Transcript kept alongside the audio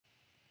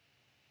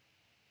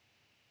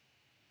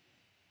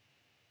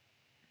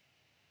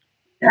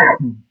Hey,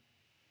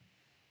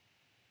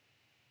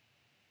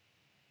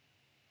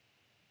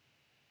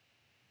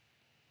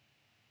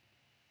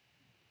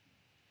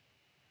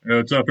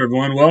 what's up,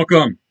 everyone?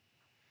 Welcome.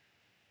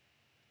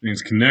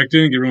 Things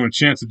connecting. Give everyone a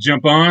chance to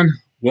jump on.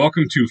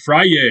 Welcome to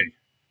Friday,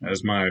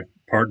 as my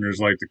partners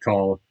like to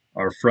call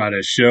our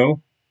Friday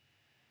show.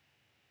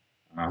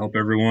 I hope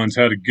everyone's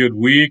had a good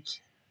week.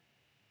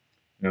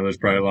 There's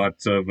probably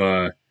lots of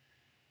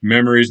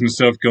memories and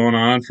stuff going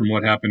on from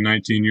what happened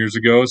 19 years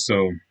ago.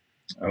 So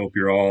I hope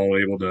you're all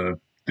able to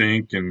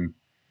think and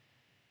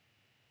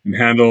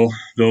handle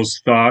those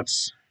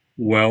thoughts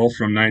well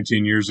from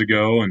 19 years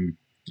ago. And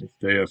if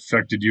they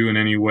affected you in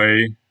any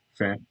way,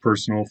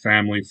 personal,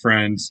 family,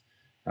 friends,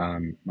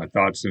 my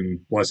thoughts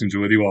and blessings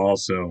with you all.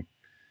 So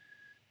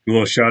a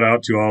little shout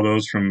out to all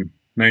those from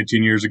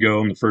 19 years ago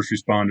and the first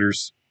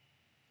responders.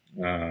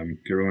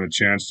 Give everyone a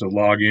chance to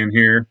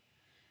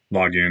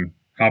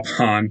hop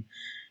on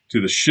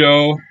to the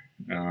show.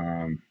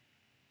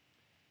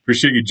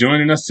 Appreciate you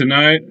joining us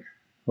tonight.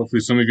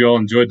 Hopefully some of you all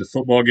enjoyed the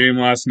football game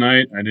last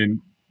night.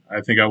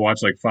 I think I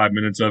watched like 5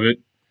 minutes of it,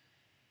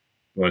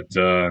 but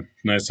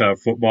nice to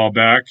have football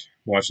back.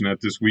 Watching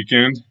that this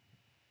weekend.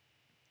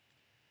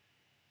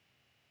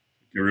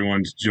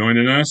 Everyone's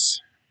joining us.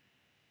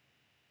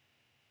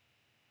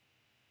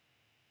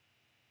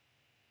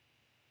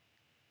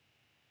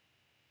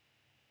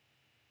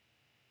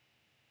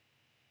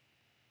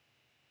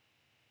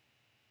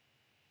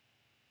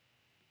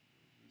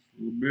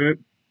 A little bit.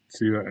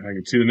 See if I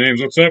can see the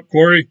names. What's up,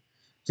 Corey?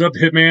 What's up,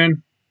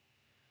 Hitman?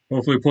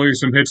 Hopefully pull you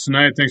some hits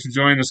tonight. Thanks for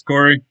joining us,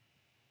 Corey.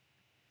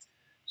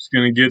 Just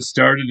going to get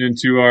started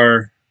into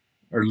our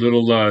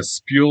little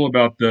spiel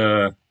about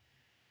the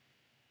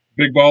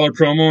Big Baller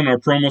promo and our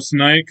promos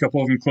tonight. A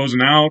couple of them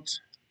closing out.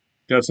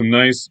 Got some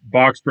nice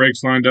box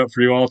breaks lined up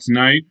for you all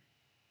tonight.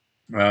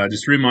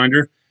 Just a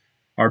reminder,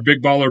 our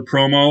Big Baller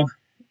promo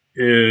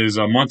is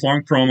a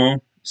month-long promo.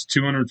 It's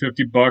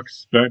 $250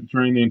 spent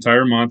during the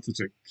entire month.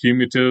 It's a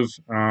cumulative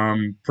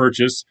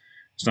purchase.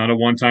 It's not a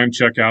one-time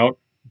checkout.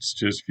 It's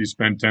just if you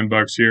spend $10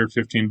 here,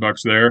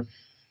 $15 there,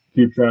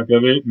 keep track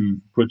of it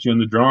and put you in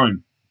the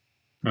drawing.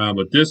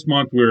 But this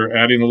month we're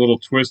adding a little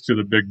twist to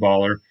the Big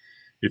Baller.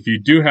 If you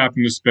do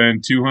happen to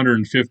spend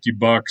 $250,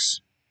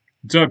 what's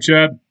up,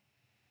 Chad?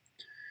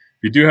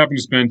 If you do happen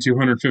to spend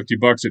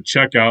 $250 at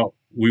checkout,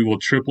 we will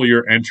triple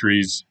your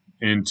entries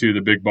into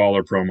the Big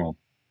Baller promo.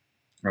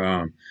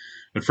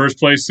 The first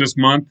place this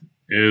month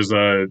is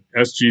a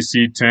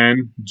SGC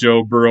 10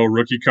 Joe Burrow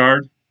rookie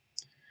card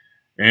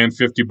and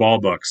 50 ball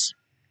bucks.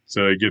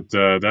 So you get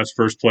that's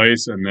first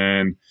place, and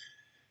then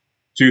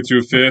 2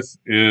 through 5th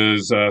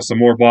is some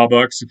more ball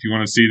bucks. If you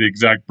want to see the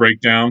exact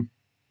breakdown,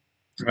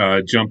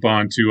 jump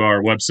on to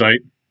our website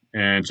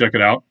and check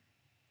it out.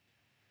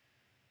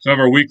 So I have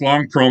our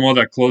week-long promo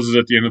that closes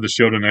at the end of the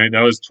show tonight.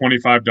 That was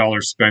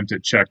 $25 spent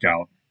at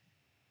checkout.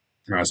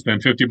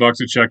 Spend $50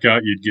 at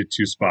checkout, you'd get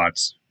 2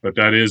 spots. But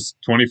that is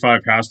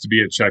 $25 has to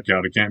be at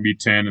checkout. It can't be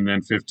 10 and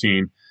then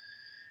 15.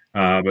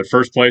 But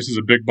first place is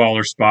a Big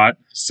Baller spot.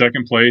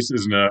 Second place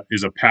is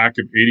a pack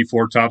of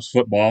 84 Topps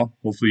football.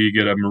 Hopefully you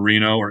get a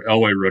Marino or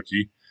Elway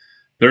rookie.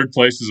 Third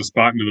place is a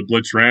spot into the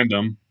Blitz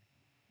Random,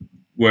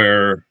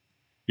 where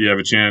you have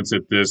a chance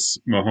at this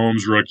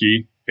Mahomes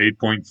rookie,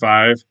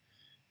 8.5,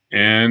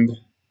 and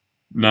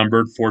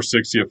numbered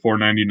 460 of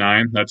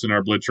 499. That's in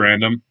our Blitz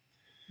Random.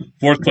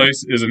 Fourth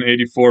place is an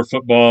 84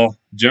 football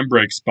gem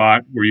break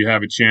spot, where you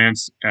have a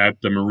chance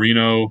at the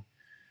Marino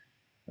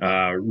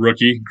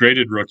rookie,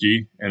 graded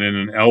rookie, and then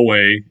an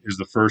Elway is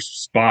the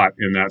first spot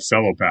in that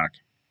cello pack.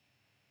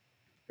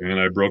 And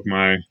I broke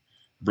my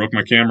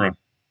camera.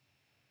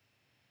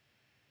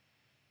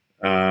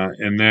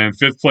 And then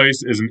fifth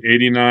place is an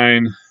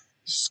 89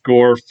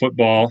 score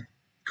football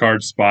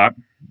card spot.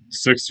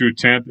 6th through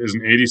 10th is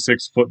an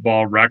 86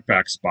 football rack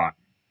pack spot.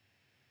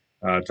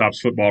 Topps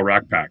football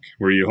rack pack,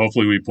 where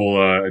hopefully we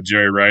pull a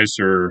Jerry Rice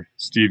or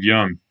Steve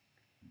Young.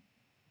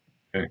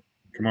 Hey,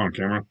 come on,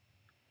 camera.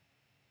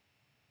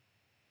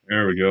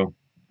 There we go.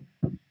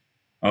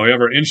 We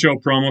have our in-show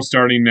promo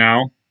starting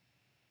now.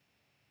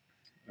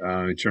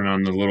 We turn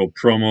on the little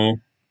promo.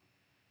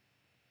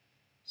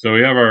 So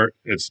we have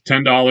it's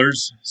 $10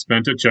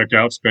 spent at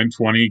checkout. Spend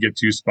 20, get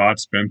 2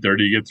 spots. Spend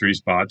 30, get 3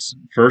 spots.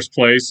 First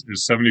place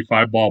is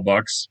 75 ball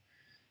bucks.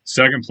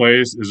 Second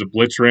place is a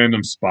Blitz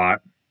Random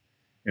spot.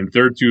 And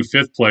third to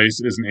 5th place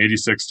is an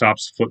 86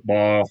 Topps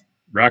football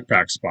rack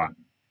pack spot.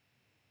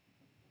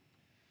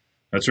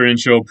 That's our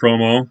in-show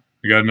promo.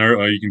 We got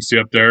another, you can see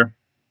up there.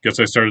 Guess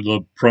I started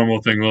the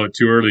promo thing a little bit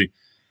too early.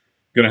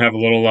 Going to have a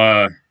little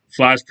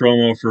flash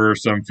promo for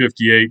some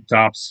 58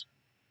 Topps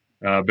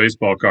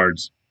baseball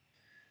cards.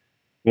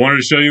 I wanted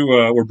to show you,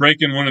 we're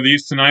breaking one of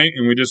these tonight,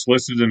 and we just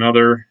listed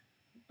another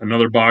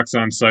box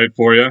on site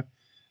for you.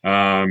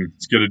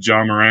 Let's get a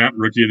John Morant,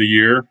 Rookie of the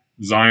Year.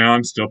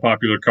 Zion, still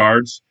popular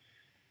cards.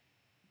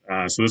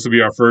 So this will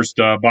be our first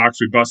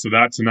box we busted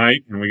that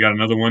tonight, and we got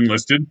another one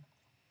listed.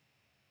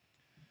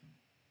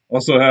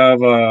 Also have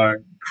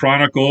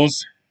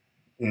Chronicles,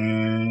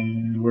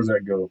 and where's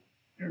that go?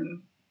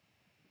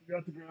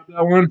 Forgot to grab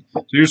that one.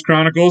 So here's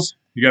Chronicles.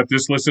 You got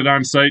this listed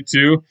on site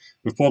too.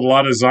 We've pulled a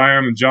lot of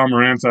Zion and John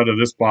Morant's out of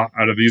these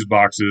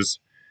boxes.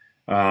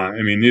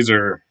 I mean, these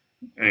are,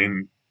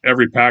 and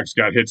every pack's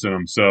got hits in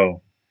them.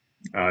 So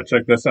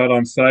check this out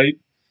on site.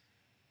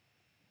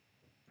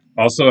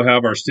 Also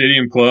have our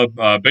Stadium Club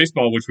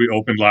baseball, which we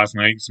opened last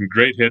night. Some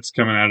great hits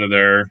coming out of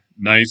there.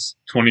 Nice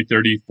 $20,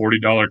 $30,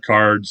 $40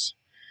 cards.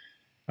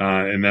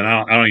 And then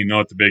I don't even know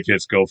what the big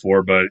hits go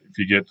for, but if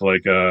you get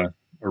like a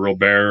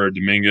Robert or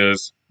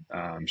Dominguez,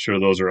 I'm sure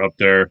those are up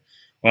there.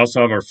 We also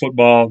have our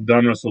football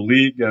Donruss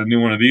Elite. Got a new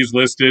one of these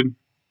listed.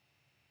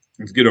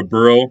 Let's get a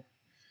Burrow,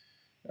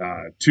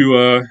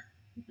 Tua,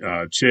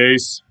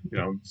 Chase. You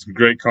know, some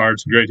great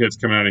cards, some great hits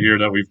coming out of here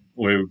that we've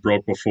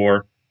broke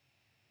before.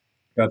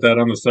 Got that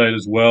on the site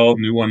as well.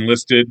 New one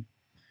listed.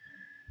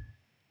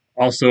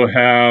 Also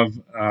have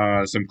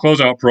some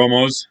closeout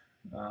promos.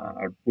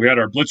 We had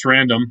our Blitz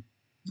Random.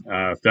 We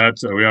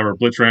have our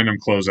Blitz Random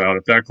closeout.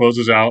 If that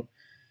closes out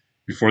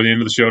before the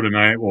end of the show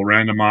tonight, we'll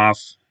random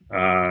off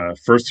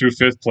first through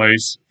fifth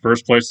place.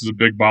 First place is a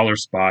big baller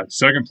spot.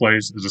 Second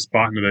place is a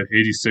spot into the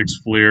 86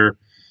 Fleer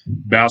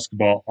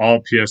basketball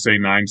all PSA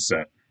 9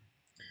 set.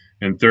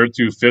 And third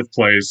through fifth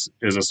place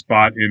is a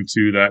spot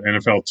into that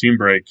NFL team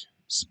break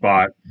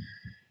spot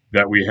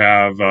that we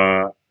have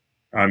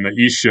on the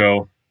East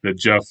show that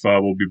Jeff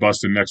will be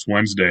busting next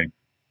Wednesday.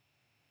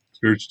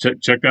 So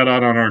check that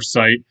out on our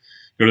site.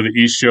 Go to the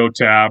East Show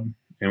tab,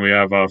 and we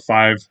have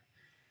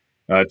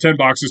 10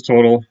 boxes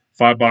total,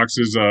 5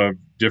 boxes of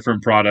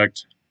different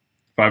product,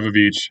 5 of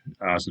each.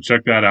 So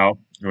check that out.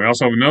 And we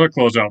also have another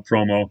closeout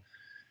promo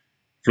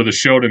for the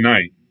show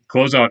tonight.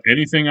 Close out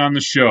anything on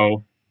the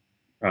show,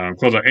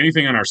 close out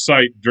anything on our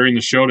site during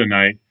the show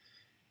tonight,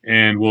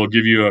 and we'll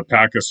give you a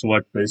pack of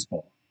Select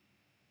Baseball.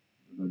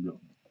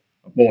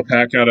 I'll pull a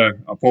pack out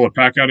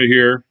of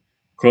here.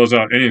 Close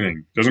out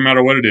anything. Doesn't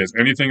matter what it is.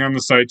 Anything on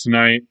the site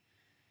tonight,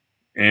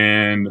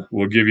 and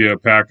we'll give you a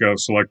pack of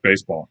Select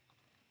Baseball.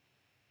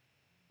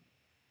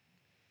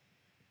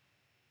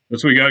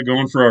 That's what we got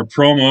going for our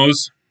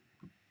promos.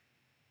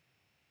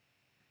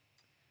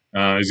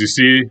 As you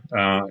see,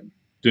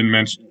 didn't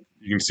mention.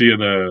 You can see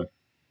the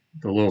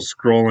little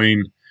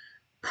scrolling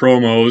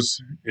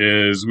promos.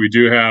 Is we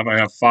do have. I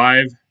have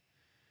 5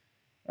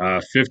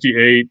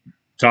 58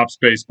 Topps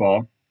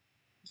Baseball.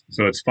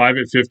 So it's 5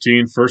 at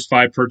 15. First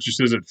 5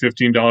 purchases at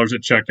 $15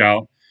 at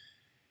checkout.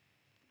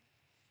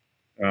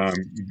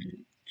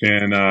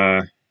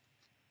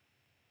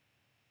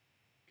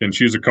 Can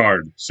choose a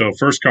card. So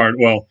first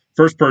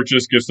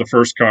purchase gets the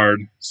first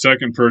card.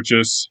 Second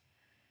purchase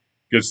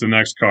gets the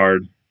next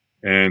card,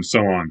 and so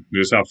on. We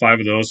just have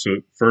 5 of those.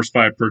 So first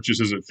 5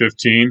 purchases at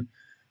 15,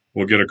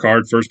 we'll get a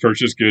card. First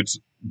purchase gets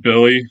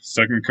Billy.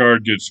 Second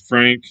card gets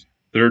Frank.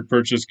 Third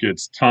purchase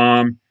gets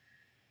Tom.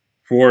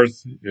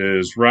 Fourth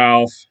is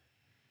Ralph.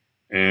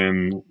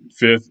 And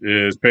fifth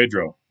is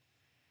Pedro.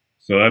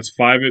 So that's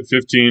 5 at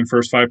 15.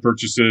 First 5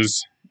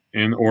 purchases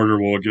in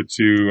order. We'll get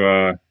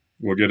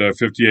a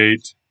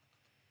 58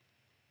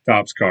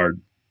 Topps card.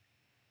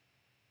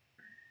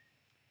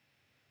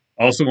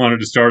 Also wanted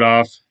to start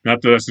off,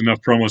 not that that's enough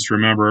promos to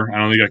remember. I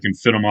don't think I can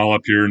fit them all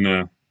up here in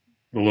the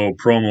little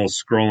promo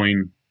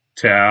scrolling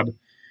tab.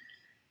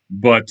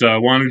 But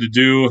wanted to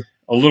do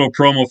a little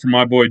promo for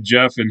my boy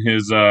Jeff and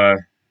his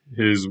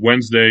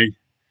Wednesday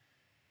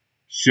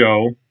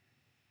show.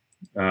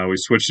 We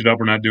switched it up.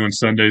 We're not doing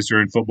Sundays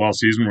during football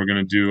season. We're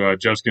going to do,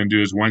 Jeff's going to do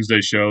his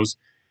Wednesday shows.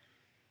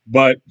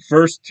 But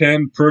first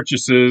 10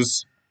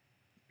 purchases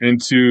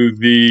into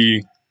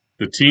the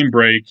team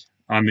break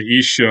on the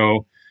East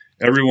show,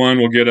 everyone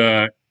will get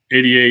a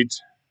 88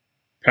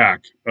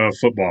 pack of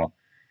football.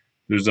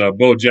 There's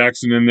Bo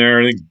Jackson in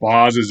there. I think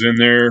Boz is in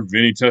there.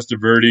 Vinny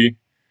Testaverde.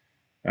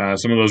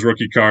 Some of those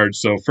rookie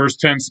cards. So first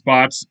 10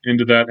 spots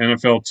into that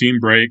NFL team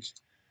break,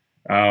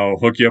 I'll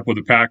hook you up with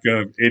a pack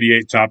of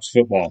 88 Topps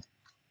football.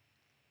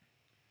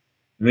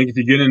 I think if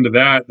you get into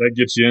that, that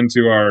gets you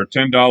into our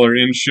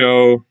 $10 in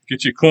show,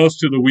 get you close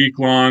to the week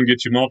long,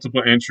 get you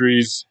multiple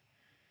entries.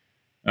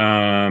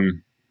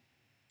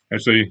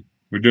 Actually,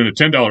 we're doing a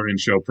 $10 in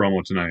show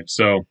promo tonight,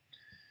 so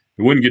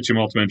it wouldn't get you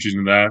multiple entries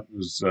into that. It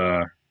was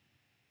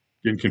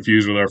getting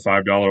confused with our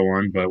 $5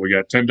 one, but we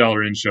got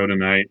 $10 in show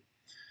tonight.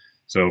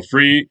 So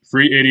free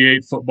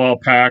 88 football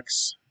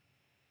packs,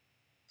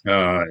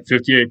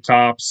 58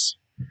 Topps,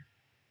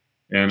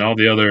 and all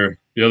the other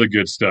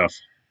good stuff.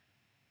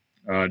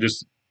 Our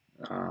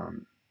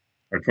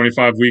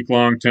 25 week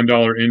long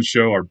 $10 in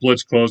show, our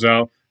Blitz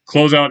closeout.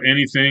 Close out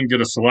anything,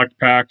 get a select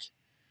pack.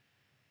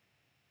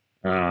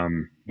 But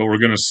we're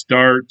going to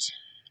start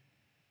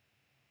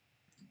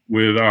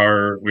with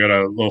we got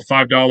a little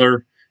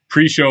 $5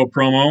 pre-show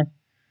promo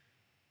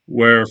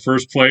where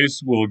first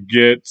place we'll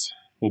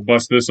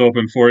bust this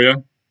open for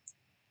you.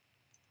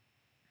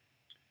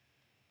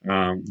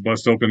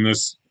 Bust open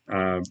this,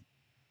 I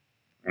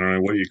don't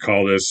know what you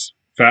call this,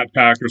 fat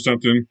pack or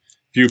something.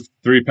 Few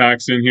 3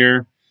 packs in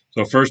here.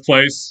 So first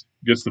place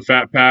gets the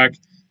fat pack,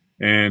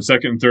 and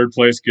second and third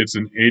place gets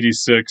an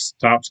 86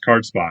 Topps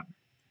card spot.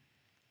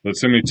 Let's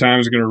see how many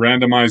times we're going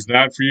to randomize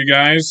that for you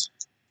guys.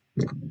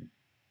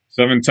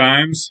 7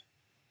 times.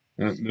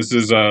 This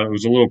is it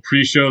was a little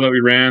pre-show that we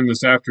ran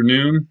this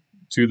afternoon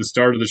to the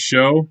start of the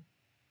show.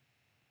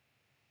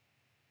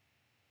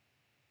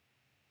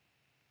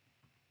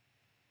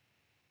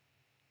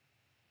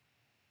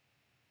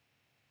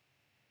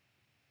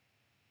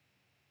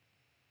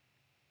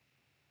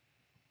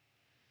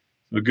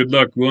 So good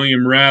luck,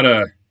 William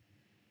Rada,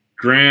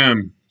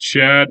 Graham,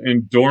 Chad,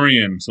 and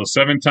Dorian. So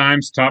 7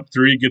 times, top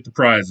 3 get the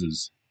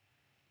prizes.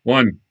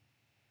 1,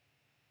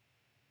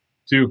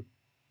 2,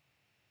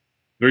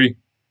 3,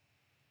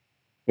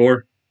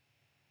 4,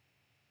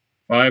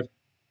 5,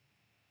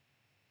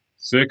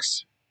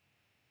 6,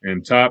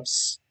 and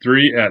tops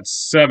 3 at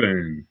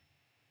 7.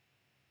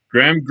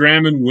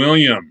 Graham, and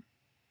William.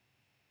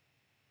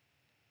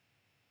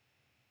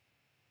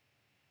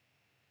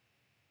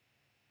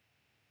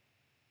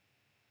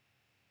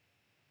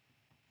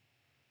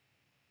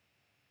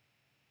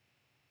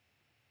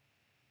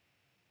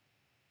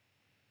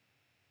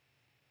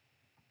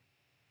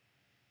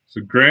 So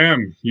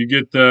Graham, you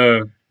get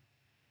the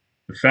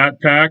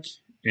Fat Pack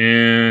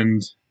and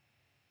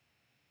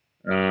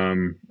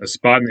a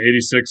spot in the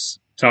 86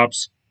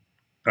 Tops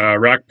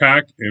Rack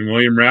Pack. And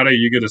William Rada,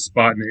 you get a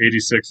spot in the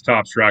 86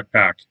 Tops Rack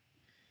Pack.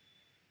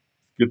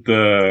 Get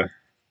the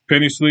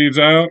penny sleeves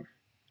out.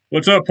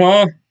 What's up,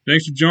 Paul?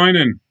 Thanks for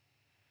joining.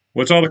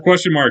 What's all the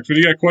question marks? What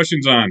do you got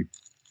questions on?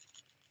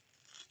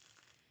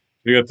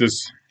 We got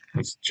this.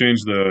 Let's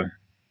change the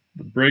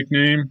break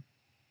name.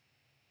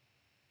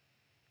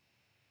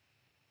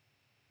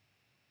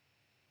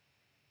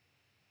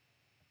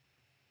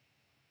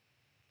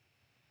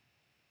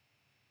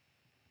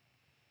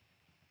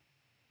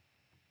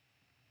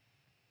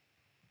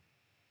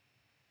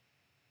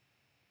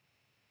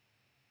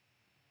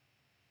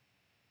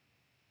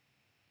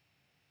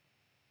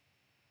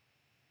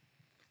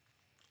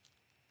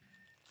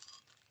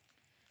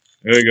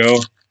 There you go.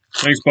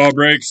 Thanks, Paul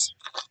Breaks.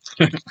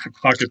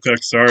 Pocket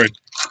text, sorry.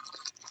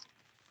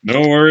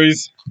 No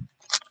worries.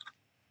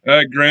 All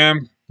right,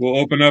 Graham, we'll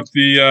open up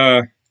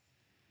the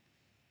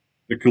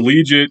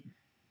collegiate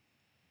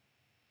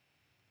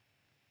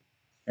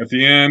at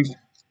the end.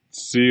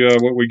 See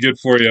what we get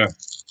for you.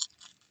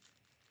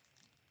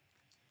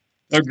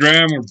 Look,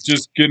 Graham, we're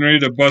just getting ready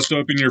to bust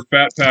open your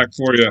Fat Pack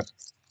for you.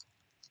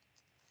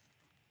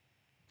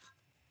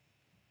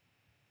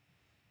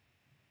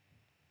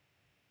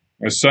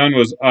 My son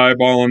was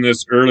eyeballing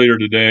this earlier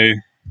today.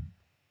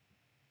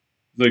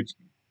 He's like,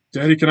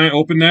 Daddy, can I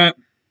open that?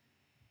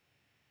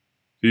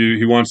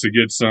 He wants to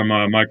get some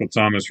Michael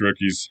Thomas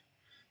rookies.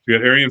 We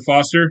got Arian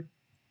Foster.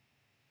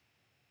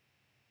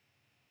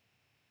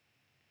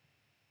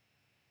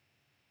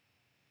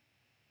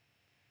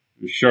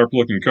 Sharp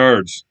looking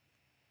cards.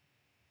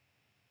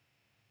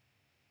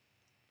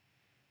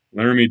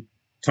 Laramie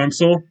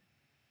Tunsil.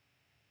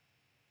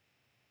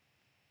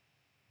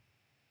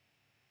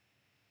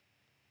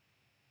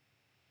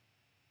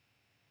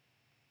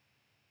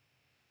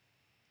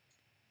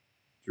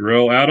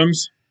 Jarrell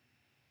Adams.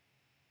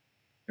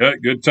 Yeah,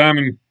 good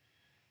timing.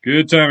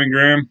 Good timing,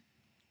 Graham.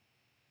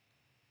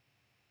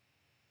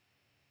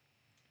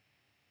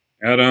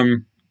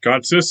 Adam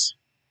Gotsis.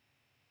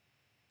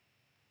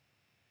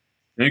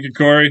 Thank you,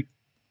 Corey.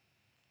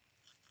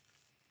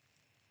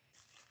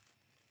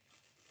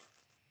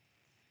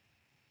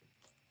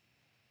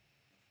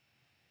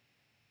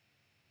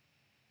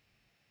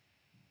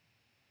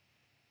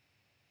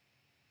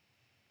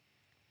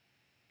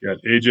 Got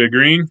AJ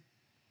Green.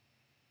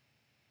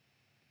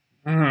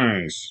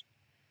 Nice.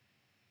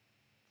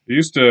 I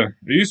used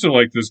to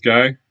like this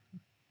guy,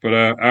 but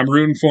I'm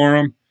rooting for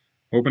him.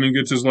 Hoping he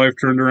gets his life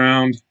turned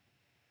around.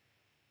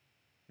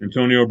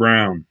 Antonio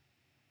Brown.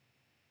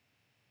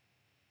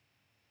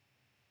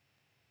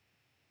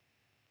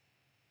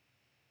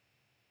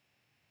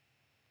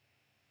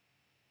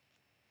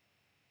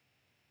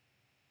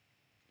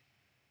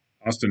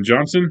 Austin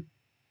Johnson.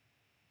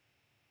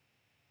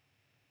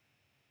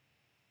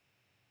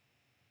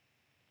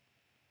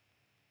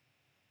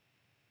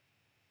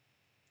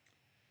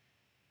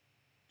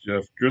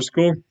 Jeff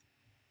Driscoll.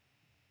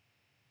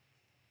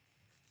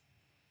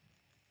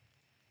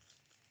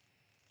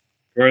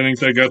 I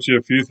think I got you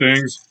a few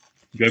things.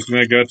 I'm guessing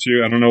I got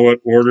you. I don't know what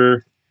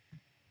order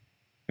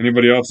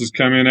anybody else is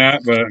coming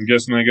at, but I'm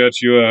guessing I got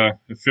you a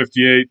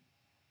 58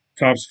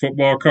 Tops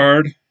football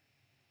card.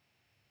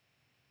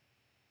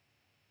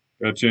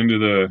 Got you into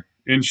the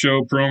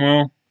in-show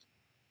promo.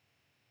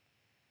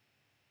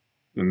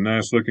 A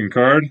nice looking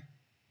card.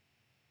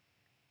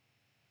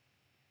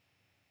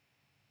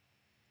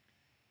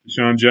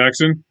 Deshaun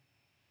Jackson.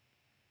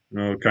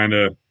 Kind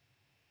of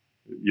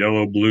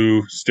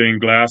yellow-blue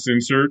stained glass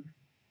insert.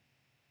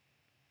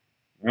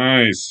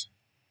 Nice.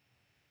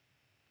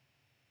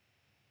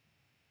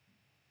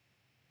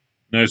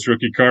 Nice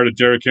rookie card of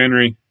Derrick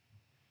Henry.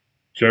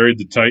 Carried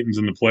the Titans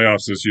in the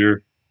playoffs this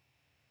year.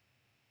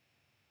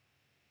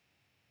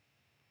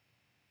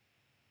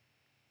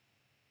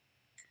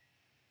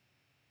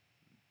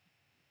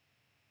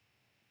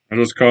 I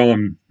just call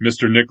him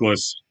Mr.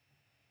 Nicholas.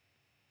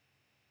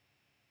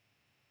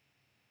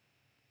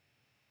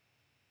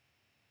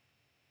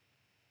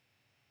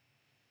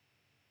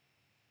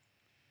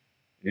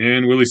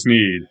 and Willie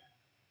Snead.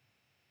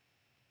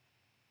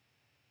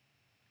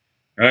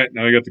 All right,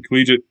 now I got the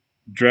collegiate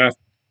draft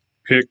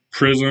pick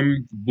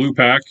Prism blue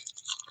pack.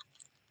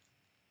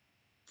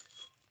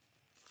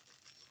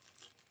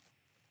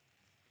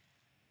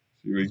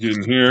 See what we get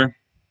in here.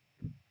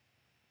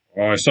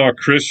 Oh, I saw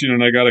Christian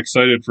and I got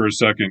excited for a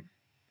second.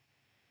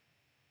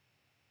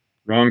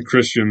 Wrong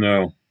Christian,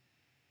 though.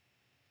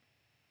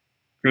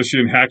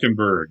 Christian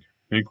Hackenberg.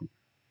 I think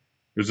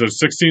was it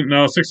 16?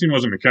 No, 16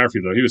 wasn't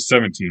McCaffrey, though. He was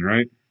 17,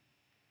 right?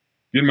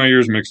 Getting my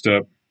years mixed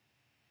up.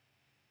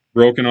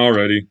 Broken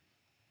already.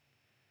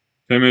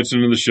 10 minutes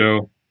into the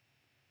show.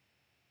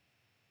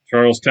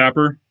 Charles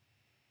Tapper.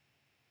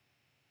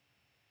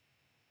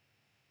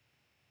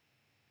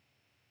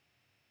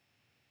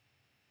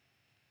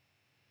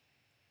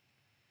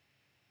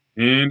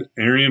 And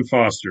Arian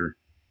Foster.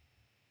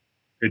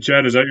 Hey,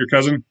 Chad, is that your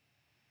cousin?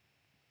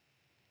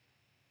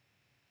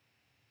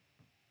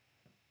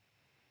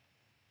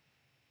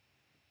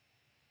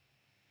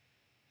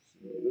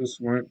 So this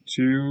went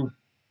to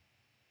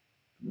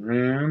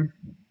Graham.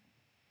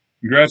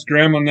 Congrats,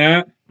 Graham, on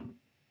that. And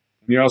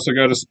you also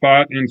got a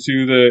spot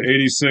into the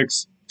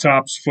 86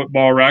 Topps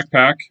football rack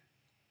pack.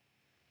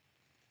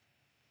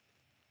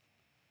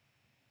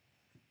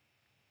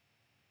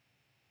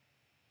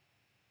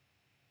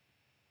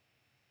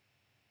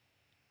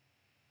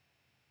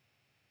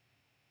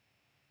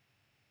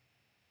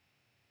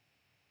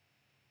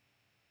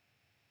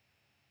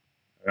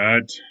 All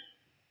right.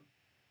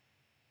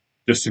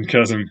 Distant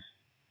cousin.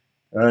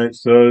 All right,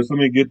 so just let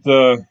me get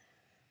the.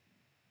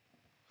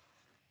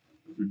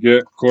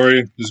 Forget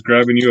Corey. Just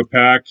grabbing you a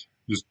pack.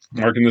 Just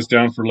marking this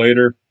down for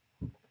later.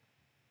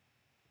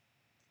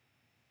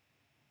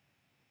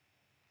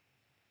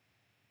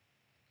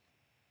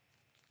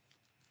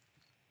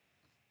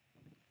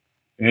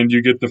 And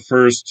you get the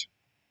first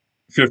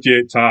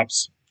 58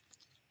 Topps.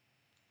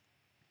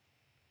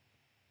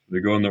 They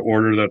go in the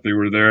order that they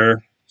were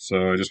there.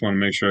 So I just want to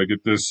make sure I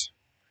get this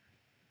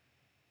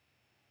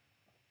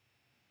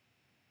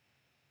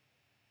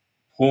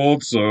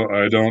pulled so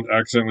I don't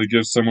accidentally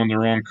give someone the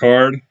wrong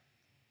card.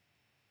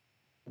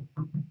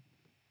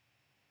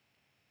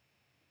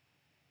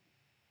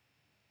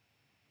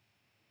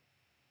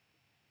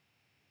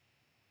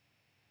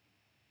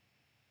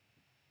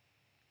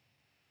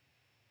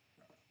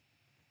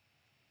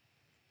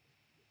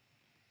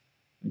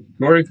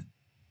 Corey.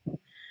 All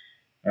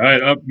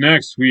right, up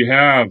next we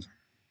have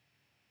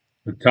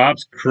the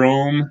Topps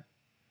Chrome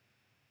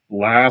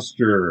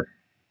Blaster.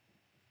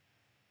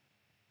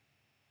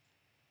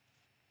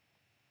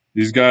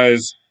 These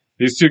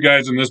two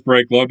guys in this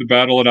break love to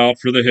battle it out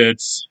for the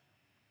hits.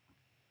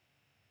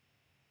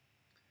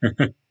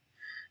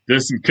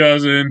 Distant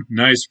cousin,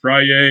 nice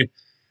Friday.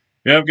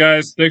 Yep,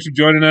 guys, thanks for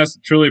joining us.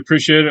 Truly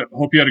appreciate it.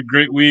 Hope you had a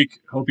great week.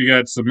 Hope you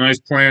got some nice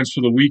plans for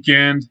the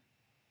weekend.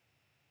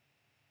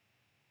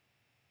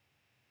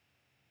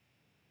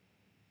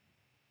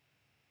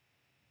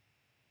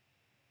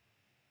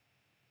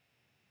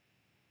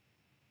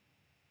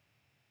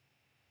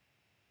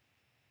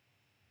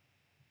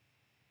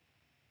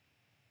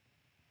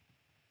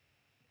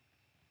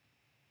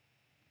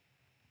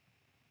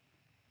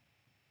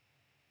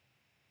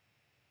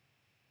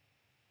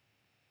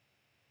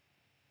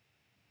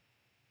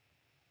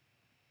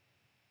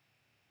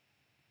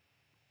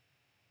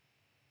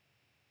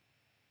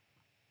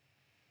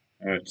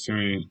 All right, so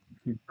we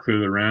clear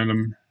the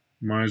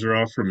randomizer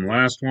off from the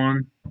last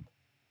one.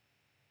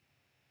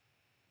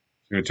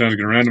 So Tom's going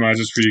to randomize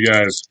this for you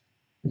guys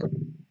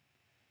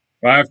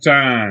 5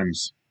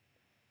 times.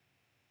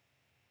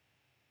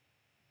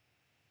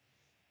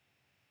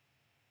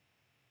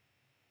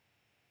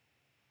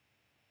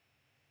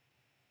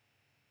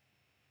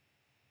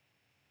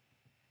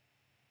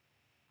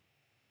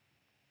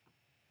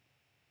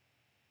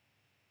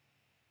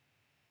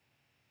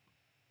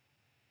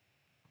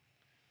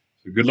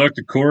 So good luck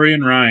to Corey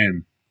and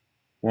Ryan.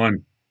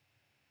 1,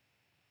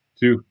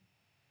 2,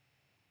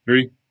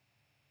 3,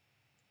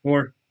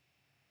 4,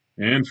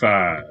 and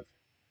 5.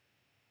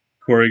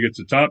 Corey gets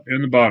the top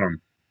and the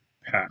bottom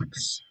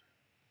packs.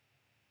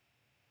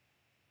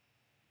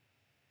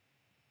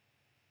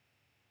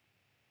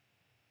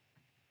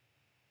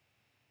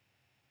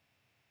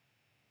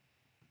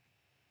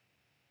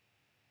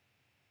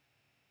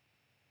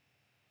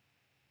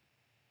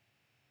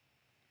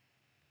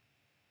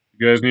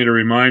 You guys need a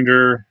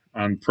reminder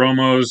on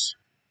promos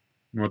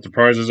and what the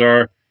prizes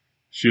are.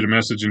 Shoot a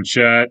message in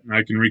chat, and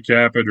I can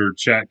recap it, or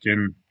chat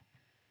can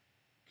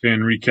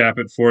recap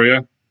it for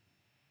you.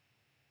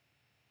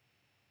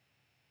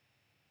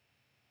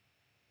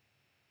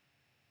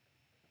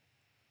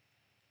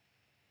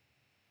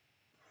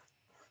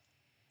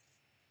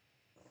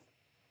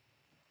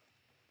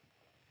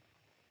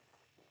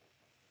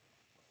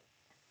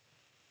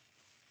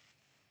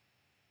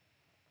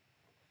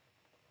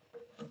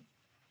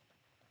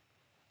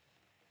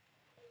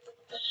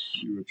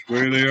 See which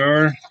way they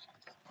are.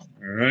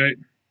 All right.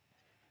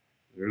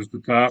 There's the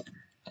top.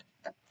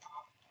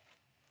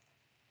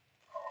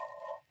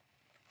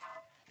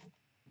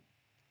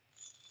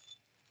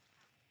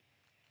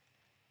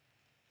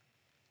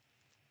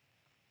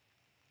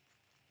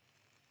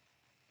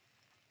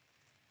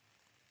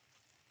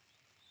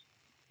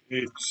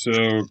 Okay, so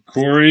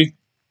Corey,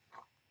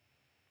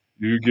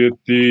 you get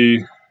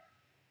the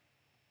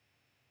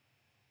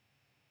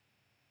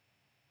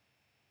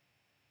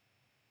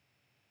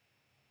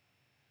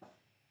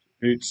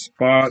eight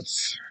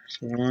spots.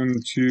 1,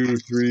 2,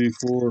 3,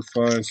 4,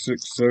 5,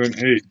 6, 7,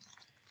 8.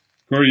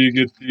 Corey, you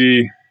get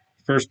the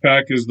first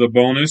pack is the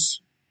bonus.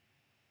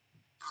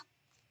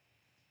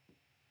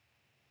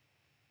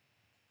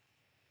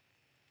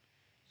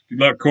 Good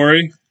luck,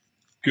 Corey.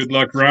 Good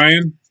luck,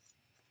 Ryan.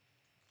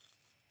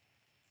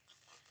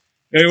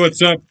 Hey,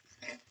 what's up,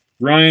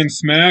 Ryan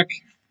Smack?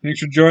 Thanks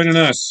for joining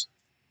us.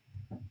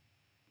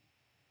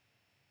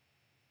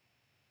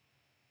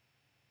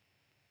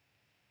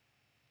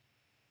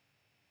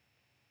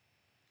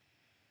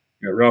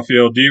 Got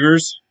Rafael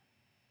Devers.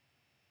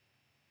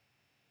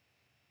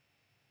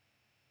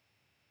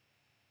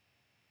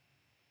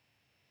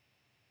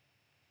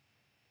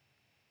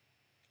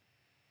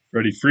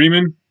 Freddie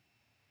Freeman.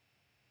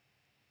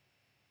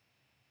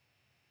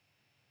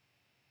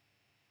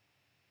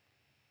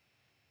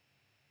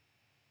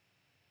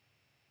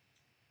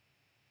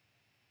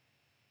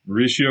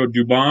 Mauricio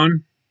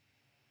Dubon.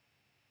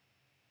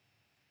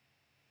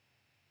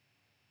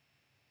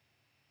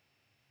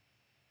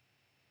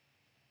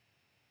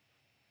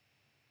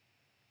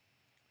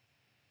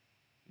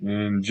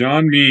 And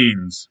John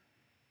Means.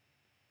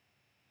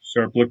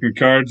 Sharp looking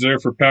cards there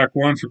for pack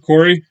 1 for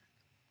Corey.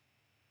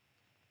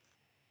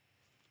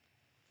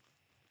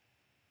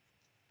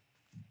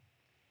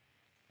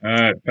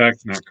 Not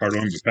card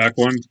 1, but pack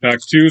 1. Pack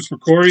 2 is for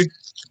Corey.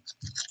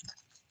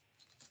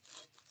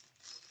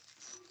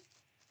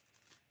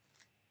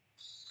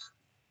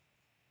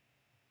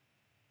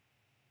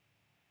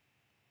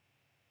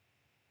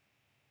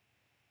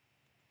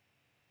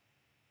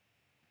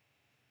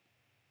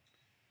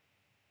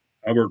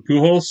 Albert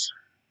Pujols.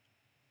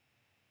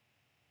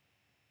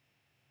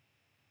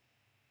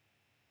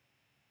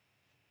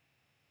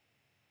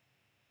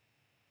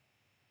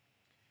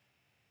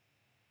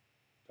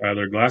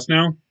 Tyler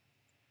Glasnow.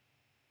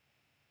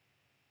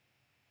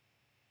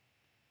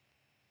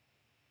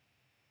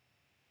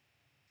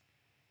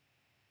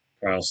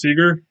 Kyle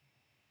Seager.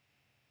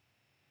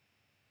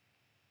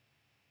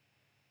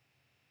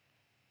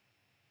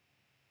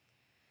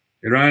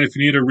 Hey, Ryan, if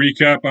you need a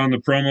recap on the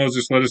promos,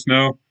 just let us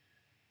know.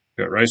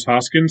 Got Rice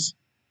Hoskins.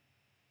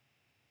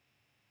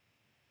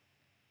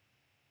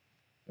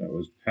 That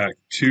was pack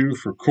 2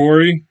 for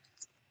Corey.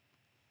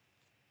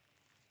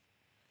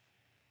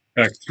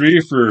 Pack 3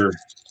 for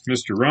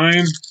Mr.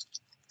 Ryan.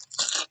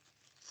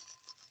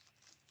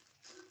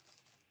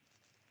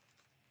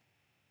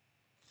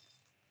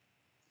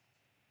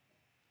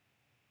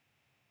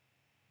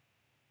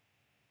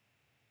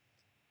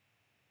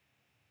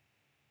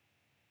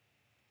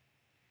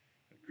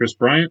 Chris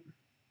Bryant.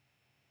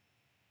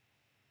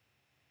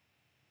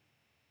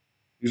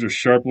 These are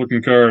sharp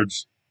looking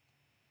cards.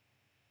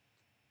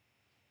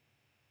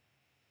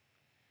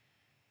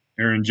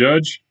 Aaron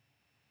Judge.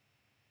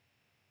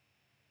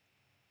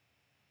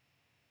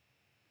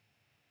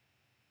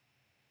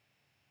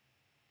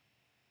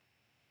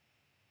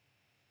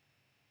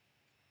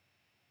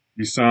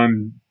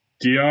 Isan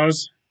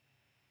Diaz.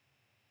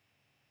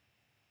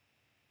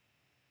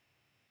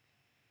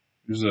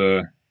 There's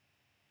a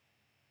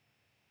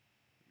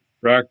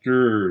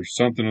fractor or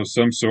something of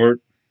some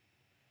sort.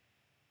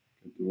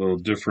 A little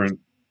different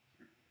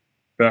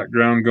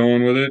background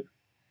going with it.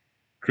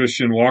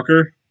 Christian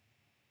Walker.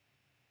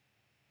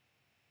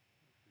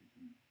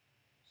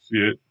 See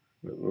it.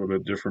 A little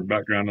bit different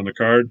background on the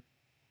card.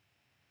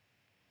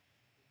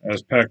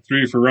 That's pack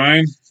 3 for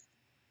Ryan.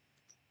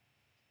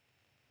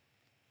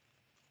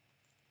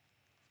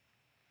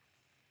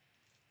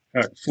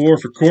 Pack 4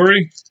 for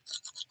Corey.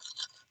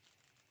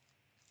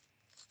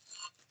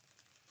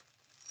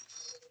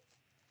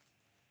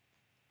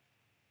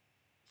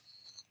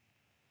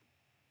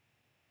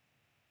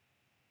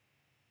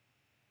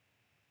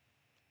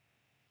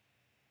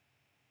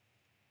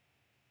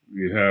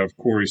 We have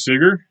Corey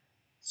Seager.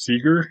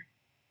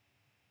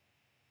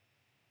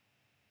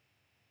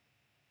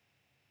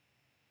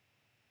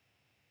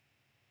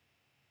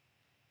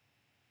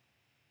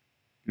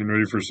 Getting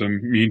ready for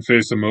some mean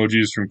face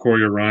emojis from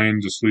Corey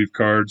Ryan to sleeve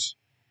cards.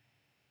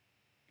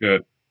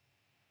 Got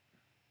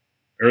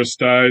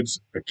Aristides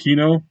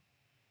Aquino.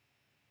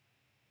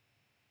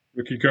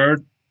 Rookie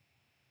card.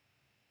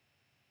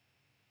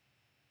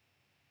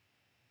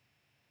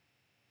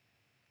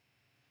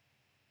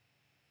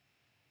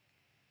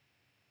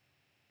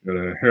 Got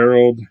a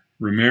Harold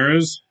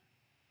Ramirez.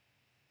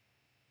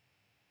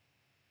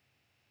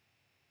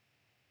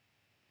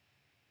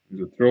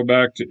 There's a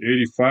throwback to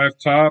 85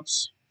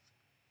 Topps.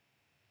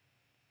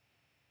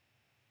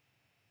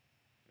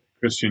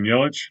 Christian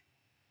Yelich.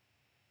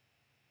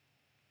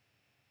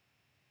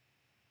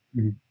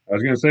 I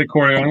was going to say,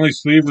 Corey, I only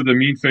sleeve with a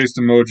mean-faced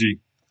emoji.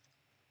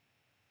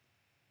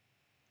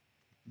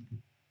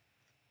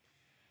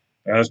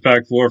 That's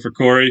pack 4 for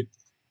Corey.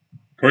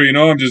 Corey, you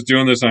know I'm just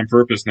doing this on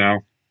purpose now.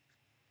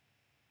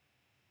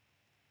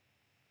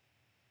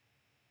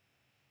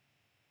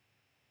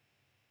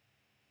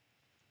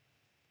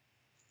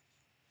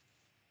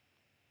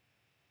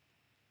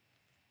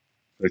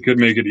 They could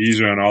make it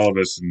easier on all of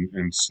us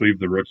and sleeve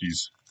the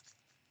rookies.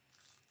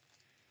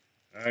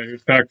 All right,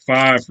 here's pack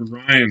 5 for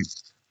Ryan.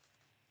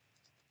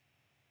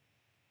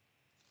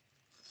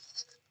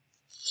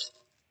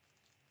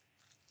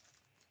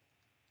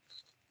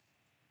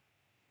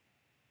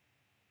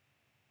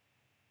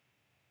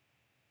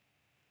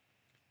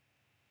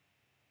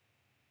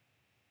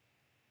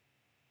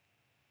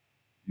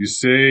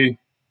 Yusei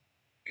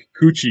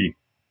Kikuchi.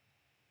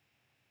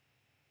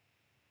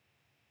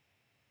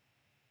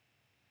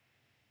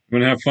 I'm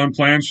going to have fun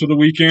plans for the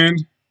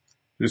weekend.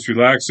 Just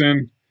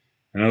relaxing.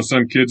 I know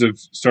some kids have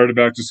started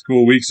back to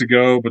school weeks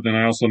ago, but then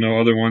I also know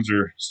other ones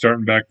are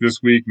starting back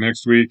this week,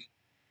 next week.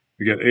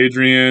 We got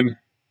Adrian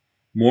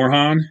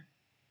Morhan.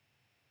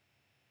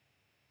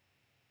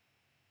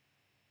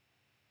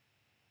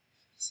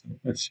 So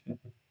much.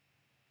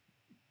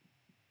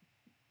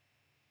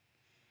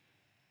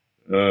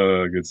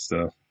 Good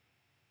stuff.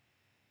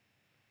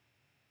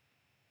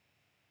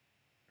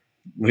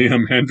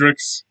 Liam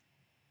Hendricks.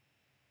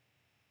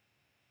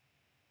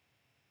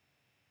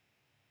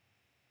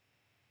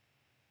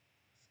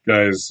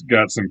 Guy's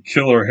got some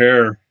killer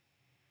hair.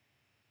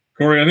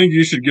 Corey, I think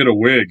you should get a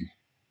wig.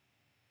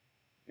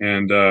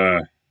 And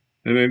I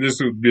think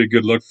this would be a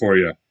good look for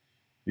you.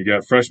 You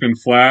got freshman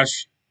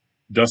Flash,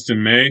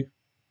 Dustin May.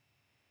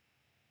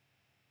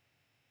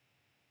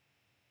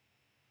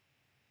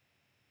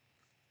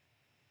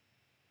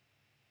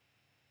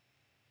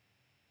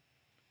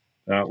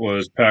 That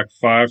was pack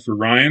 5 for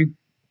Ryan.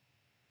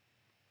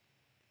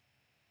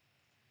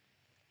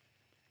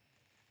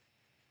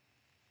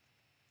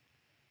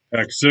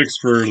 Pack 6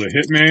 for the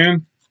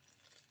Hitman.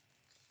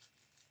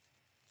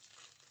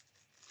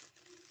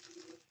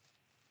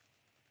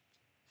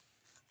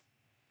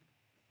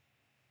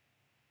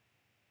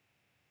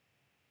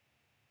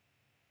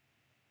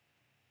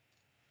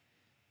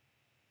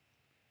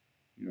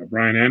 You got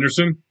Brian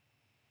Anderson.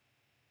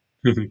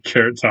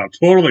 Carrot Top.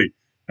 Totally.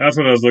 That's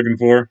what I was looking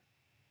for.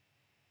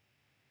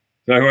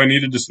 Is that who I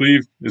needed to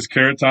sleeve? Is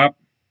Carrot Top?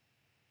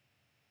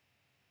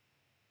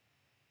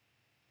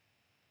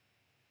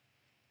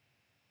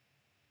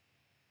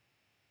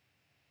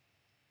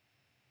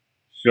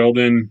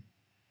 Sheldon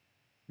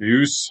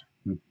Neuse.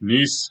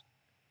 Nice.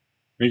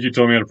 I think you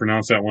told me how to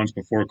pronounce that once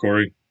before,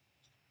 Corey.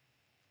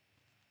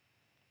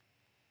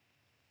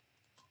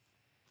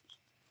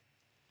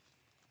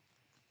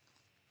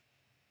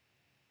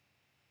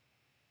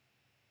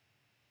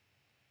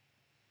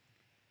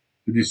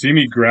 Did you see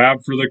me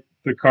grab for the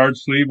card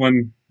sleeve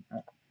when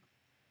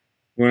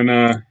when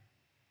I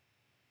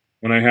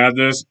had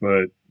this?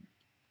 But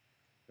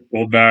I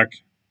pulled back.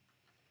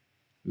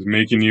 Is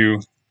making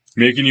you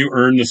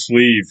earn the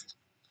sleeve.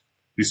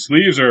 These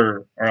sleeves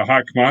are a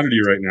hot commodity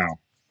right now.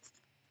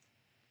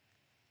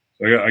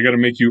 So I got to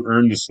make you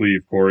earn the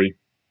sleeve, Corey.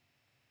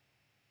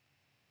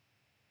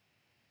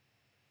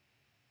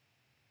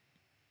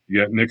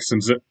 You got Nick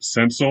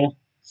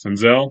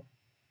Senzel.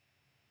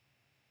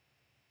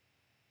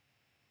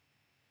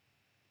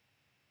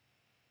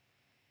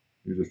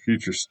 These are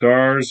future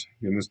stars.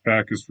 Again, this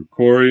pack is for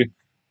Corey.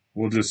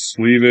 We'll just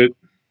sleeve it.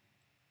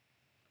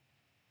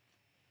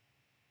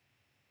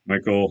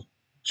 Michael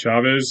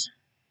Chavez.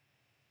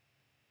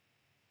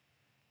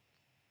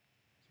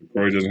 So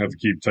Corey doesn't have to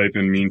keep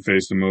typing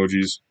mean-faced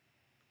emojis.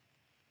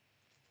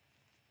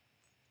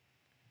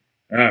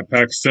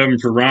 Pack 7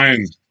 for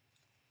Ryan.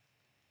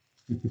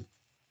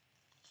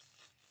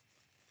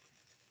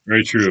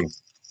 Very true.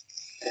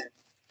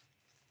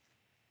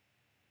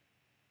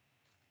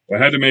 I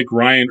had to make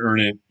Ryan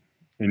earn it,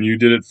 and you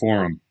did it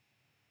for him.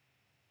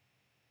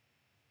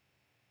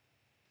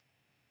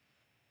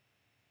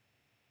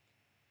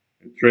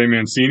 Trey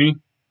Mancini.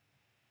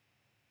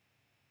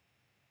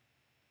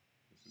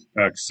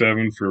 Pack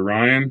 7 for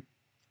Ryan.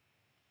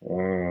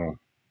 Oh,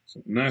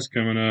 something nice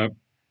coming up.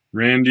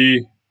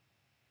 Randy.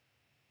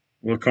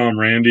 We'll call him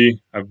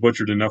Randy. I've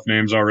butchered enough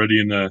names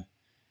already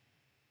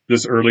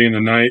this early in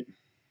the night.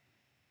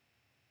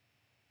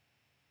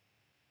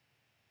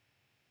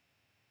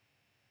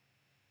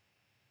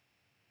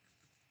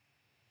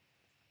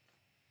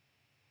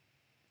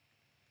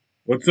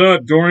 What's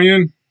up,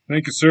 Dorian?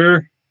 Thank you,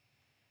 sir.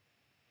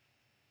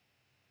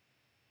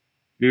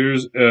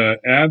 Here's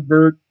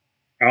Adbert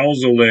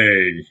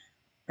Alzolay.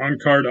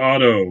 On-card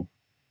auto.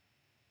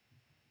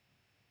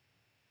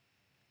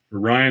 For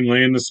Ryan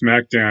laying the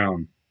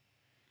smackdown.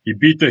 He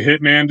beat the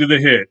Hitman to the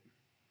hit.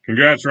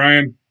 Congrats,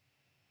 Ryan.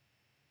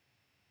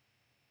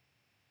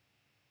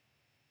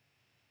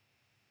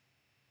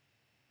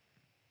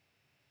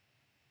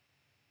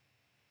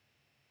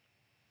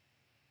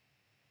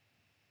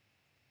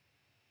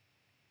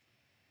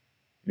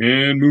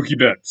 And Mookie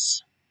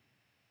Betts.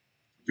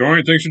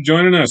 Dorian, thanks for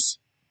joining us.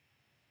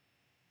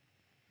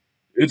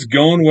 It's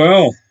going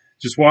well.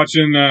 Just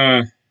watching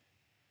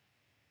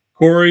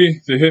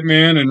Corey, the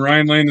Hitman, and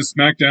Ryan laying the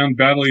smackdown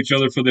battle each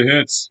other for the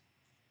hits.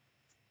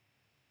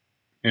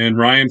 And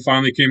Ryan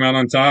finally came out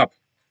on top.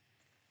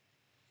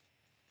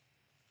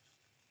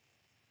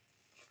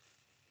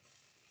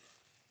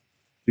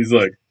 He's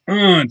like,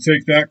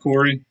 take that,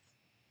 Corey.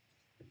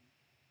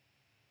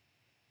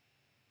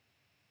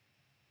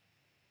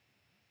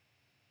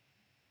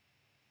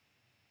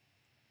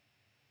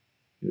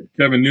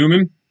 Kevin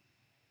Newman.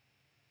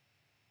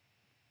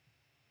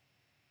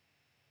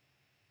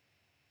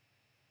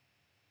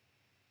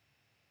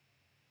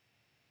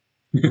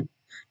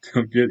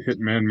 Don't get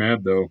Hitman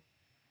mad, though.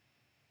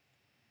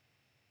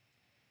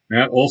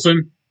 Matt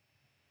Olson.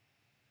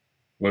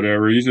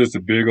 Whatever, he's just a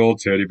big old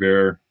teddy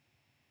bear.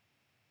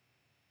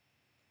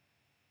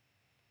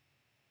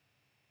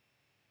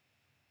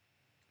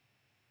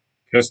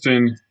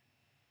 Keston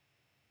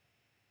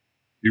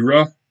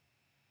Hiura.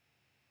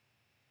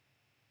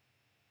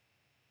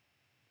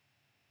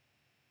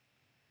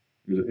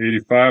 There's an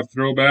 85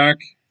 throwback.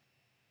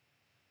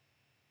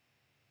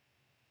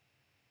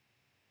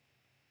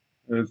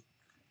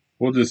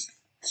 We'll just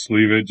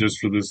sleeve it just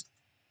for this,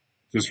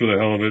 just for the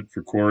hell of it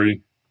for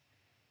Corey.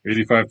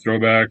 85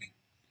 throwback.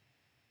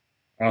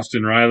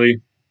 Austin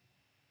Riley.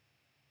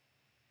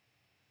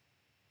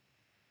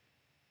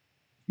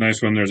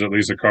 Nice when there's at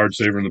least a card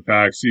saver in the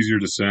pack. It's easier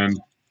to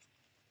send.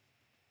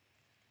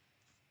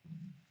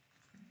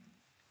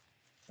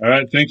 All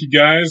right, thank you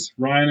guys,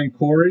 Ryan and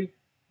Corey.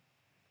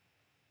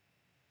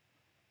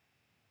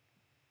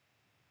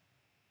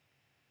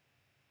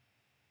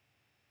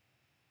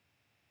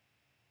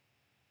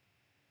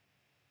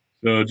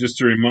 So just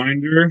a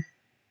reminder,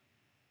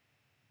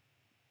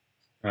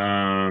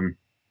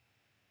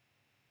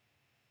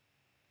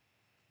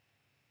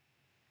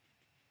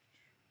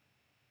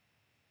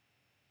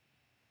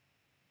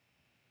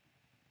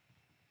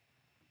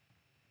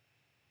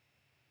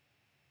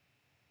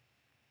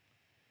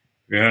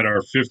 we had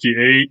our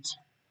 58.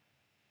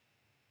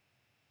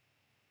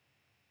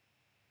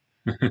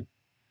 I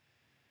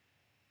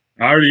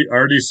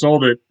already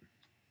sold it.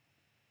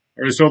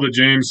 Already sold it,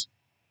 James.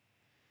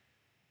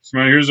 So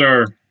now here's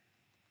our,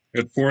 we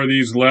had 4 of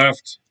these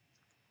left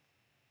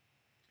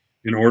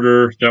in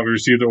order that we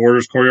received the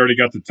orders. Corey already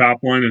got the top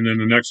one, and then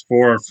the next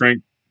 4 are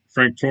Frank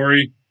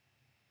Torrey,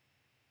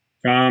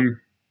 Tom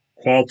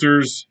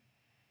Qualters,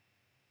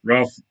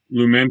 Ralph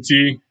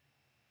Lumenti,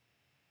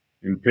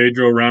 and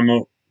Pedro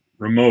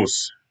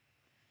Ramos.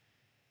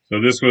 So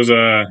this was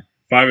a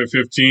 5 at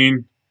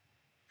 15.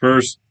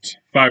 First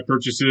 5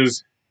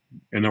 purchases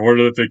in the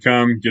order that they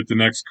come, get the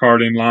next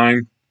card in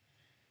line.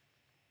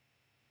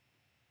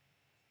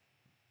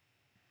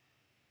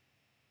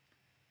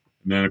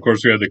 And then, of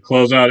course, we have the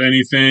close out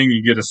anything.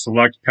 You get a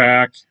select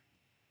pack.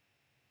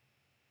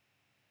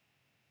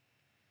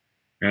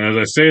 And as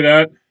I say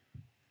that,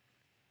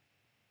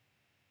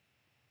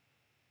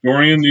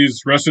 Dorian,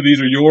 these rest of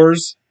these are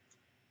yours.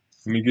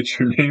 Let me get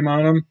your name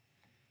on them.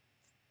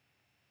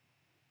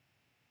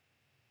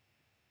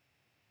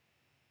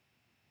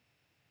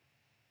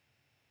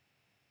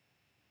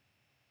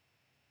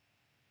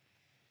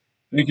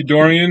 Thank you,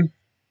 Dorian.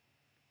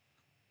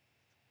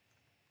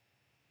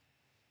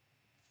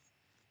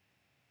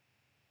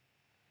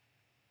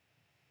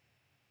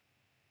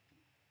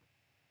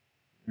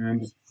 And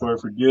just before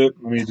I forget,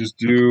 let me just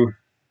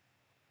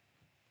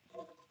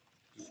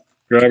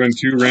grabbing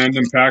 2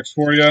 random packs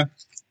for you.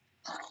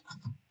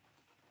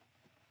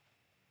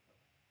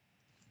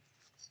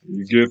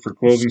 You get for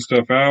closing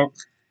stuff out.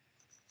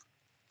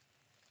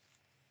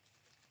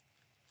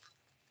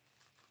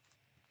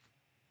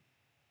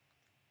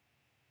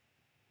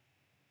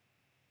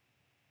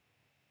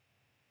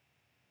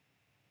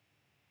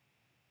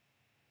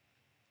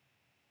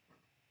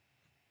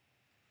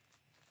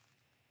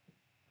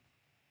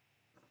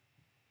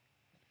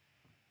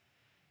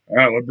 All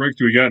right, what break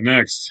do we got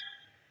next?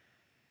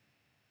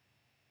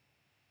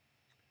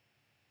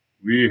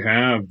 We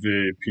have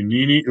the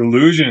Panini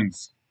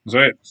Illusions.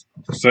 I'm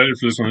excited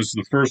for this one. This is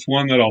the first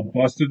one that I'll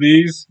bust of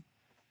these.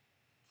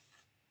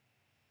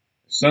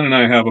 Son and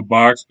I have a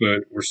box,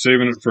 but we're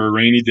saving it for a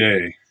rainy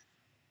day.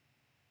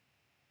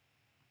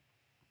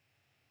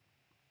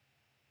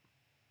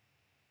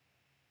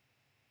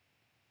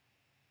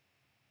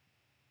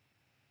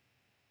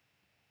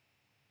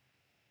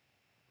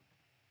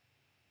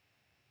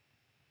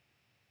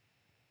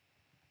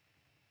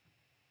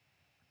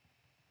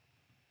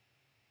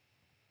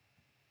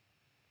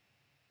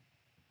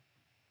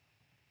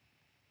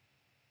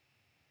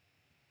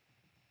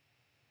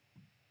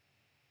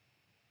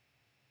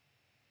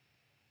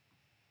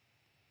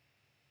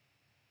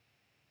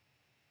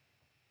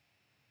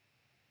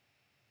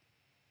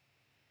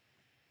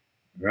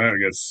 All right, I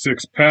got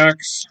 6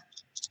 packs.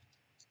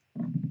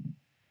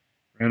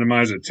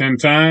 Randomize it 10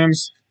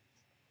 times.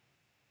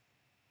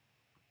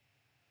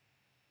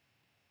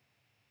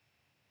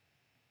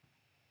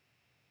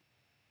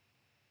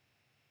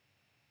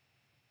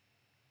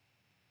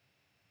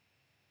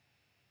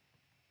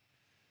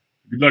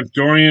 Good luck,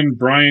 Dorian,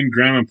 Brian,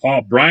 Graham, and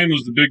Paul. Brian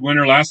was the big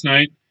winner last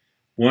night.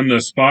 Won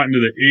the spot into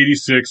the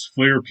 86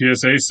 Fleer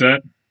PSA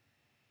set.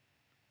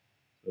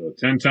 So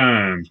 10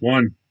 times.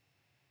 1,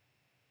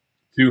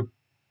 2,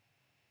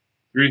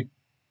 3,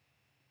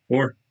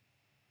 4,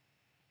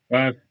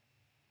 5,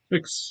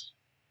 6,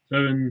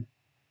 7,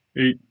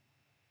 8,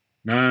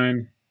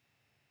 9,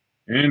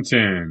 and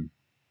 10.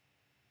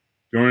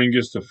 Dorian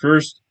gets the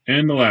first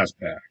and the last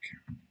pack.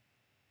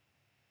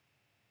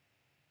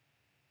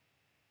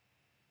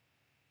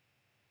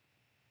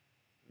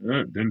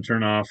 Didn't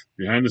turn off.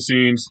 Behind the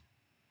scenes.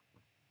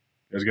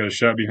 You guys got a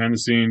shot behind the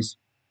scenes.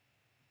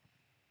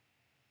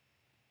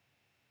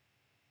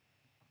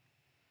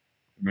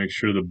 Make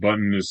sure the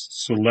button is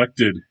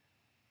selected.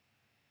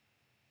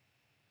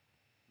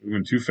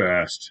 Moving too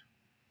fast.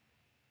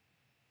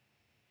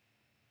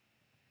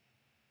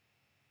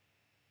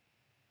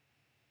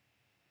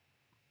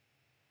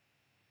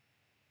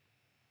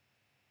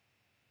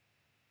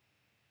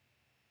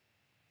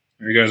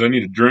 Hey guys, I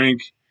need a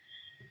drink.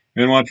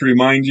 And want to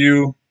remind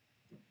you,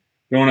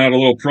 going out a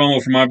little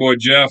promo for my boy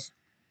Jeff.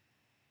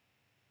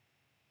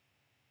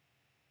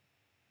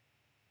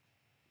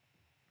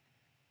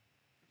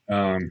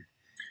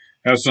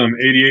 Have some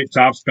 88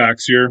 Tops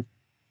packs here.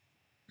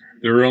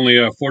 They were only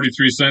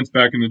 43 cents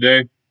back in the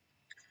day.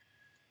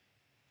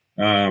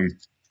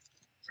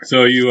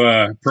 So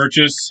you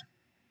purchase,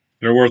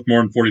 they're worth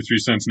more than 43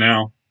 cents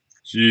now.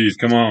 Jeez,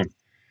 come on.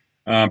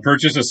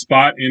 Purchase a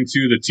spot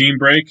into the team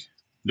break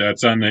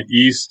that's on the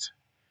East,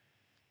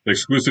 the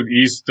exclusive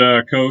East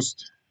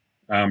Coast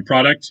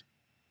product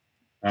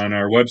on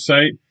our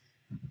website.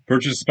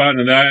 Purchase a spot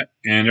into that,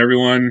 and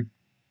everyone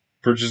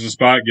purchases a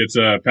spot gets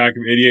a pack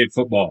of 88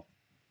 football.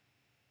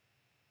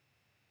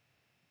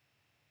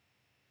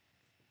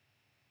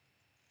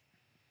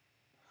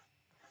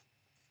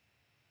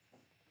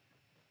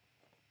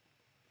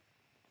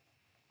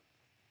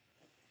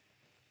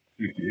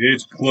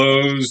 It's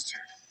closed.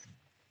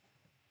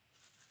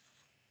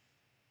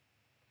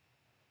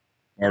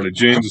 Marley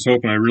James is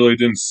hoping I really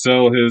didn't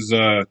sell his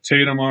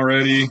Tatum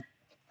already.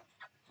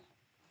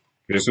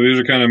 Okay, so these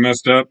are kind of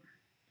messed up.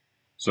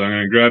 So I'm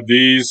going to grab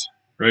these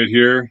right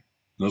here.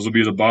 Those will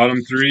be the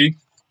bottom three,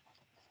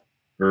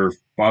 or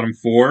bottom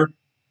four.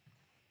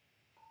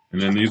 And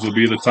then these will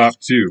be the top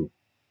two.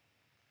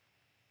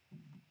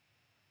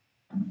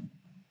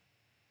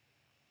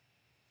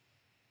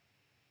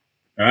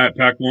 All right,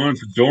 pack one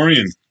for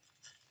Dorian.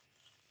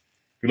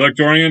 Good luck,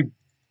 Dorian.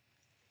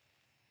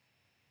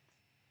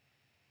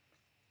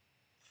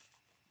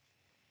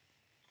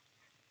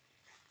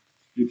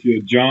 Get you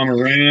a John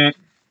Morant.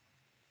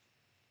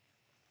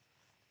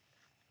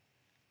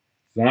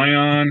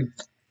 Zion.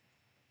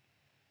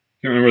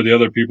 Can't remember the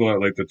other people at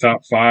like the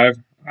top five.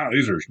 Wow,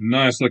 these are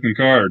nice looking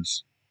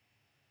cards.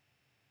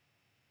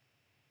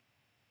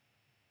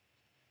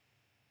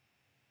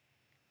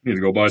 Need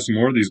to go buy some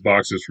more of these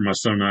boxes for my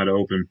son and I to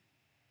open.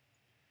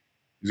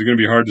 These are going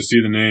to be hard to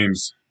see the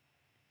names.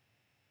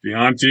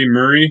 Deontay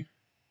Murray.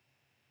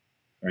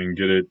 If I can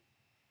get it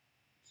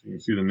so you can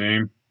see the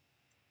name.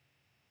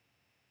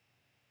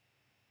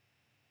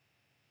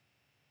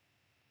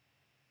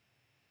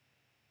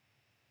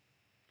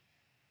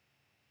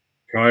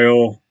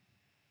 Kyle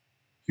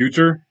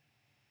Huter.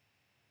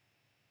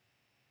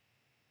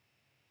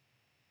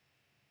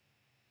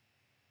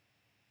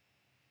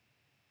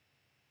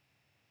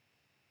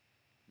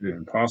 Yeah,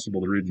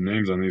 impossible to read the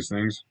names on these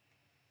things.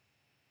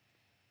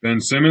 Ben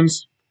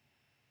Simmons.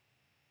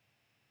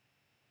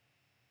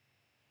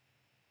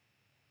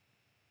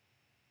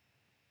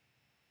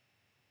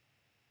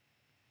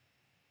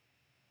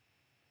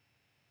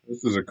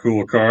 This is a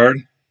cool card.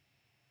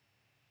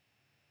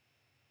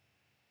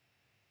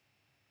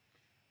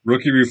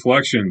 Rookie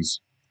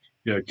Reflections.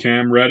 Yeah,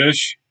 Cam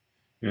Reddish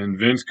and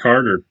Vince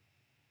Carter.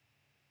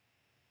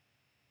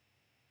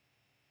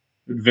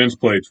 Vince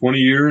played 20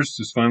 years,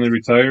 just finally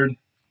retired.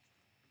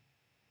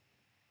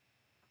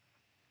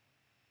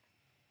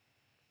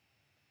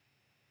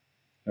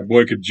 That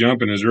boy could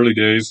jump in his early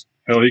days.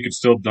 Hell, he could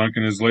still dunk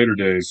in his later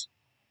days.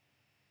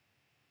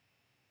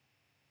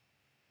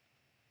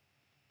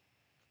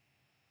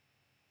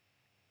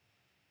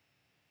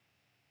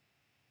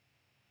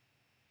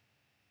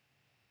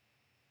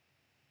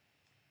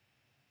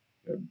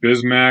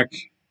 Bismack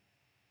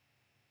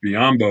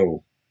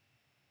Biyombo.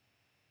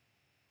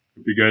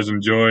 Hope you guys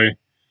enjoy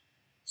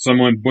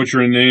someone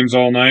butchering names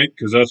all night,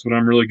 because that's what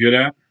I'm really good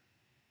at.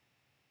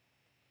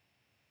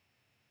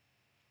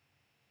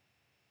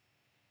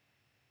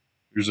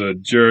 Here's a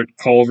Jarrett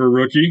Culver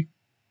rookie.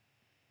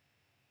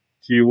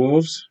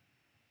 T-Wolves.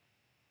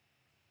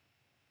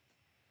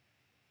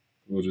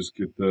 We'll just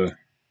get the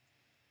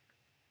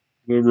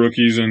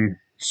rookies and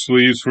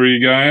sleeves for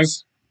you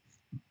guys.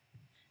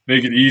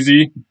 Make it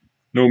easy.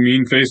 No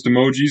mean-faced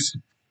emojis.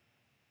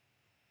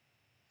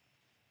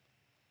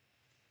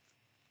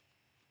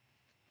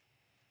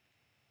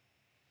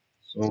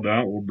 Sold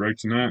out. We'll break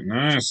tonight.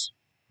 Nice.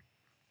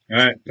 All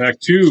right, pack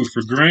two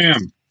for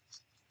Graham.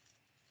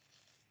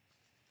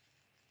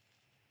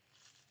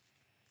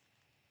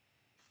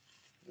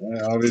 I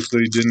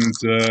obviously didn't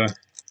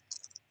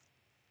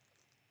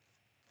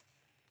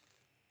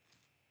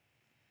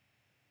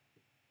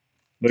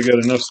look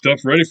at enough stuff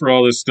ready for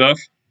all this stuff.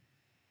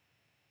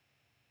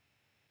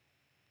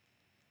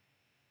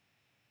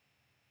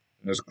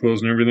 That's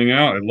closing everything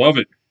out. I love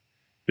it.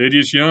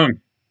 Thaddeus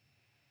Young.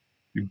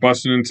 You're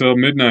busting until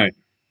midnight.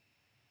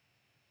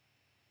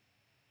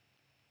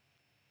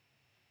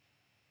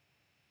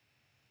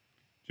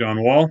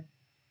 John Wall.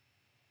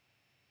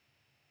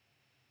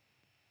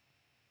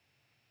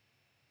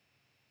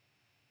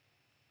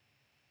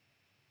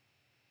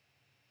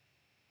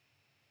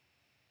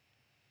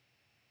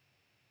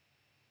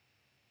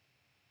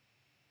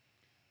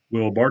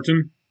 Will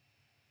Barton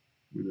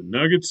with the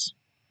Nuggets.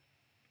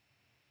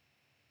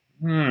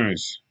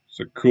 Nice. It's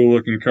a cool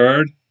looking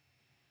card.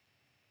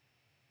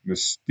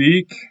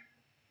 Mystique.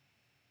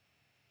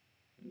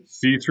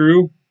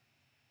 See-through.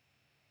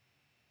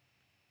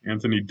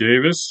 Anthony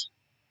Davis.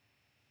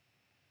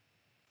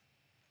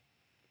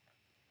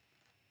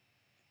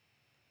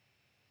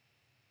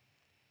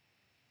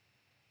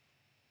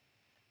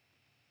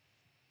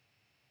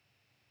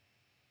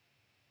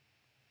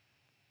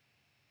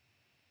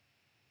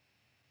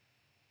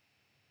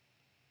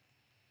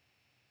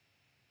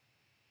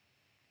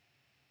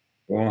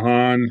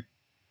 Bojan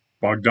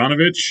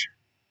Bogdanovic.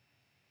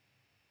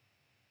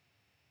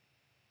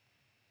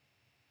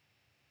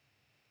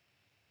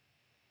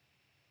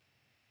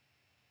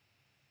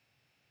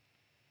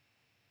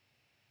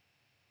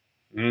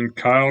 And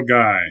Kyle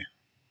Guy.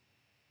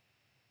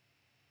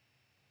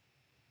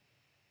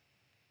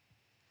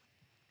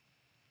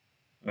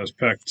 That's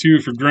pack 2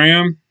 for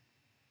Graham.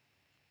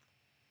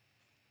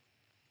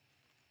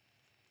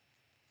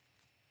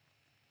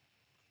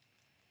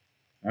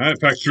 All right,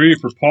 pack 3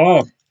 for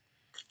Paul.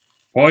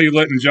 Paul, you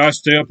letting Josh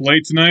stay up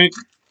late tonight?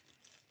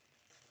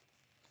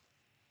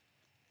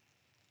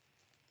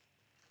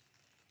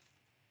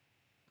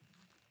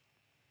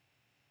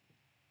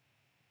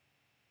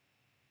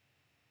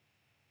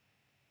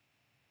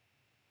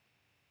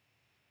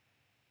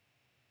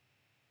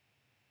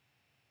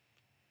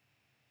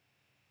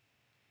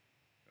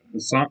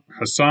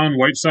 Hassan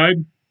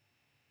Whiteside.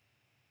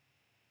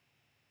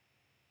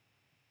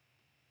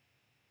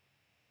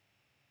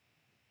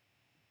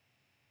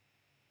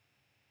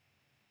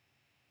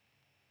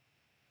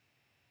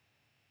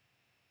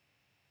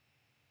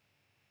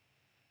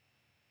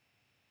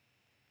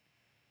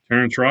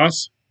 Terrence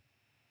Ross.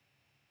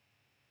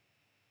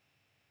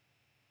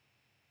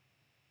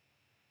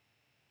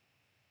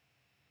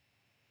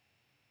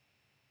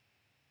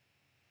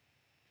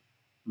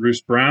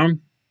 Bruce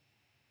Brown.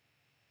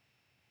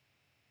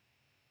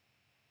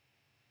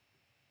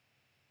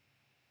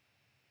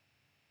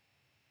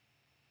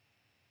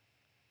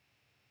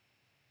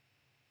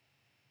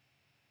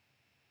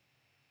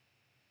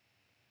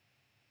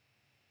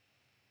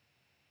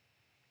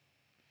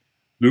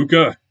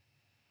 Luka.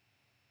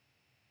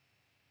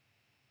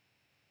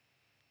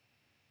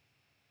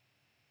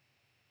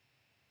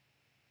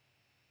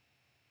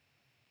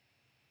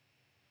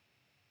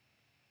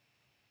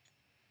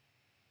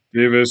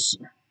 Davis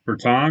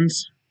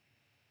Bertans.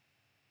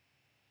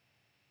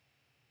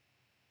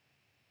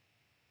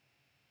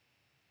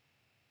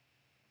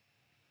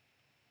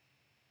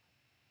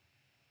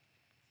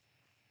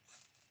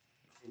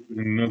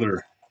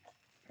 Another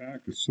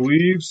pack of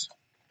sleeves.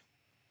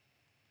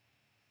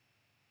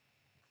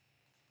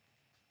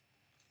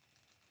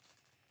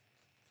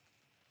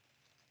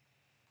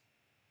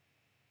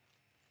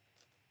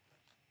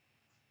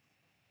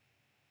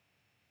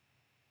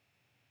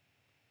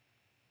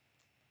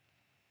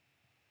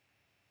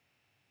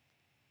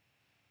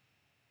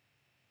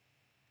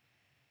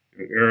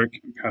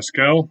 Eric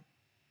Pascal.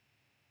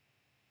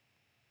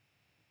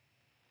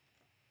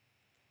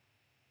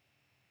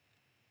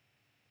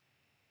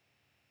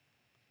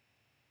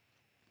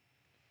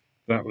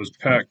 That was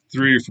pack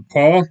 3 for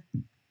Paul.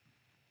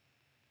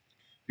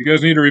 You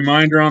guys need a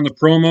reminder on the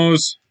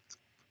promos.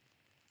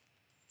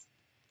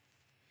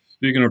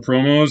 Speaking of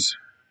promos,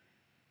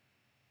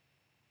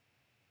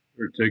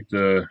 or take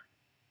the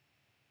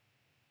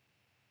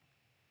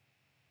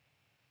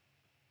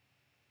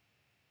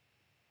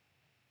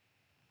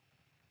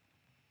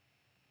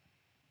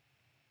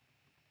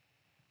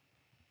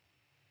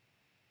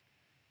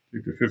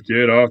take the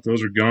 58 off.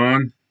 Those are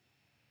gone.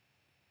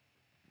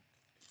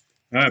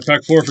 All right,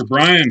 pack 4 for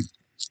Brian.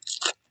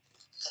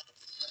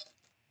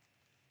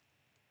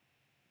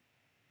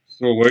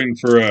 Still waiting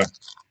for a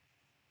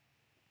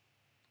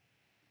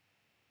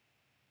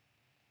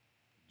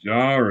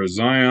Ja or a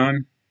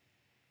Zion.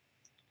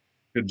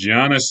 Good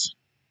Giannis.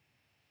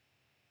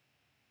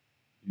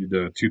 Need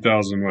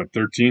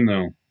 2013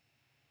 though.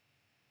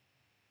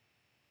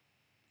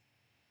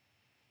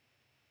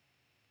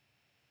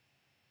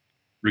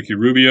 Ricky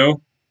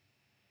Rubio.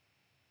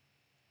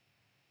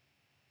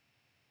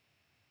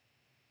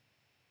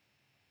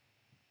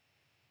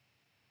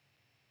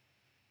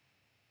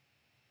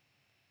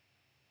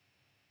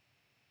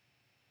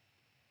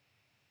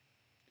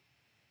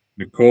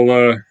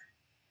 Nikola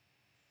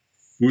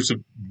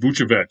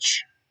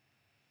Vucevic.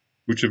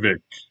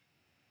 Vucevic.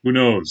 Who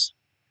knows?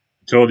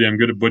 I told you I'm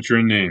good at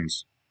butchering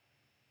names.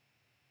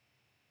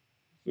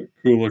 It's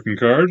a cool looking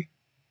card.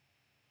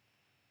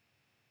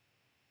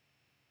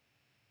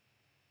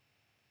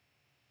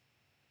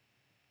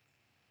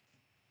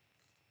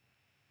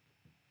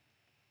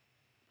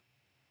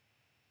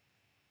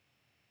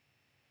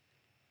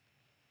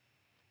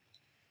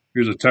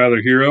 Here's a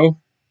Tyler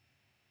Hero.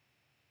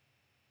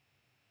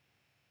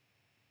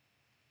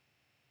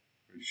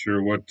 Not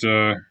sure what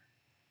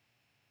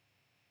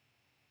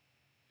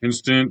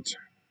instant.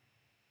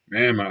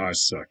 Man, my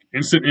eyes suck.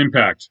 Instant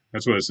impact.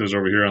 That's what it says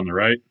over here on the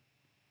right.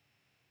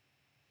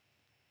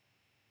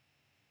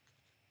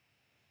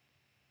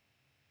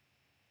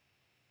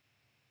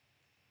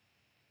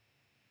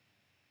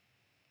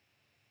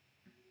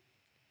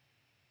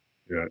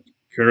 Got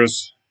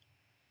Karis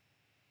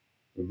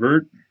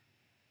LeVert.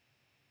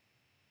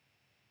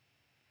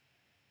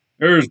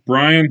 There's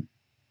Brian.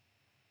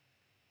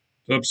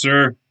 What's up,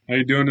 sir? How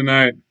you doing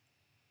tonight?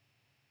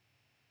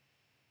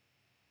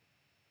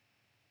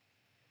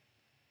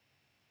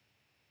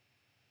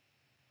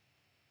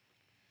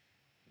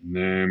 And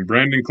then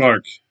Brandon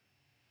Clark,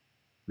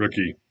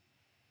 rookie.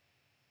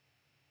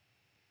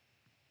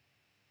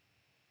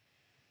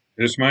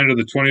 Just reminder,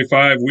 the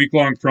 25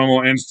 week-long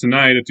promo ends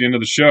tonight at the end of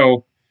the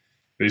show.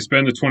 If you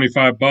spend the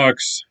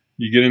 $25,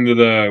 you get into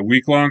the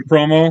week-long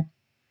promo,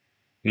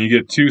 and you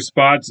get 2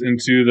 spots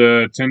into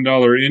the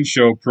 $10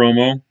 in-show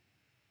promo.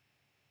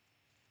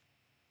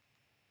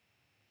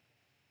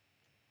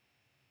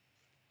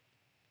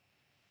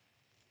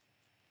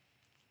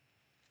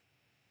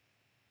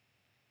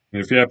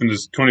 And if you happen to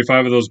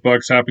 25 of those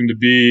bucks happen to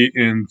be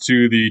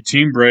into the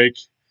team break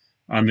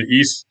on the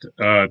East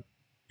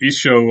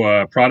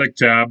Show product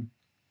tab,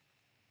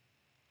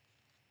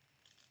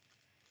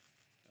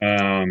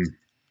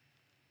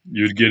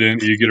 you get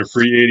a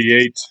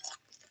free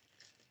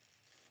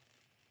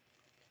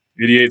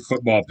 88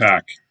 football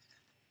pack.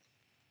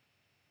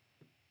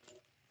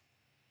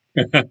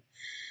 I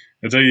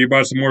tell you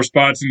bought some more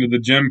spots into the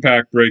gem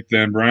pack break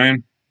then,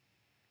 Brian.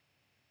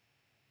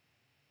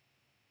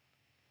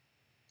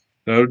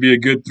 That would be a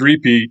good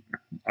three-peat.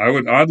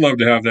 I'd love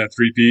to have that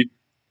three-peat.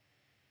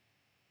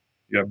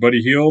 You got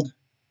Buddy Hield.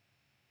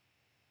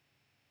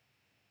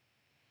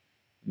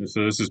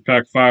 So this is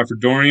pack 5 for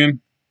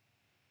Dorian.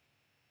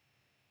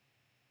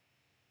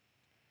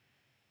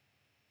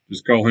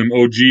 Just call him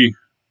OG.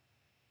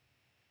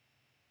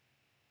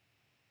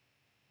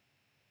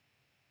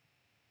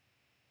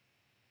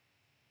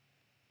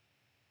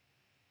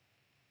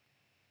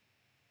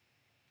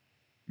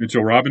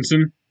 Mitchell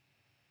Robinson.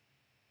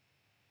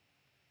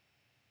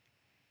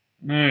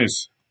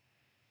 Nice.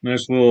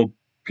 Nice little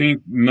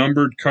pink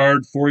numbered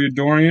card for you,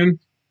 Dorian.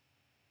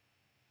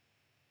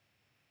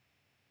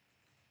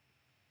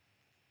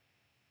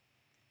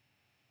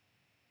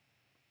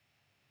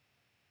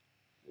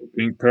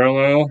 Pink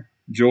parallel.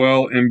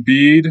 Joel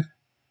Embiid.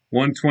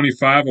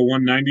 125 of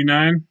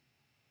 199.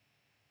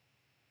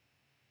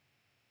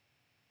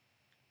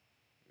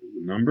 There's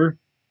the number.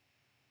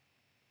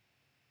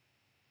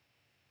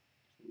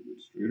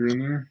 Straighter in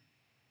there.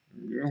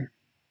 There we go.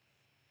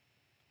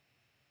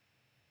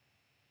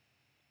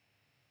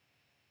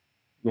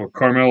 Little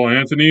Carmelo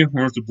Anthony.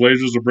 Wonder if the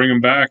Blazers will bring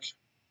him back.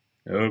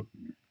 Oh,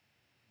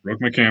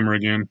 broke my camera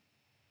again.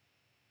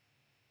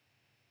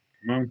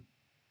 Come on.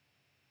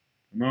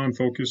 Come on,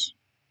 focus.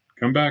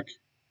 Come back.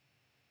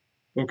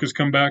 Focus,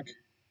 come back.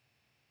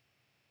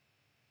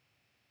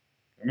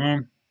 Come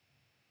on.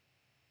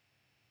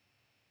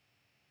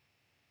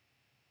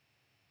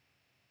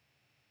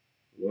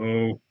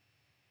 Hello.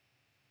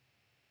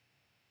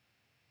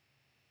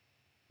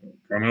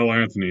 Carmelo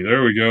Anthony.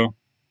 There we go.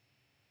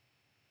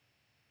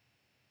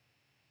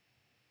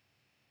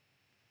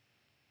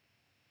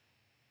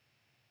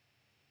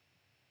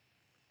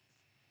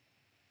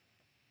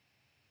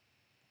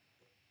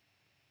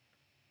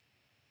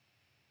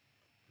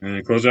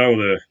 And close out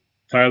with a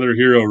Tyler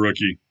Hero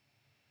rookie.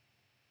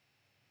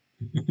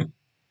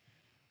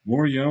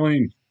 More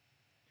yelling.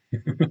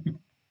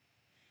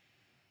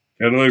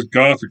 Cadillac's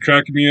Goth are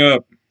cracking me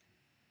up.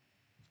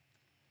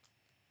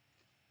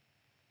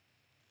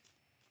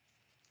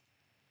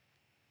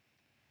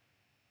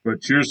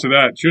 But cheers to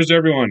that. Cheers to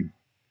everyone.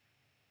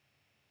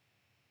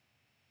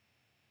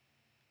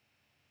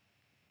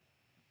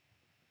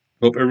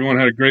 Hope everyone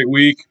had a great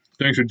week.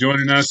 Thanks for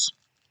joining us.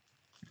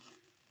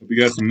 Hope you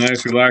got some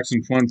nice,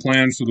 relaxing, fun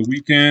plans for the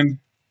weekend.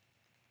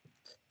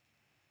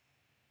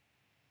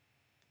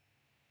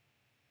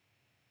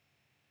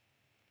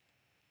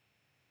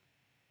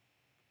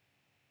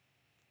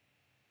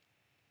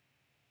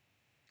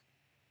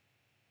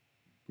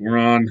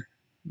 Goran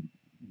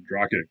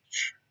Dragic.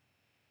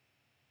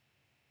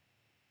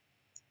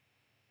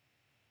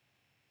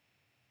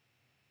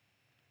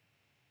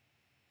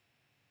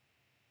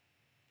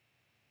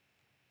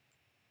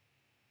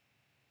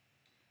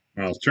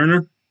 Miles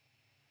Turner.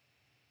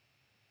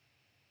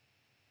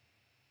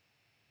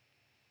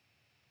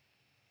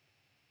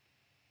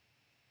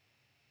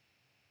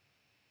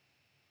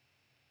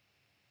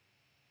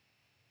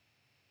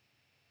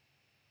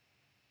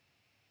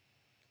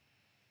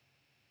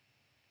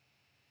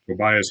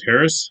 Tobias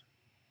Harris.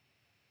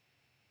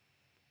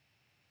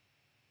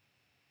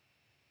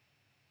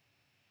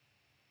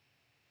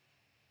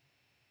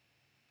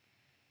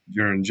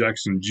 Jaren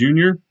Jackson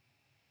Jr.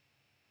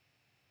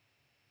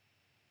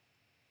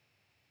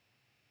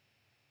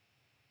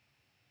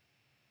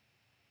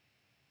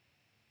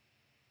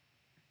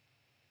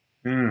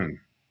 Man,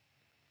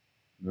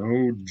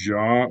 no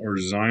Ja or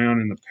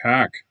Zion in the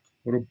pack.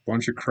 What a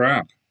bunch of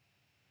crap.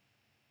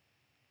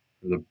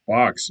 For the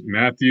box,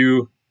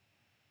 Matthew.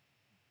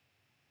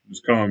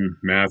 Just call him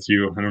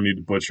Matthew. I don't need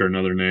to butcher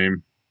another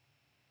name.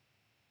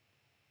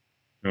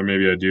 Or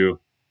maybe I do.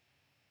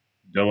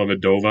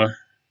 Dellavedova.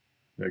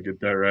 Did I get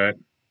that right?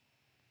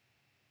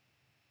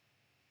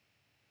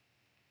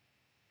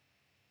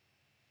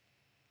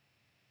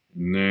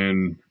 And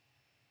then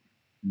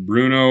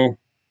Bruno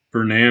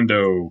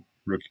Fernando,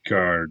 rookie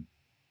card.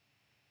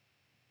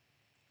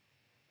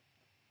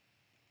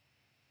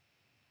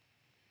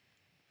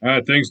 All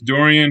right, thanks,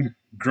 Dorian,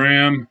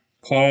 Graham,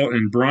 Paul,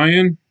 and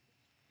Brian.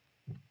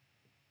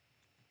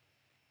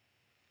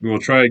 We will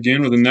try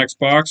again with the next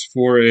box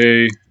for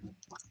a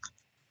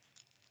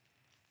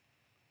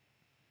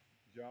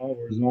Jal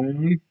or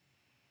Zion.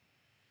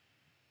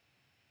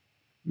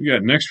 We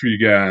got next for you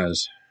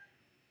guys.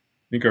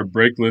 I think our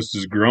break list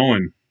is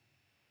growing.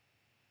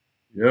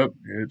 Yep,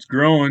 it's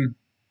growing.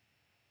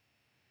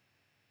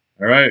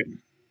 All right.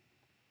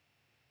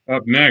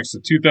 Up next, the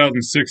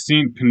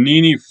 2016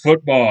 Panini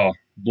Football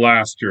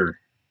Blaster.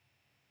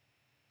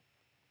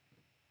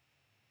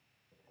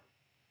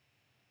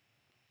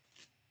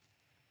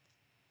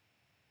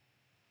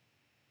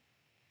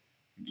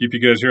 Keep you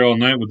guys here all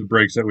night with the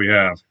breaks that we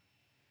have.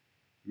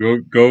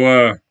 Go,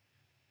 while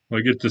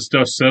I get this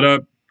stuff set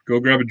up, go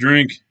grab a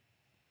drink.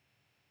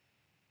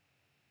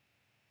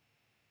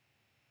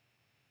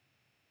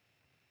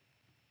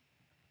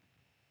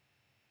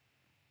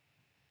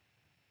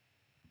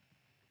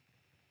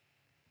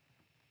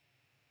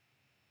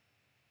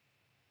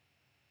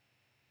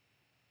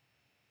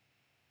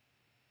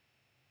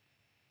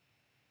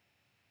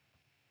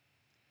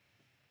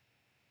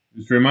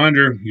 Just a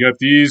reminder, you got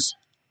these.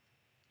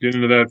 Get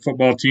into that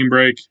football team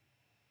break,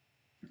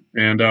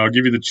 and I'll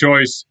give you the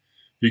choice.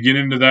 If you get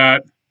into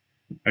that,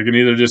 I can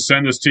either just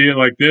send this to you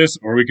like this,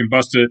 or we can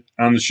bust it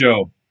on the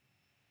show.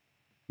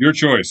 Your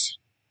choice.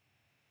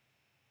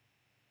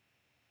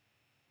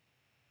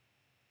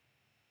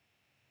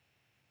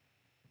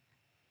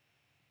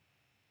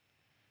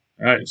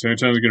 All right, so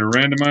anytime we're going to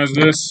randomize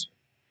this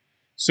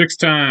 6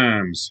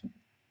 times.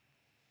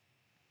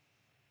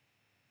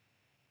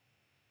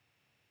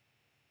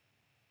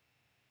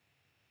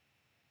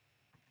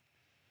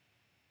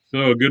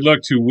 So good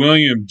luck to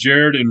William,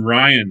 Jared, and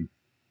Ryan.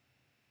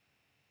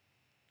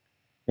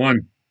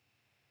 1,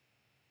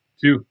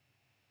 2,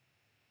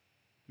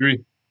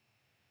 3,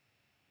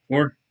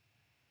 4,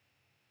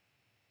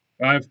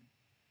 5,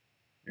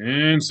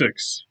 and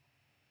 6.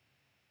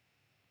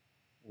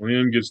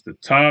 William gets the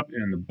top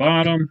and the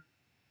bottom.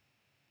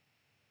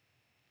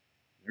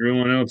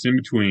 Everyone else in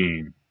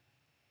between.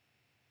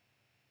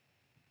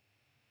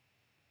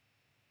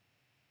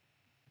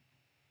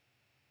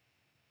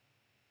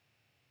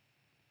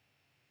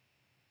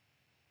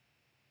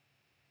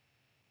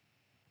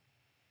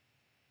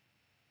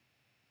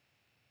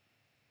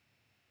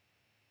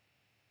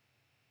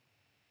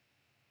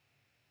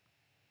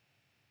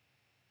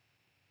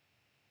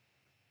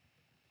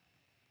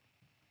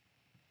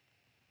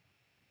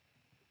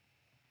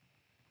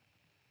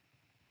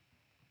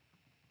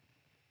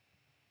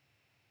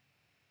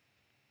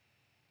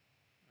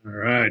 All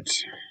right.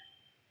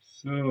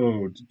 So,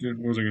 what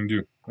was I going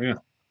to do? Oh, yeah.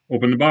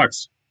 Open the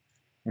box.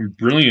 I'm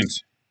brilliant.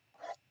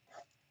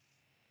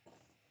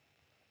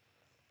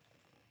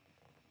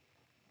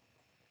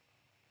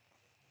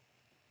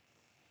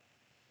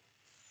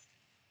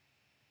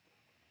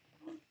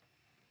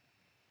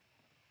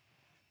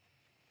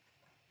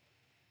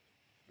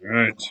 All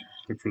right.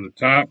 Look for the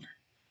top.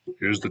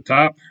 Here's the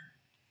top.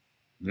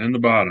 Then the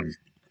bottom.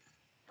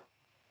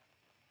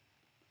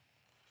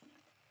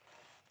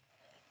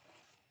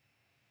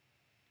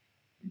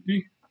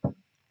 Okay.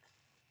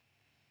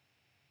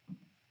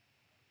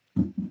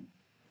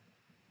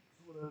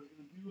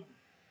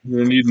 We're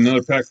going to need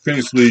another pack of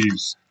penny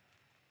sleeves.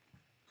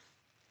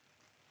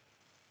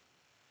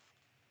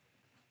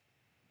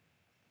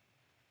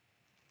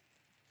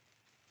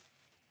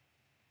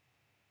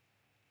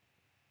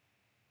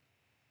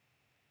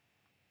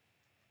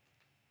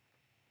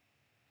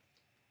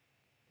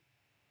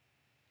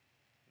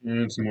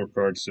 And some more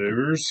card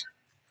savers.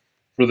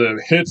 For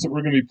the hits that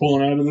we're going to be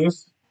pulling out of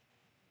this.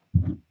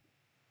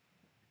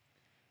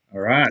 All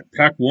right.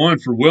 Pack 1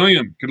 for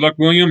William. Good luck,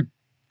 William.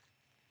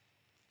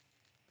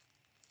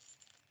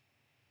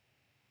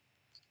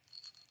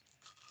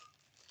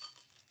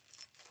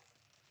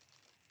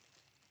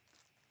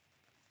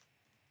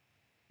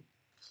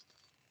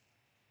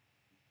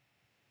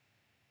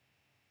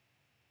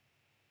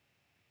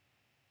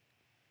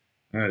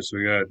 All right, so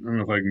we got, I don't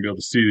know if I can be able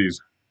to see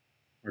these.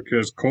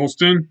 Marquez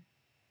Colston,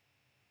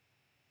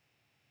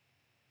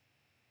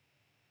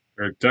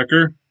 Eric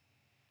Decker,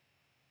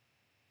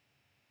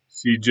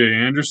 C.J.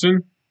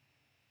 Anderson,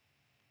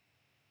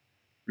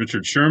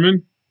 Richard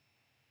Sherman,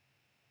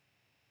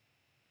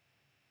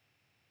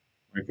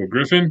 Michael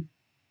Griffin,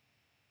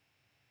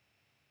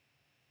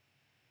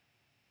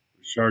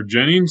 Rashard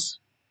Jennings,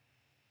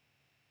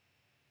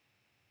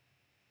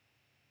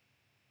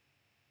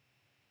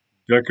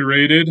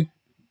 decorated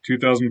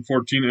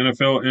 2014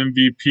 NFL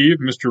MVP,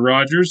 Mr.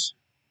 Rogers.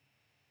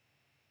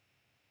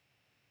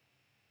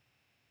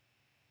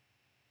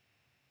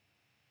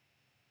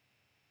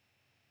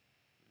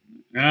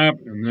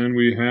 And then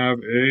we have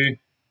a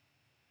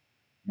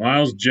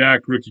Miles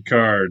Jack rookie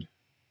card.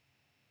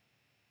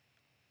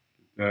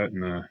 Get that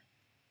in the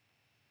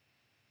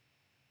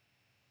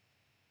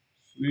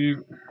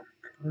sleeve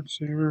card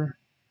saver.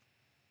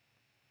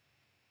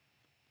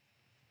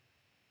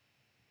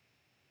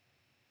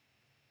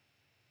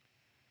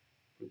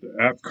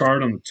 The app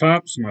card on the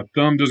top so my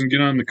thumb doesn't get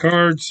on the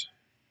cards.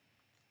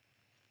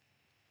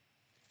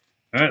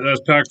 All right,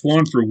 that's pack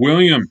 1 for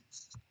William.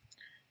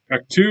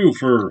 Pack 2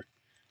 for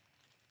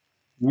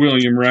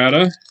William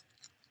Rada.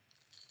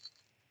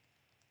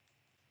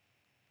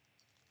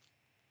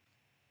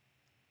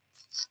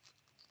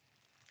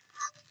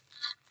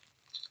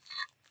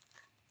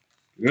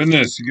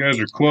 Goodness, you guys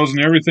are closing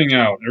everything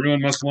out.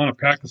 Everyone must want a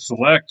pack of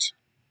Select.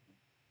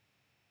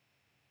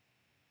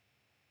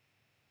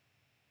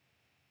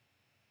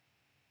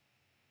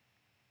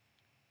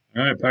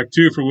 All right, pack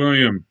 2 for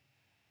William.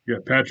 You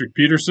got Patrick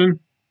Peterson,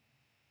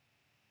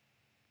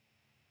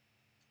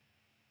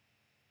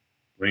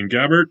 Blaine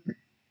Gabbert,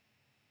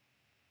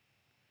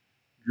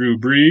 Drew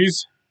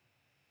Brees,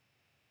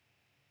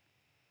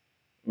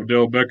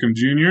 Odell Beckham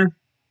Jr.,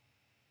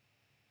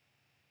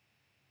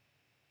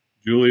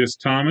 Julius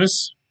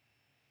Thomas,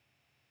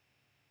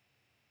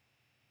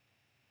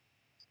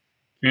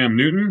 Cam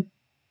Newton,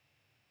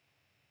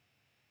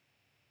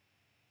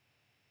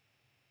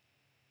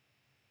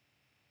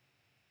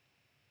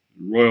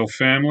 Royal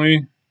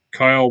Family,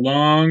 Kyle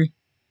Long,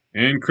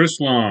 and Chris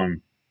Long.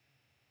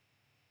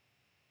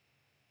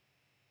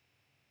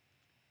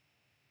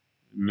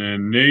 And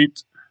then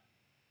Nate,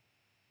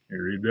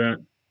 can't read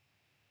that,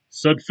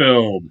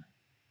 Sudfeld.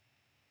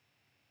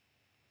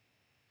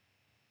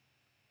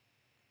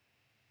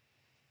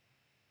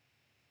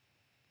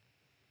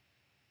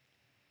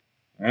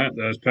 All right,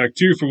 that's pack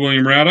 2 for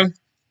William Rada.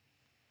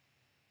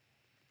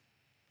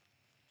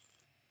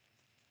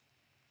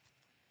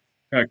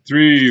 Pack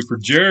 3 for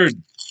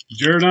Jared.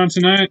 Jared on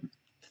tonight?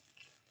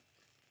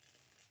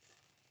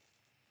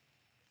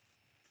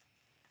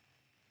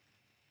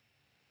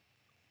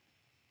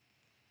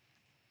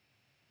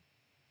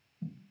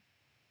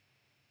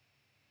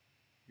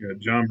 You got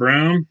John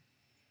Brown,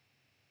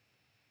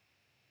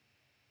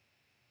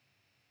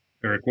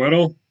 Eric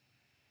Weddle,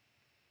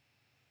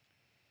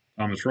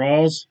 Thomas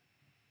Rawls,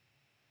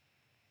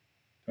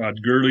 Todd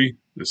Gurley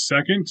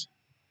II,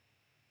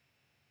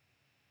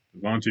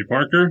 Devontae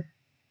Parker,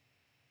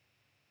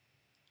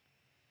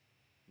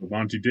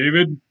 Levante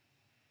David,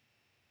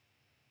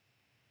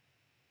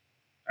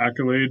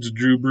 Accolades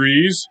Drew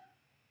Brees,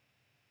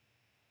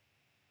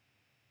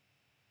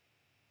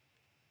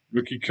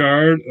 rookie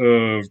card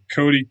of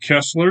Cody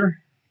Kessler,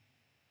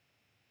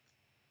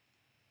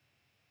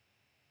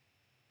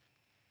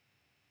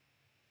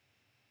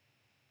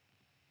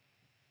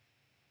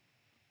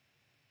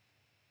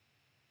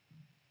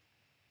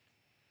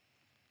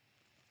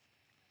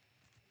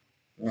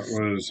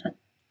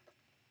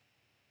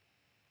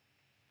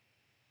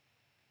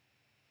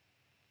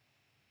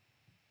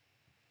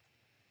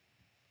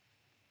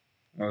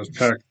 that was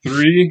pack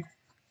 3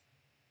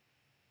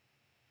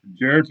 for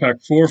Jared, pack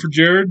 4 for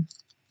Jared.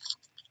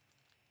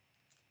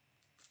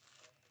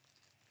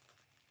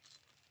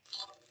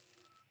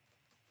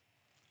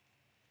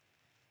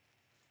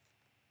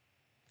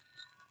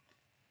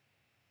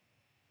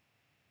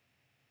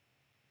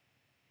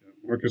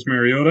 Marcus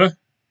Mariota,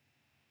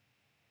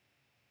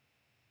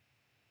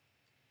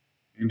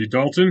 Andy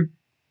Dalton,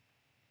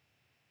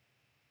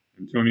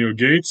 Antonio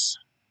Gates,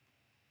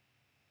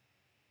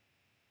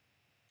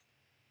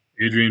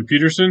 Adrian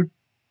Peterson,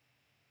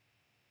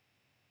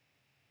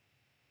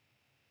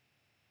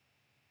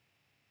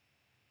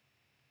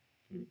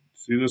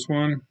 see this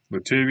one?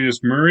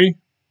 Latavius Murray,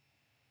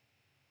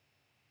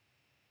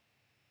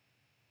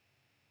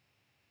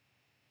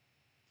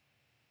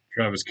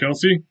 Travis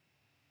Kelce,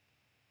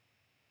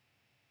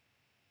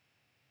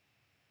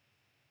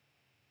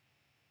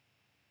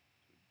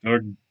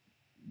 Doug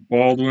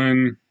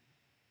Baldwin,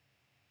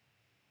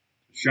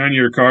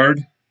 shinier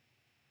card.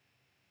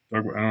 I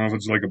don't know if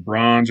it's like a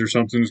bronze or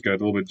something. It's got a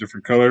little bit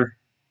different color.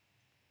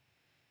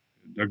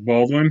 Doug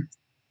Baldwin.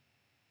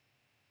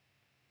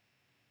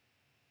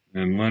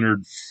 And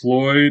Leonard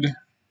Floyd,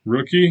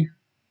 rookie.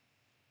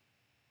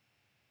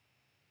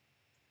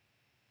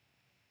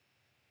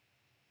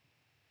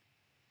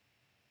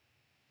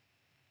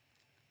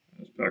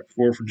 That's pack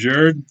 4 for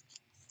Jared.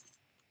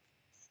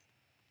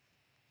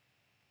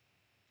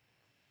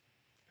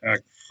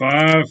 Pack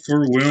 5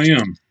 for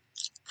William.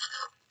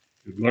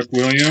 Good luck,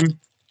 William.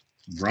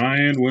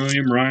 Ryan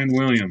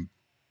William.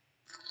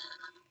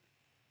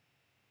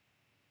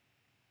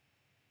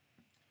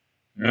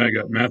 I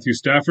got Matthew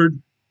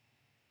Stafford,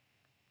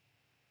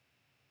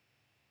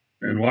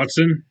 Ben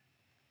Watson,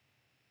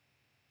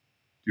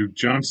 Duke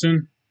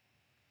Johnson,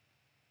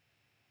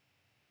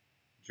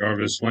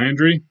 Jarvis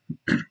Landry,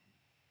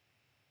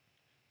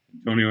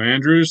 Antonio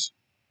Andrews,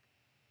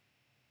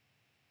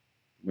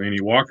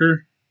 Laney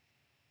Walker,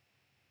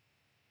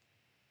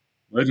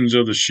 Legends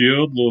of the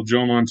Shield, Little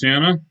Joe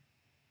Montana,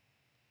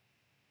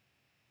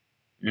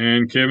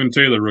 and Kevin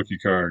Taylor rookie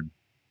card.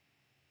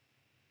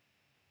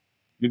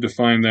 Need to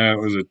find that.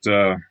 Was it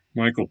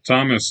Michael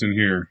Thomas in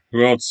here?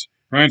 Who else?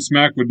 Ryan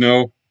Smack would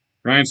know.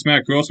 Ryan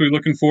Smack. Who else are we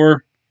looking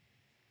for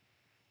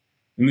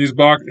in these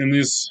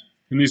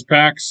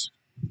packs?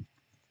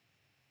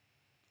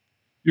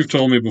 You've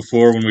told me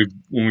before when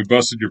we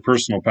busted your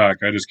personal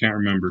pack. I just can't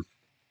remember.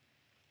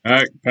 All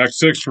right, pack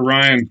 6 for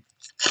Ryan.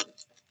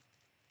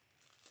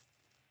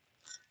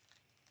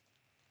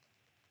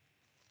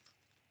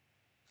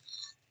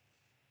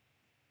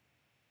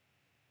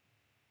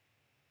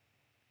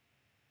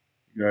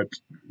 You got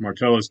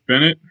Martellus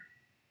Bennett,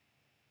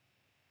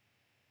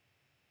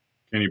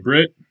 Kenny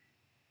Britt,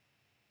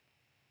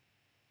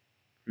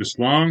 Chris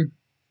Long,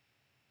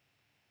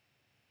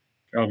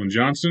 Calvin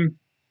Johnson,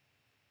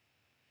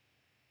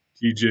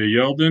 TJ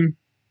Yeldon,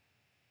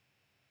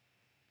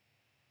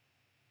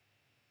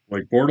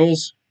 Blake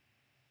Bortles,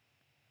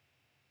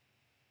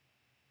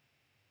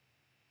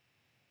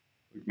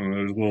 one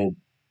of those little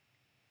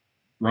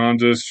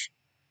bronzish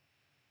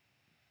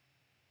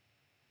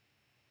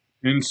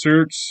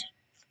inserts,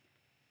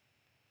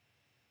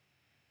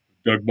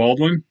 Doug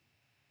Baldwin,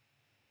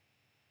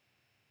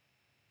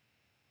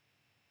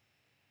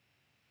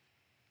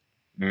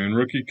 and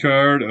rookie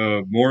card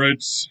of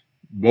Moritz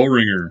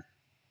Boehringer.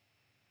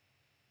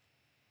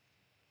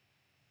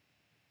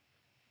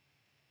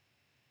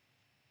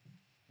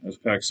 That's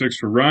pack 6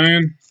 for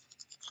Ryan.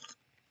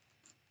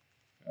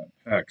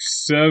 Pack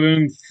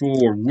 7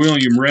 for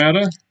William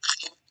Rada.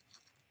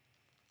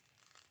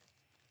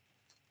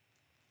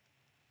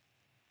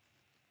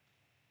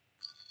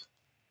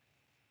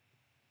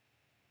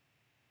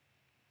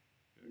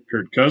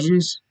 Kirk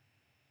Cousins,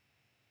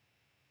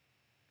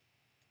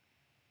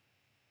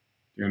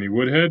 Danny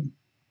Woodhead,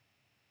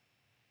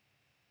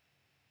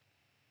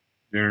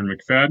 Darren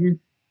McFadden,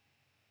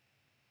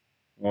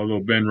 a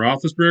little Ben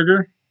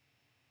Roethlisberger.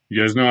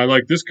 You guys know I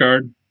like this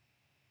card.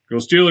 Go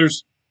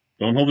Steelers.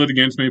 Don't hold it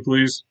against me,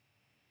 please.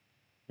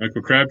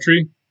 Michael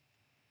Crabtree,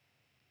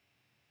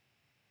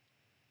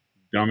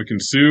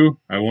 Dominican Sue.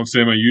 I won't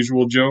say my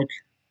usual joke.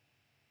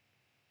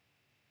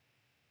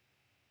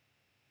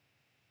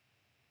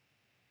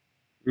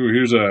 Ooh,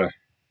 here's a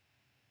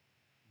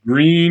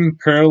green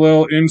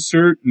parallel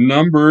insert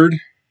numbered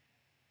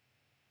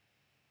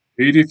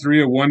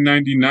 83 of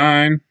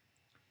 199.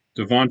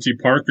 Devontae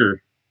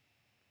Parker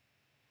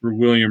for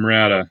William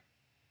Rada.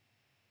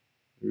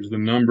 There's the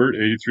numbered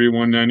 83 of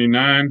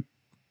 199.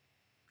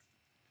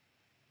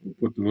 We'll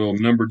put the little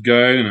numbered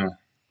guy in a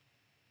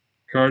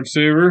card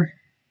saver.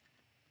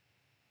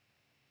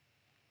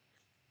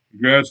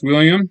 Congrats,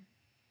 William.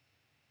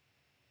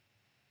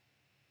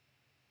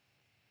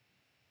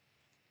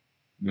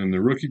 And then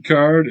the rookie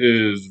card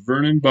is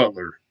Vernon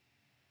Butler.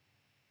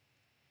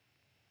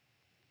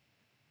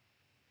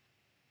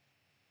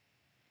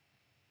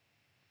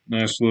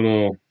 Nice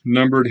little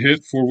numbered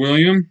hit for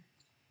William.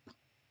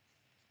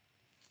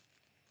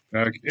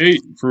 Pack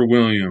 8 for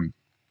William.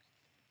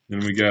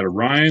 Then we got a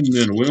Ryan, and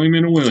then a William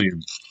and a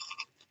William.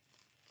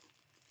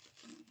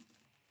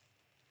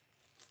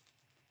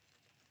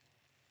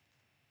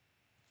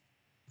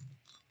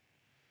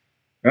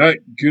 All right,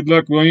 good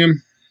luck,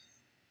 William.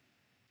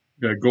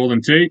 Got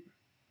Golden Tate,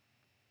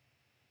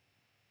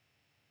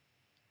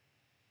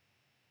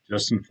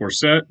 Justin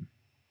Forsett,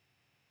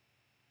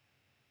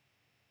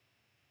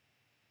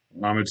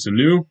 Mohamed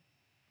Sanu,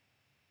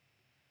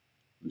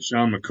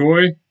 LeSean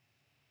McCoy,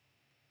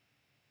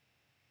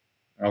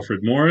 Alfred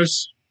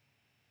Morris,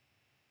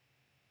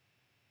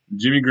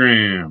 Jimmy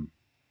Graham.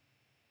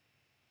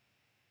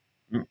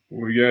 What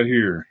we got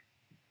here?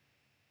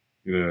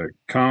 Got a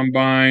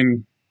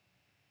combine.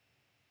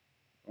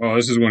 Oh,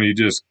 this is when he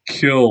just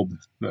killed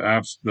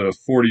the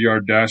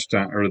 40-yard dash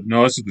time. Or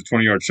no, this is the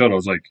 20-yard shuttle.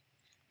 It's like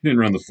he didn't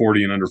run the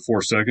 40 in under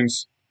 4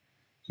 seconds.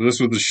 So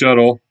this was the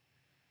shuttle.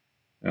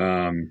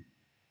 Vernon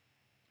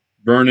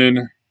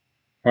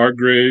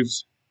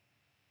Hargreaves.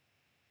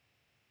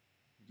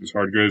 This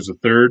Hargreaves the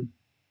third.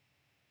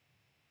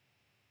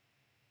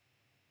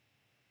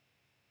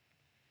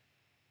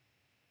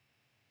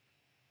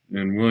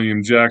 And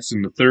William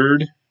Jackson the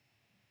third.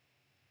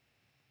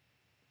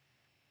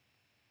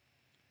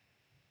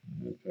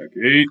 Pack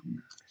 8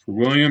 for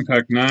William.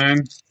 Pack 9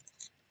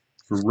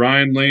 for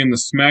Ryan laying the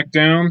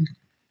smackdown.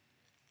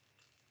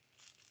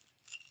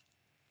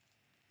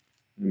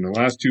 And the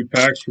last 2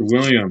 packs for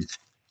William.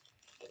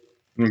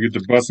 We'll get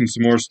to busting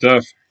some more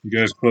stuff. You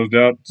guys closed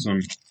out some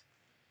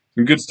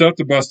good stuff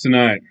to bust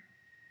tonight.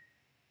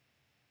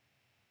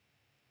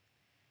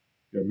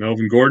 Got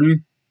Melvin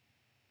Gordon,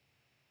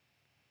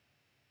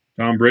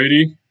 Tom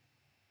Brady,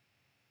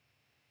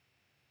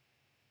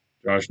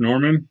 Josh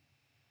Norman,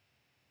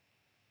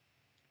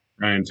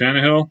 Ryan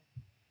Tannehill,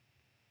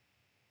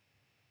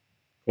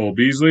 Cole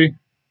Beasley,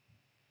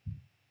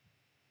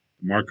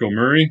 Marco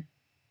Murray.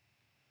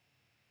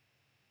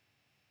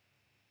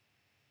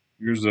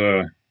 Here's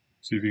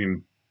see if you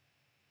can,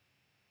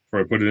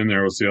 before I put it in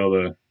there, we'll see all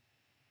the,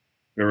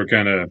 whatever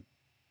kind of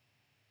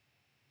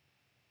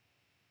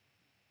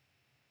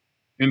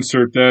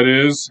insert that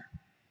is.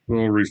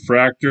 Little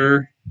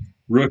refractor,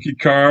 rookie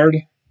card,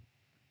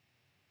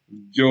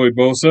 Joey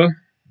Bosa.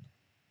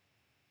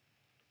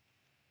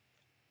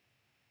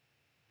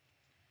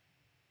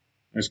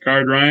 Nice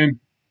card, Ryan.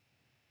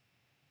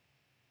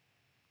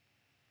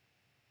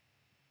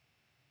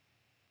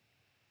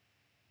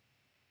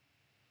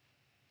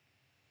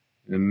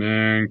 And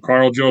then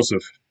Carl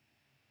Joseph.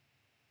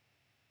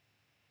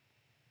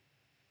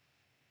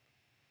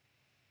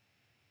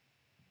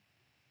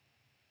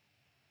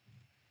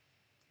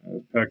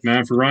 Pack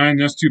 9 for Ryan.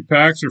 Next 2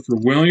 packs are for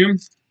William.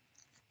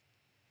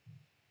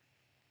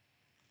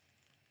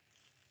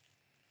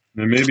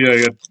 And maybe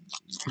I got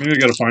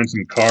to find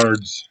some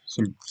cards.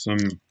 Some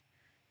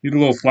need a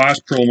little flash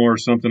promo or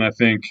something, I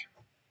think.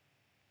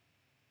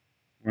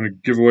 I want to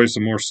give away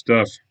some more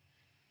stuff.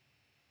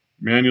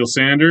 Emmanuel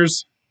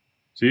Sanders.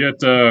 Is he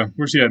at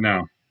where's he at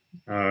now?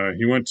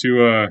 He went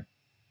to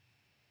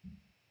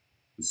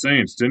the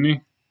Saints, didn't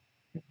he?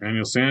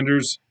 Emmanuel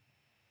Sanders.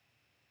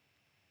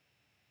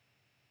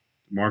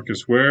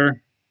 Marcus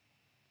Ware.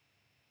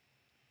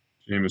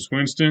 Jameis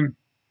Winston.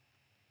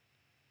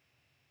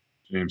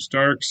 James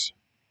Starks.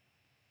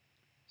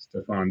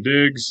 Stephon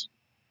Diggs.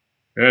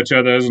 Yeah,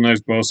 Chad, that is a nice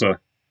Bosa.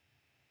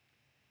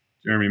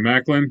 Jeremy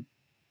Maclin.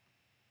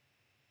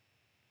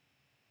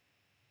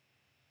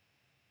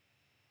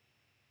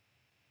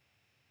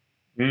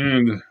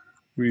 And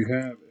we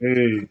have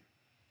a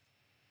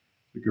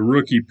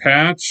rookie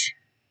patch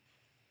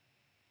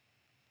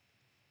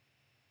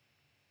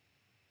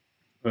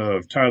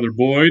of Tyler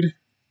Boyd.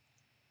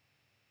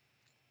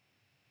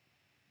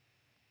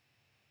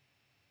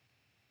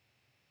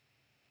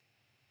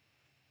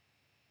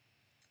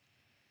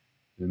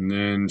 And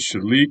then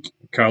Shalik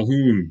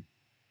Calhoun.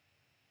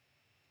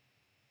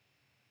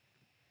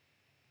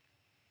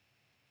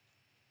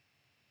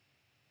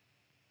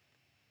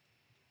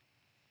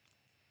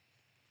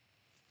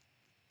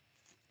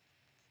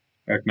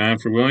 Pack 9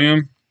 for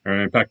William. All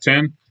right, pack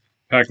 10.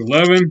 Pack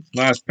 11.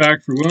 Last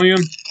pack for William.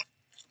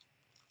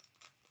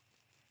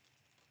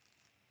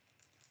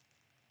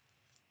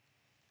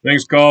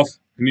 Thanks, Golf.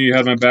 I knew you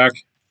had my back.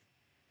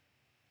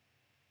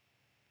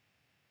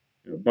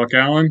 Buck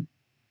Allen.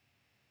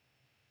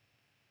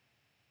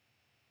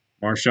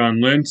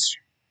 Marshawn Lynch.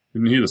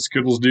 Isn't he the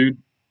Skittles dude?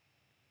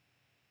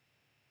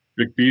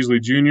 Vic Beasley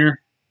Jr.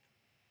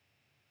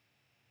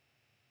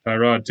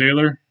 Tyrod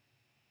Taylor.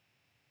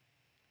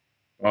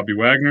 Bobby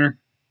Wagner.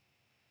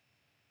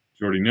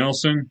 Jordy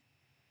Nelson.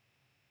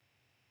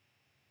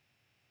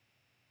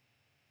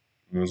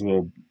 And there's a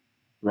little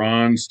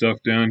bronze stuff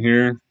down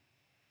here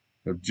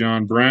of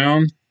John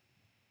Brown.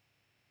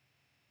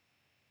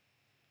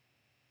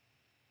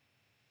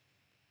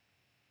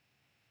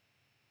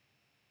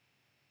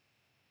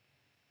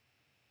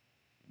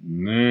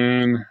 And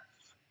then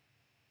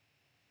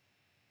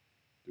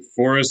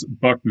DeForest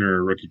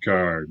Buckner rookie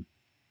card.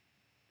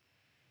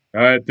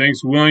 All right,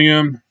 thanks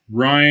William,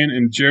 Ryan,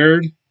 and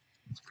Jared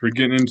for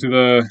getting into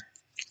that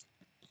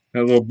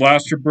little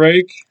blaster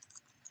break.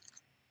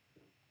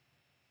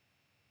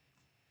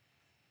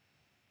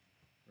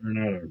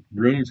 Running out of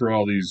room for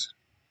all these.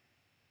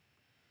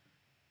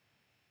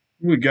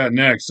 What we got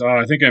next?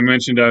 I think I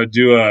mentioned I would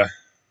do a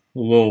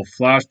little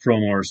flash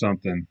promo or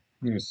something.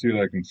 I'm going to see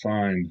what I can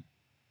find.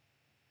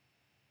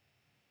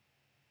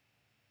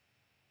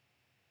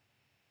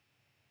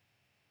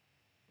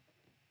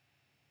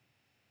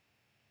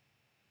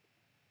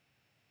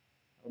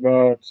 How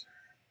about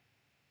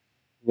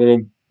a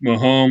little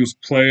Mahomes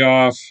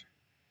playoff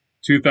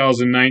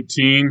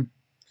 2019?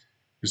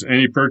 Just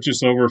any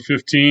purchase over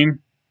 15.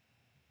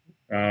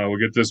 We'll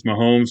get this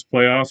Mahomes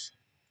playoff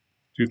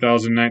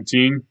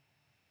 2019.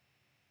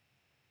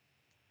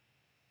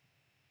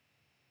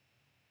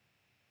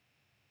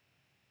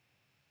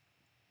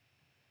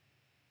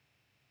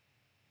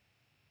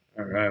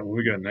 All right, what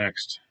we got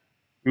next?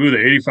 Ooh, the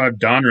 85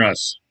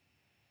 Donruss.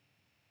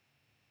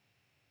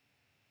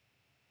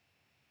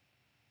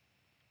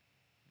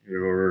 Go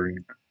over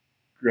and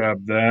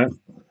grab that.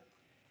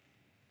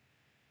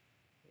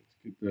 Let's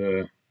get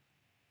the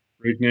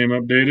break name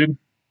updated.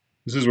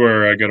 This is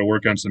where I got to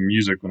work on some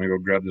music when I go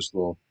grab this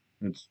little.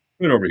 It's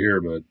right over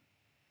here, but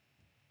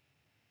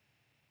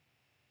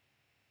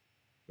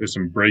there's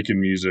some breaking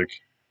music.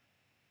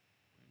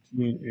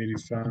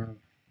 1985.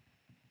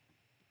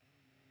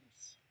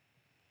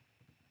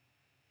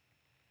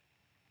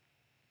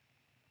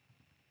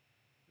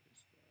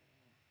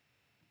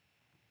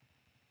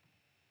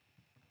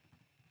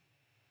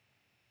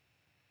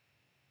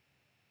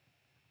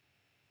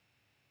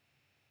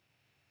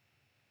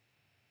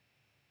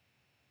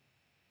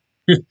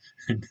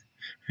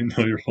 I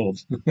know you're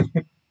old.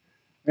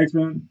 Thanks,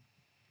 man.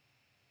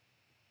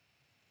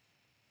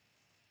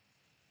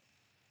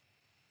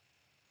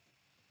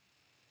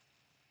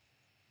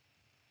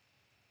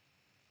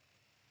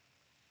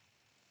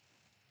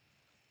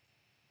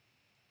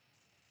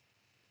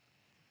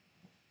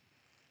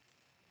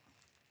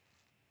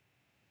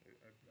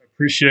 I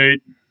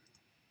appreciate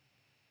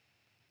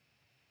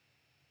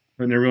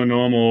letting everyone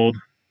know I'm old,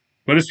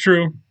 but it's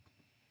true.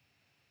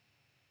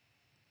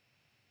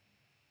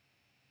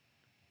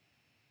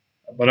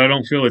 But I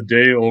don't feel a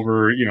day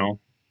over,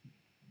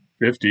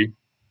 50.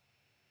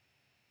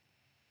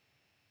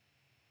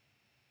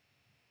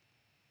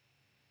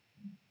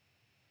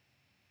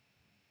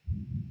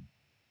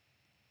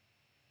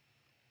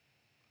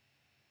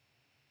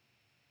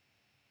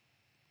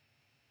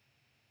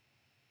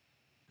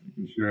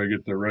 Making sure I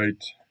get the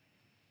right.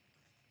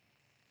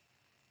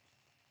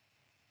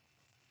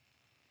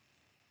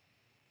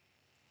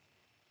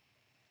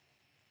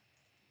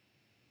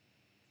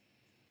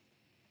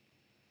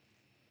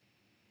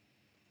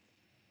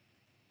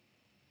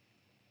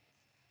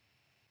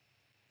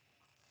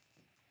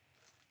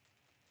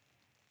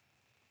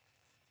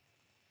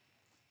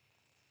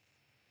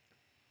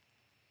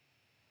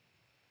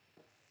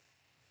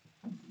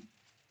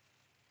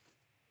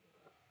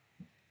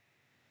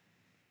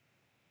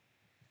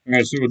 All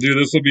right, so we'll do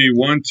this. Will be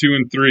 1, 2,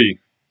 and 3.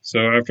 So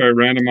after I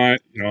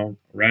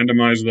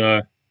randomize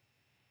the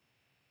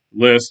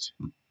list,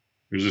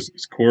 there's this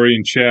it's Corey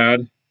and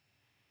Chad.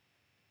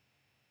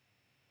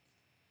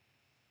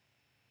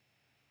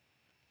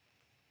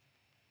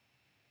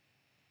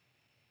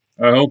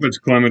 I hope it's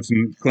Clemens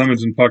and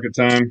Puckett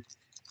time.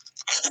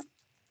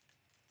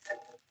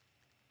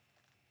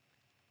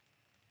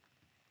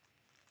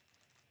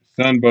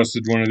 Son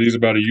busted one of these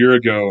about a year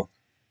ago,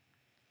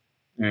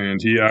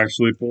 and he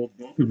actually pulled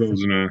both of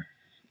those in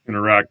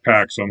a rack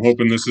pack. So I'm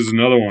hoping this is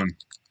another one.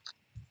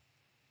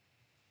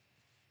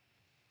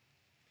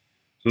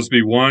 So this will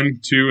be 1,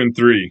 2, and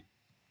 3.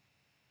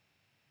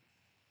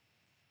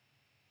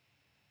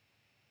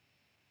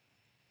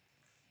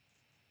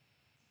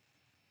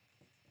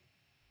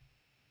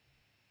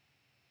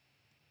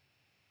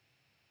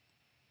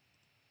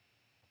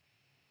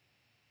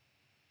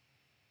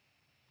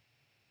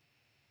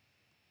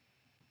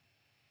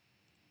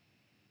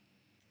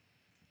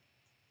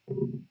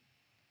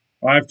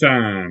 Five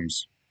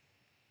times.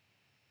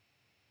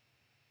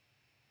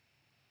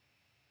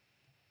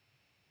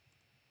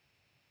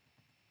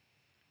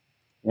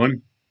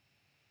 1,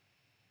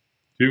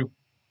 2,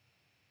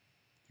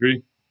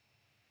 3,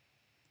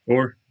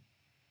 4,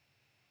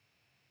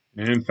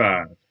 and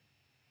 5.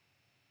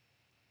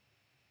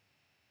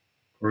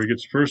 Corey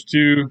gets the first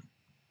 2.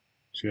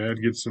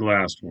 Chad gets the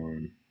last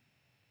one.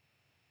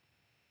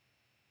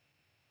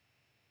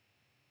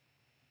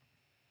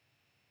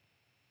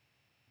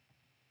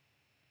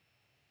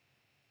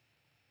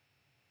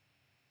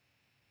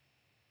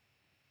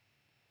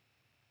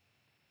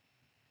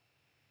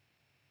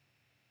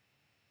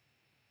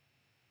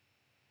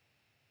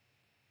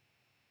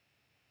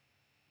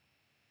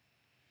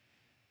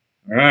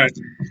 All right.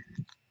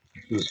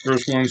 So this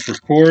first one's for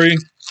Corey.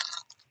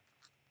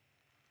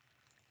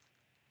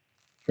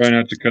 Try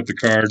not to cut the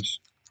cards.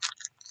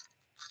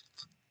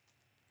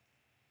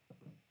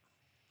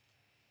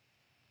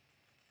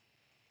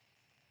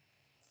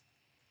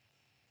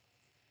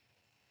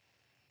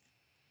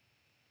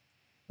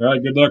 All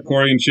right, good luck,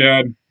 Corey and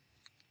Chad.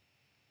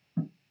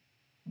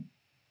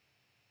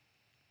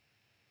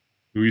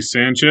 Luis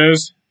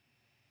Sanchez,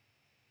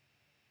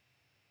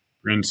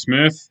 Bryn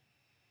Smith,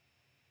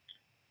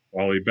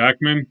 Wally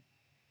Backman,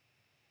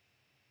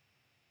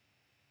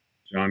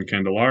 John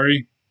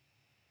Candelarii,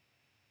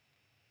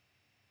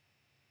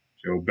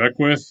 Joe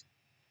Beckwith,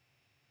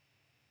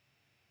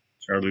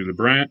 Charlie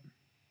LeBrant,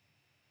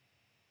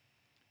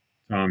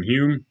 Tom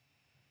Hume,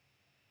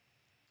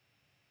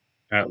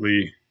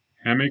 Atlee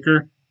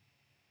Hamaker,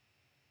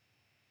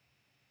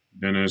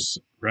 Dennis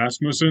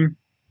Rasmussen,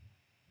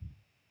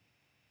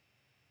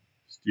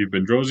 Steve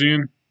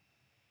Bedrosian,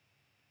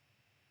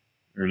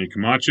 Ernie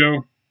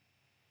Camacho,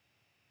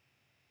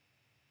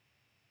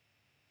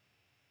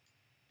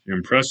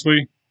 Jim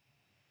Presley,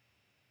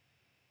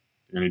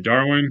 Danny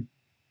Darwin,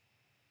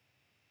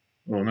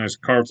 a little nice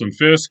Carlton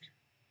Fisk,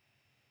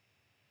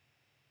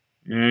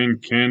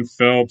 and Ken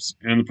Phelps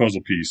and the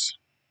puzzle piece.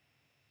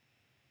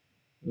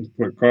 Let's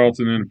put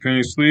Carlton in a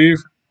penny sleeve.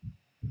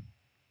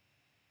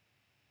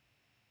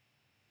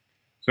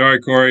 Sorry,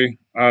 Corey.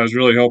 I was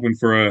really hoping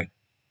for a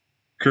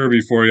Kirby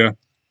for you.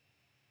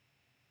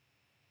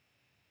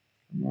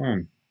 Come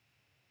on.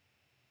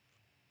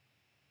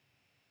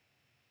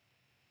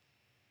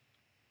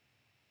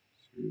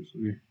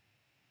 Seriously.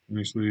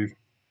 Penny sleeve.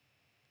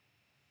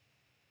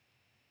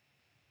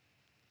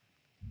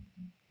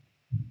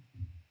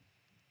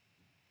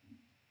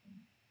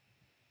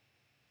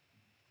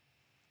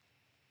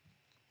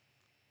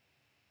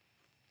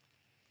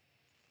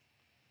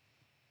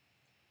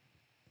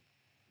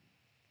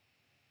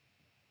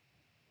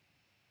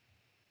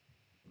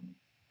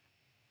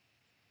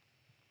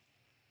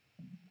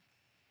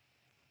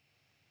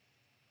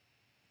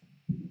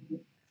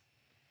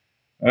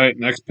 All right,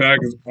 next pack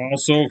is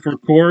also for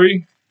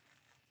Corey.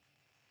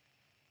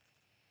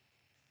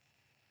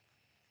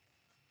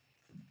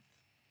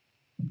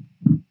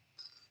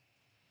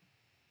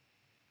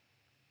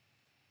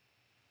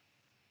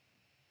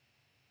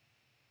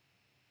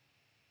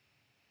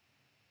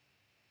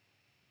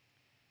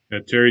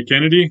 Got Terry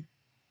Kennedy,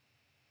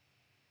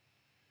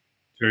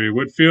 Terry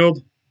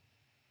Whitfield,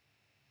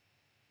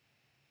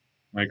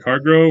 Mike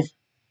Hargrove,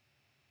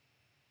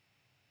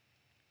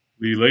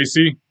 Lee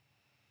Lacey,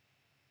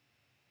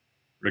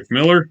 Rick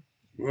Miller,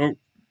 whoa,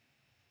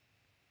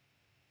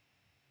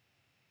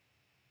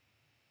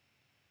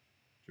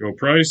 Joe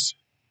Price,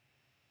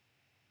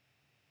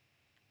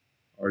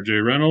 R.J.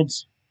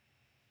 Reynolds,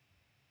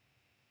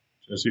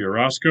 Jesse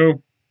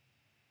Orosco,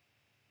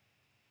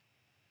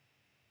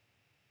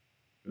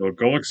 Bill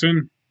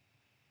Gullickson,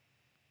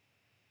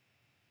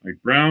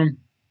 Mike Brown,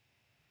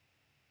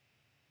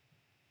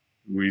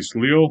 Luis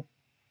Leal,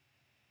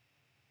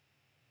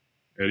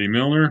 Eddie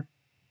Milner,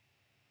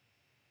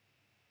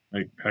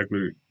 Mike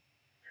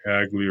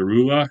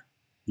Pagliarula,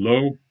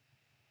 Lowe,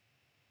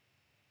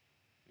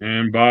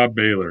 and Bob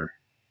Baylor.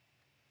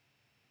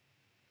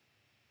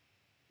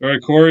 All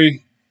right,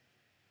 Corey,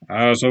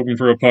 I was hoping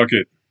for a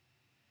Puckett.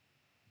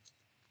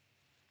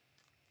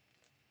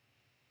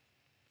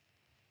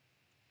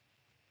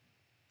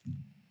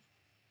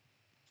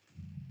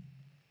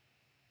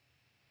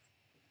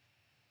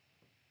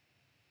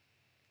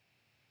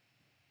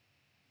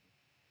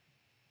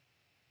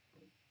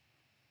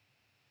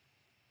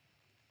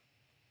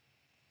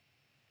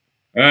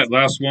 All right,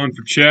 last one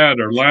for Chad,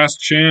 our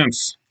last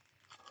chance.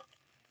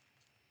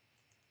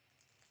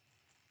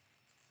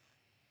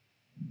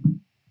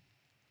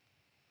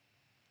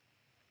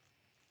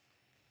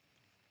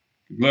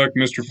 Good luck,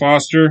 Mr.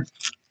 Foster.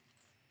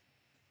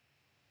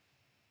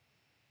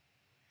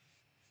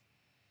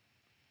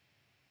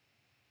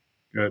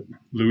 Got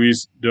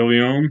Luis De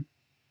Leon,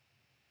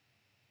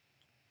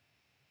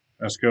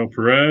 Pascal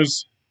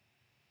Perez,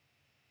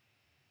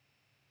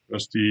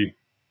 Rusty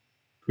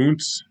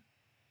Kuntz,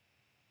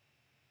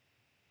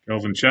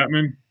 Kelvin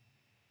Chapman,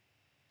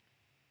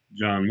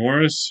 John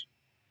Morris,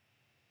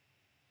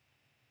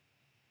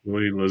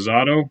 Willie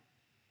Lozado,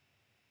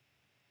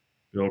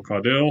 Bill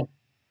Caudill,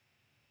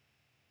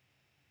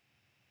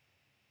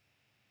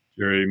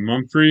 Jerry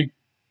Mumphrey,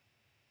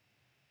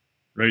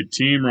 right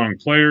team, wrong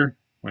player,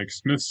 Mike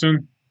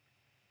Smithson,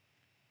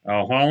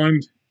 Al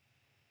Holland,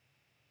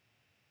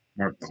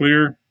 Mark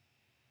Clear,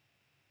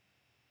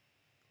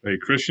 Clay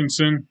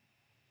Christensen,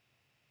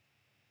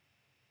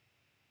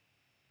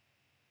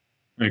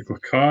 Mike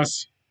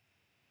Lacoste,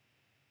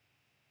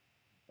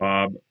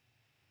 Bob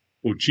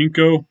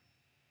Ochinko,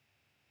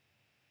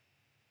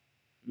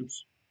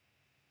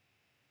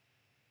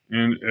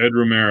 and Ed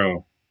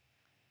Romero.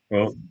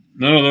 Well,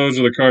 none of those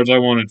are the cards I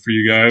wanted for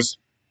you guys.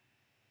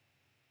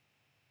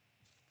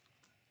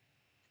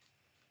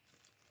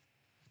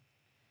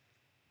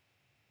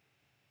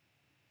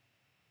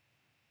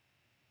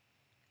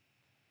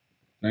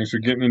 Thanks for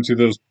getting into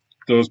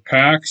those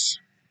packs.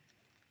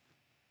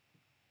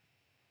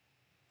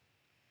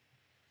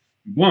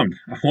 One,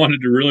 I wanted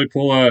to really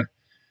pull a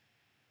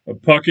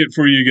Puckett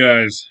for you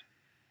guys.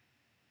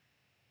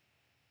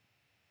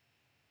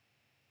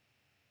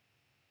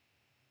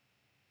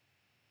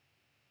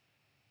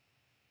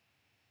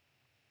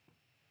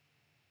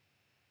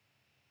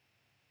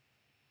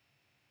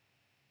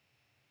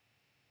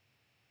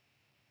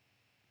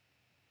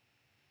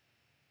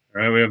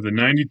 All right, we have the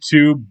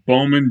 92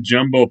 Bowman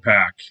Jumbo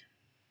Pack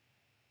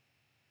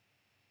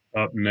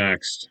up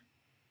next.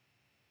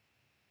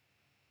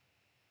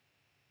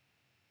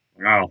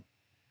 Wow.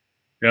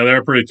 Yeah,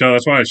 they're pretty tough.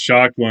 That's why I was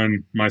shocked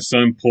when my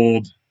son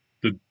pulled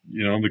the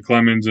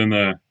Clemens and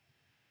the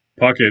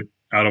Puckett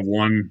out of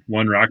one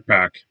rack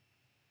pack.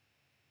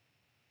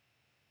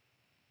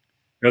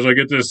 As I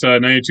get this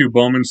 92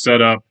 Bowman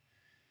set up,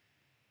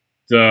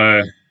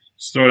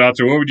 just throw it out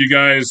there. What would you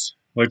guys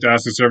like to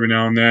ask us every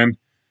now and then?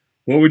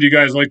 What would you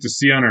guys like to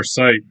see on our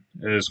site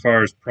as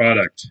far as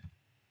product?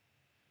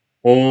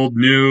 Old,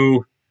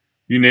 new,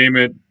 you name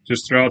it.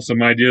 Just throw out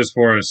some ideas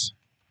for us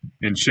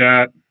in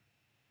chat.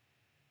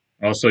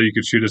 Also, you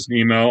could shoot us an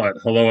email at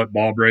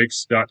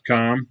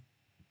hello@ballbreaks.com.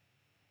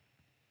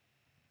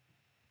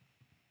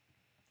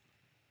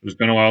 It's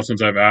been a while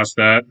since I've asked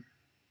that.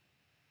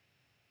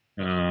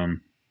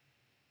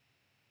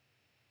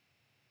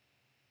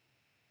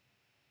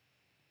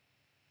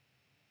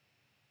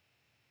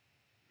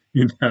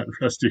 You got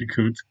Rusty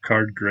Kuntz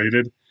card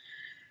graded.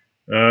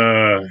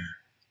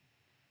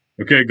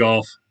 Okay,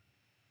 golf.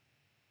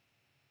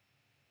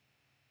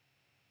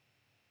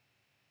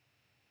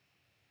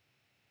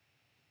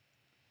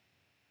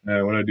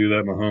 When I do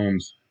that,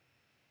 Mahomes.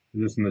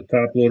 Is this in the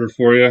top loader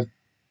for you?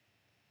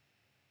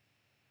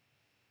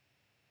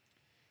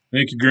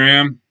 Thank you,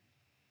 Graham.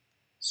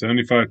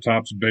 75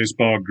 Topps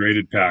Baseball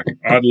graded pack.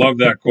 I'd love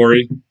that,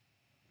 Corey.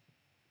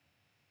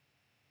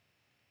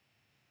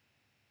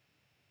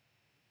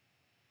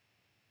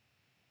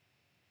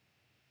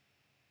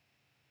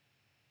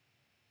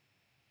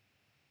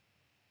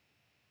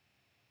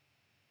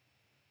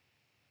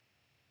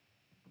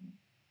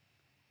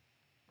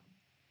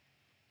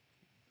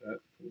 That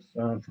was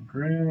on for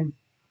Graham.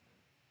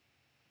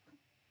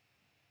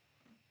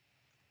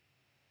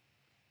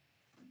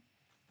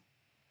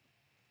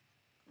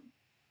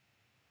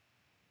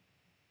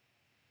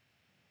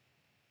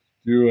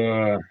 Are you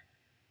a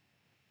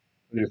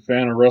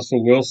fan of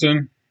Russell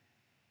Wilson?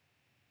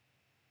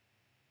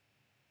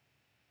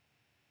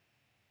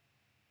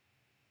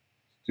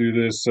 Do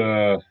this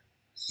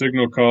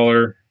signal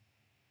caller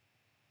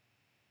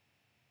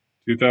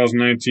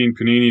 2019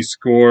 Panini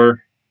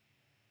score.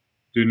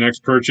 Do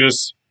next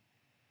purchase.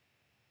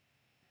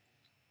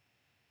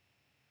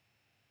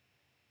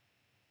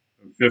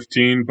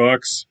 15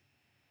 bucks.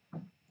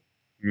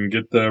 You can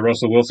get the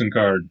Russell Wilson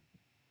card.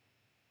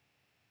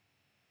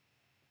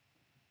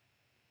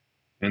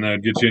 And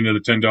that'd get you into the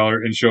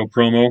 $10 in-show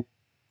promo.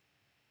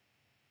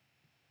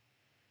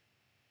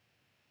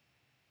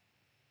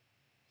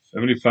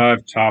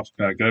 75 Topps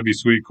pack. That'd be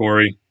sweet,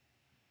 Corey.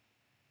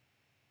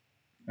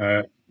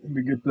 Let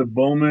me get the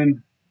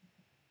Bowman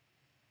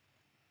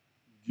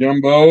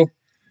Jumbo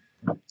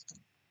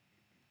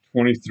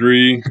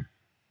 23.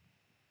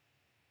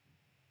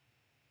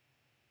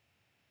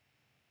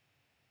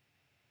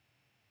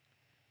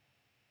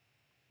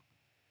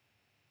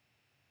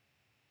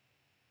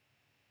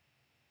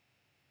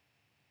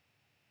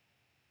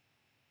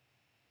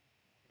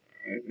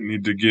 I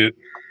need to get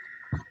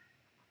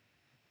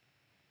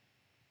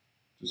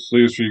the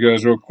sleeves for you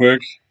guys real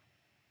quick.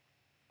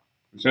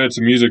 Just had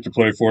some music to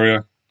play for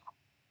you.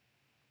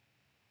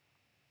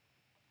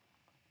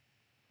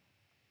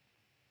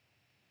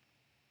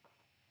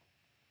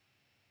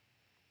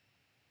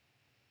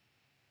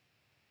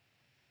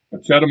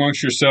 Chat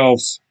amongst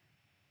yourselves.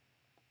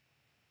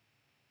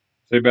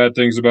 Say bad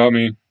things about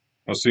me.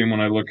 I'll see them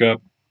when I look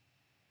up.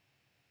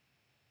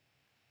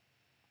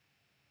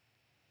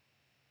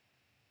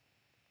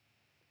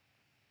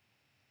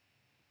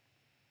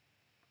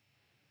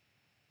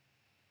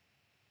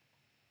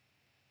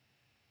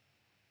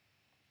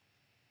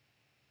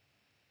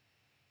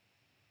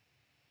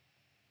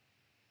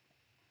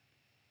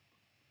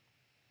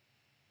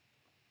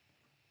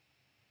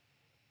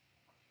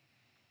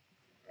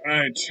 All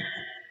right.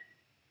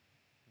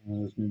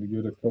 I just need to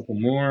get a couple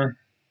more.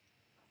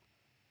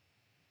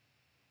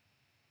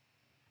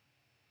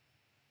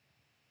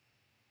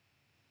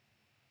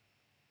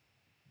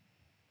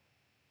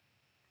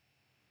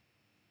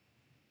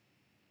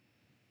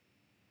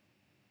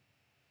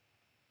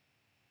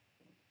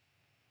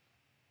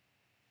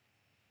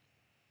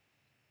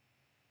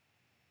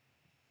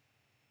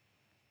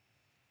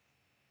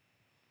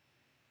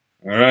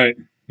 All right.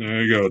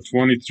 There you go.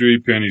 23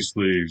 penny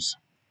sleeves.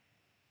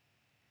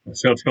 I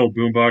sell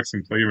boombox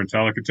and play your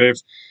Metallica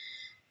tapes.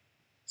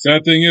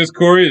 Sad thing is,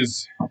 Corey,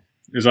 is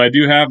I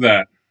do have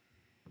that.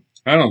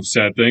 I don't have a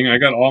sad thing. I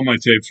got all my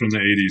tapes from the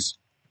 80s.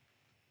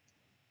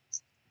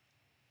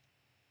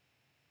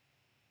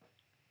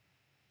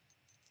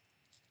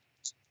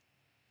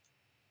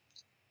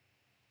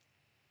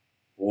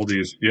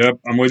 Oldies. Yep,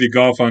 I'm with you,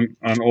 golf, on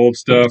old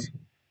stuff.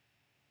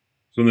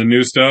 Some of the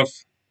new stuff.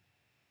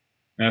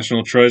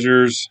 National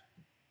Treasures,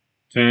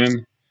 10. So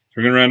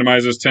we're going to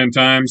randomize this 10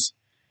 times.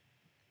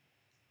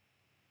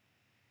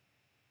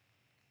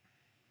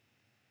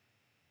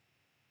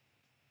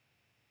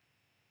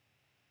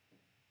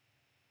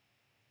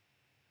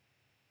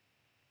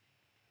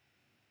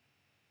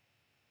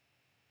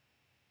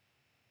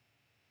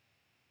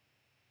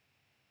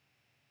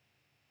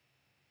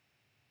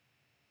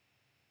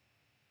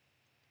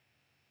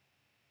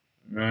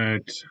 All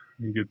right,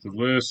 let me get the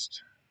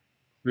list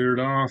cleared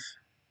off.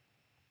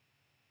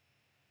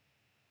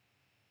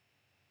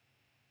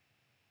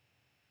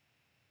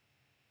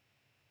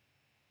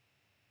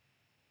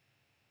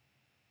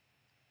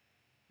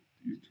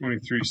 These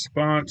 23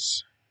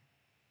 spots.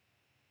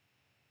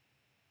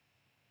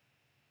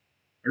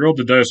 I rolled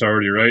the dice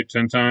already, right?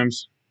 10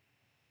 times.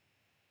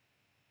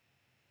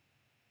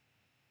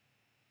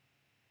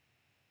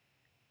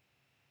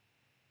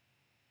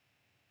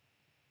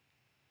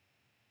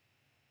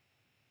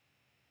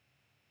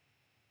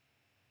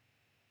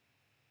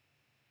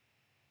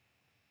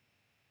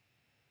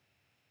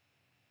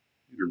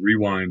 Need to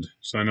rewind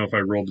so I know if I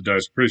rolled the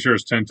dice. Pretty sure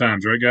it's 10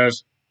 times, right,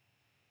 guys?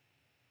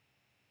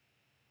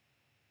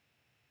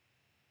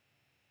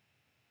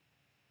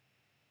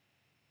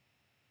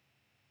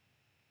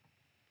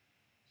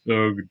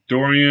 So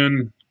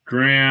Dorian,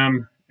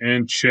 Graham,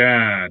 and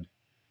Chad.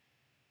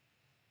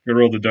 I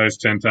rolled the dice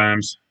 10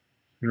 times.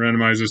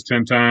 Randomize this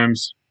 10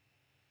 times.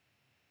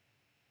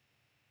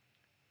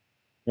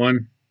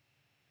 1,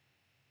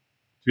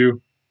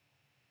 2,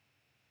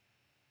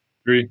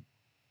 3,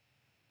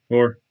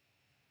 4,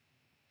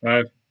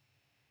 5,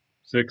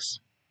 6,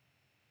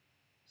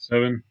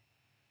 7,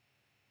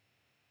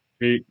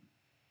 8,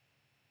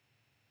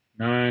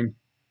 9,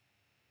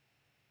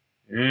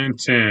 and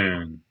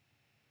 10.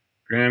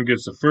 Graham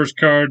gets the first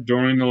card,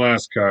 Dorian the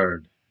last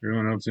card.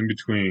 Everyone else in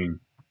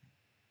between.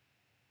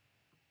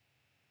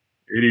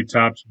 80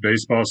 Topps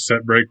baseball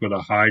set break with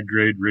a high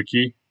grade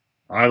Ricky.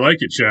 I like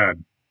it,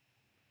 Chad.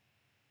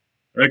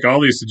 I like all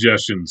these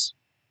suggestions.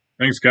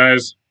 Thanks,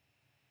 guys.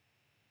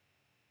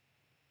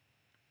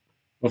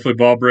 Hopefully,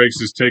 Ball Breaks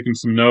is taking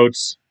some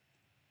notes.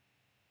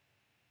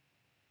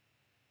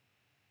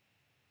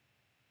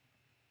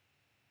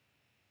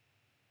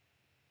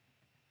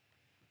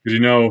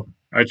 Because,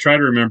 I try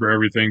to remember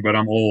everything, but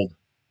I'm old.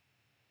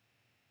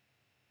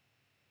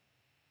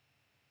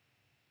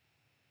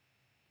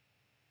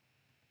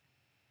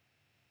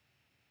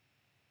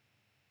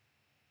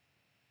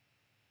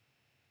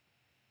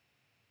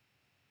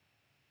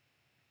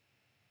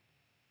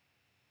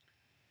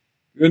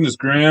 Goodness,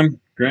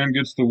 Graham. Graham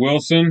gets the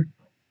Wilson.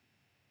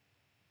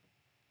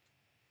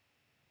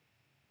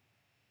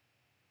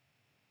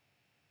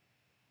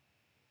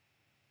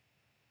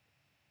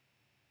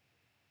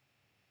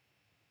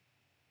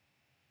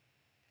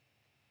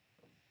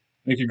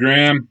 Thank you,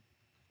 Graham.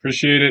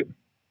 Appreciate it.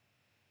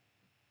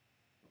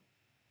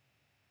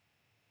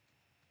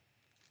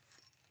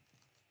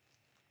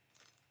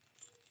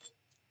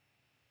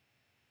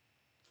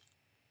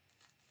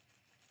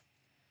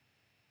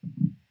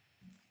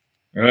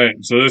 All right,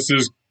 so this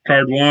is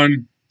card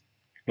 1,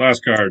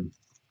 last card.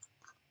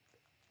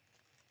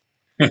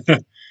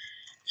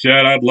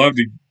 Chad, I'd love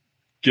to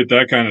get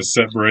that kind of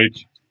set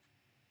break.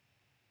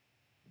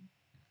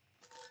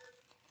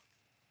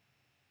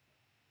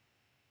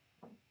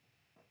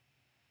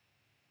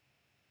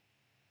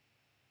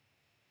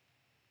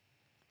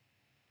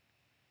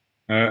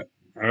 I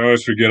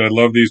always forget I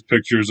love these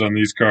pictures on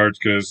these cards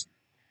because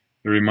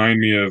they remind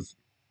me of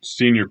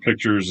senior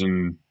pictures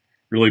and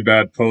really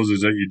bad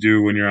poses that you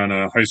do when you're on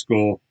a high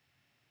school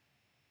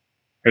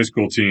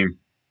team.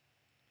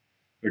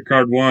 The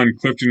card 1,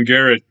 Clifton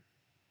Garrett.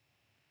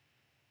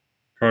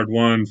 Card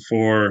 1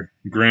 for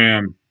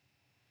Graham.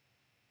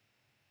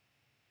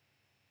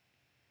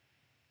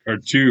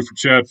 Card 2 for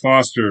Chad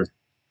Foster.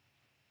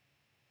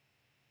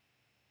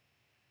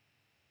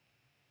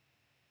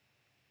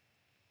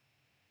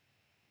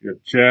 We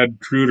got Chad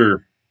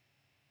Kruder.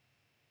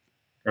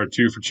 Card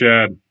 2 for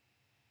Chad.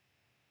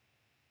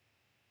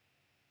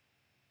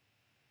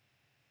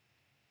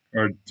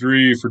 Card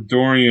 3 for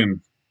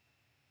Dorian.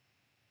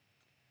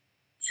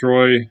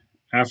 Troy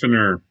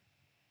Affiner.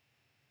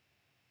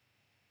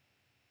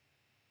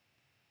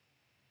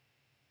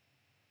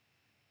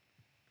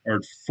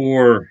 Card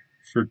 4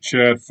 for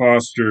Chad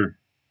Foster.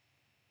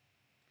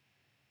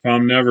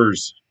 Tom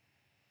Nevers.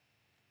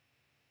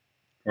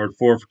 Card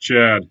 4 for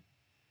Chad.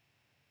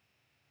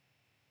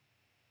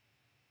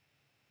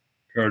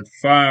 Card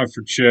 5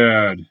 for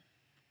Chad.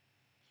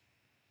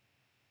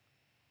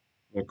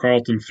 Well,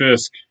 Carlton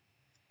Fisk.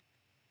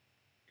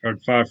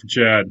 Card 5 for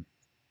Chad.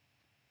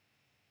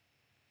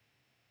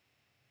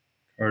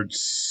 Card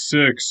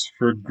 6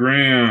 for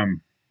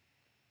Graham.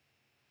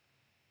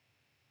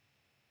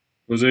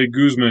 Jose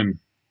Guzman.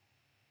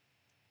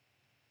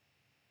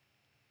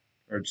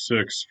 Card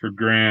 6 for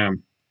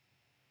Graham.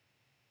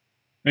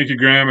 Thank you,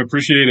 Graham.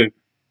 Appreciate it.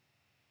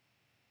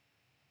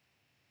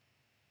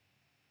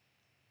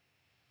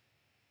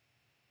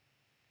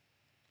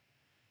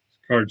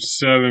 Card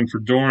 7 for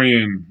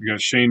Dorian. We got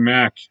Shane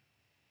Mack.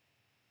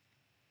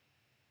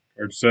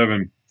 Card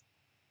 7.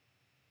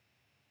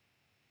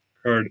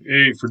 Card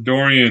 8 for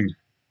Dorian.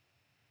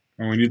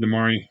 Oh, we need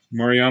the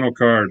Mariano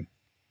card.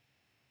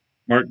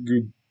 Mark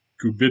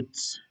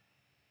Gubitz.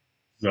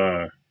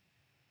 Card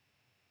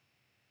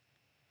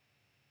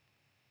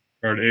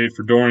 8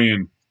 for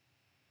Dorian.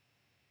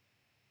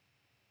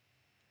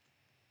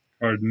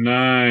 Card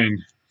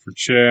 9 for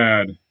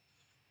Chad.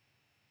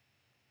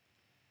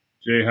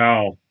 Jay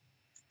Howell.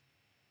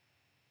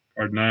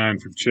 Card 9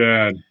 for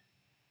Chad.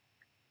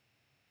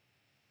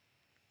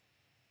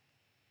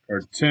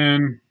 Card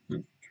 10.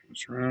 Turn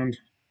this around.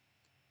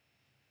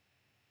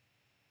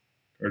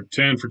 Card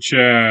 10 for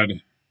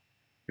Chad.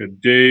 Got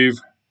Dave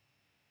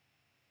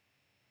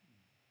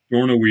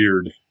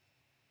Dornaweird.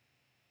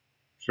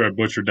 Sure I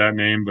butchered that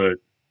name, but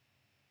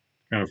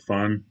kind of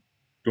fun.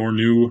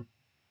 Dorneweird.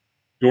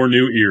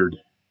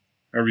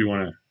 However you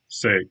want to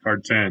say it.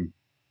 Card 10.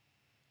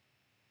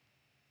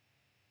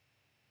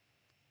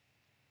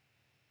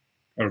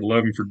 Card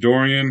 11 for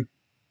Dorian.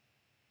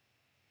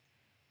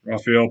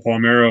 Rafael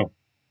Palmero.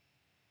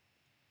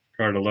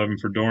 Card 11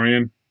 for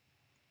Dorian.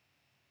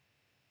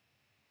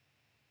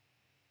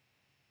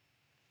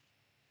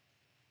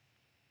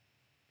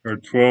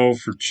 Card 12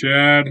 for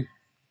Chad.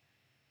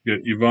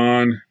 Get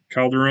Yvonne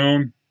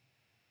Calderon.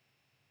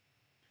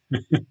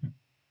 When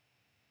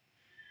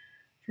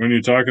are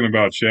you talking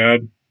about,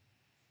 Chad?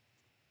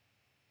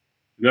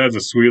 That's a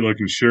sweet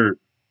looking shirt.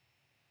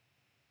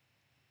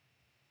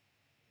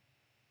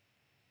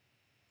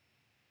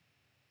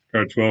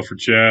 Card 12 for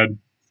Chad.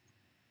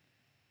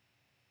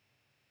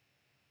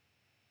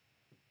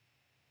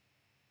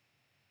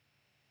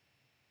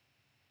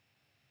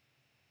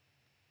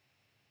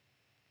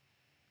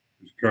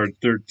 Card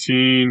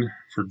 13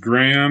 for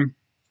Graham.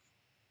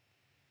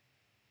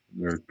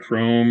 They're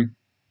chrome.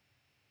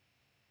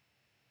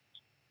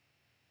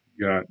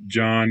 Got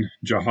John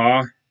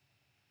Jaha.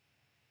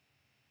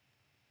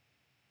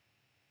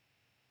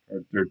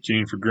 Card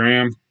 13 for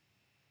Graham.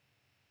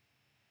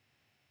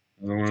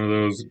 Another one of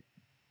those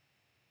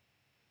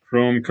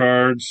chrome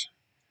cards.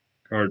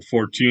 Card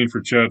 14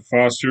 for Chad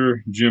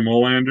Foster, Jim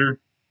Olander.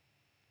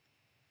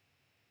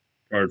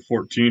 Card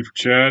 14 for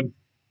Chad.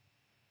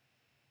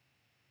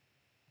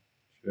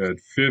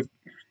 Card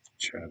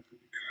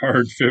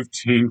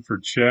 15 for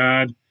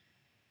Chad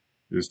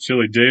is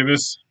Chili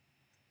Davis.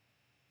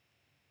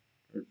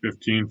 Card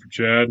 15 for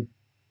Chad.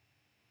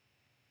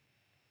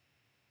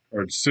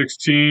 Card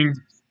 16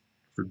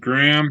 for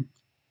Graham.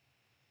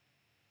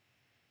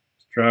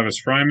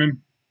 Travis Fryman.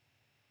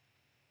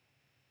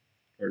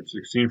 Card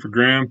 16 for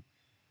Graham.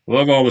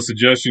 Love all the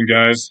suggestion,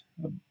 guys.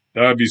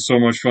 That would be so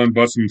much fun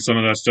busting some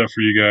of that stuff for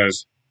you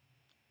guys.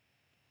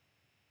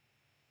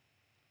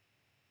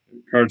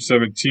 Card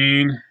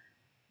 17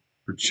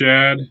 for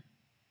Chad.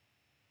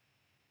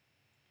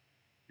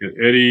 Got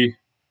Eddie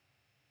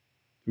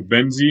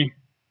Ubenzi.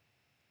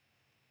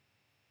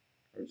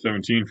 Card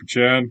 17 for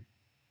Chad.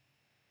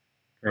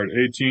 Card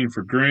 18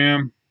 for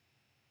Graham.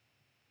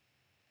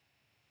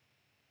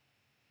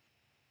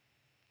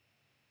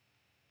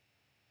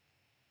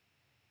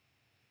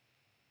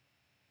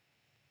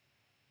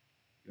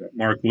 Got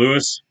Mark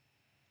Lewis.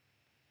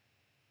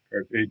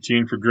 Card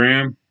 18 for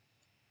Graham.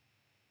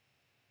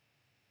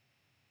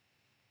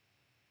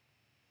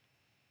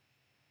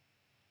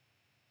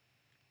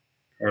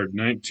 Card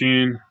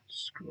 19.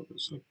 Scroll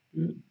this up a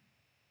bit.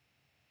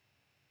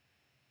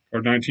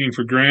 Card 19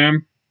 for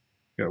Graham.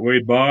 Got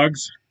Wade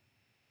Boggs.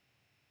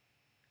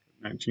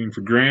 19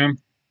 for Graham.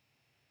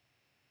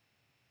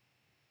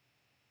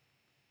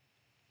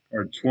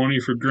 Card 20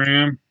 for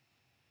Graham.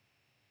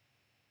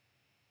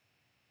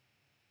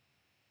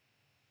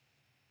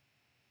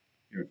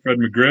 Got Fred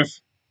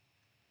McGriff.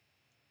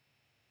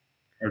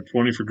 Card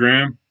 20 for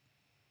Graham.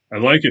 I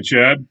like it,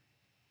 Chad.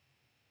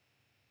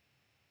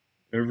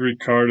 Every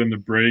card in the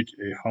break,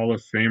 a Hall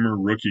of Famer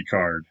rookie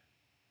card.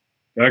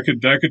 That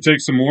could take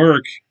some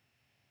work,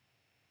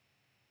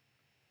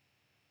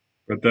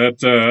 but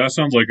that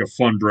sounds like a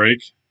fun break.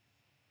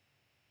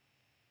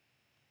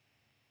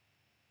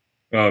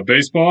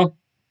 Baseball.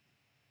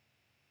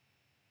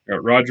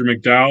 Got Roger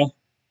McDowell,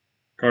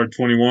 card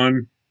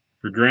 21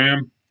 for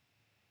Graham.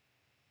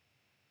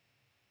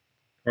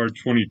 Card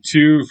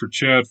 22 for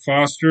Chad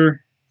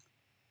Foster.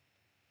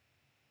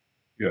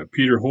 We got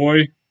Peter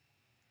Hoy,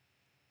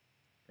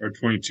 card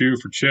 22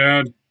 for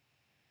Chad.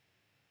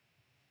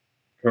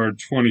 Card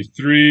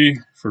 23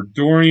 for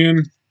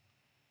Dorian.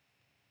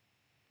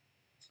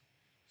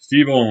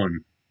 Steve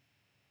Owen,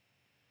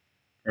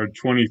 card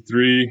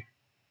 23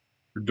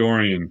 for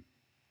Dorian.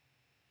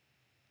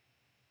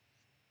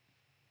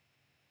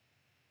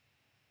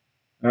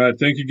 All right,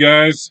 thank you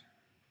guys.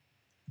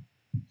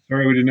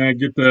 Sorry we did not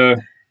get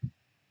the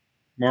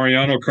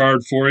Mariano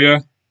card for you.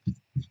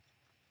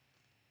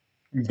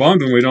 I'm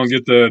bummed when we don't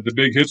get the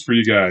big hits for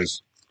you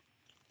guys.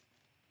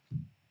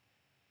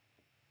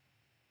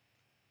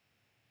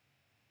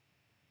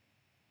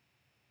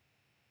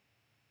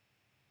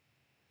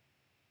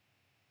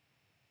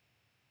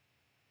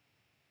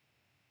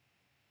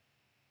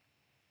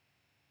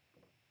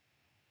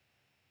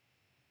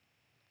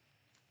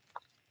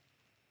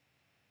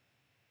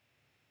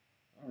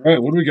 All right,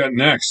 what do we got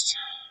next?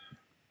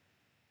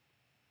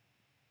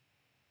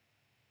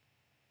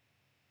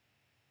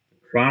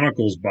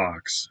 Chronicles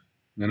box.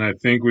 And I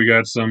think we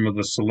got some of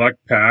the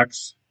select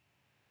packs.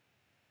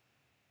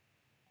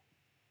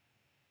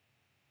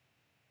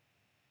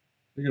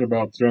 Thinking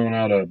about throwing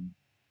out a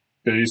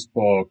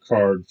baseball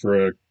card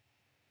for a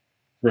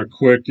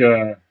quick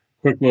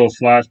little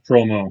flash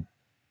promo.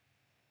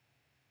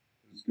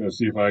 Just gonna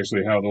see if I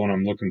actually have the one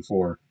I'm looking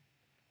for.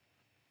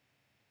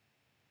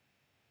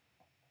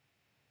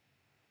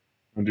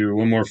 I'll do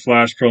one more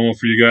flash promo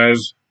for you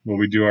guys while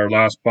we do our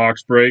last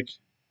box break.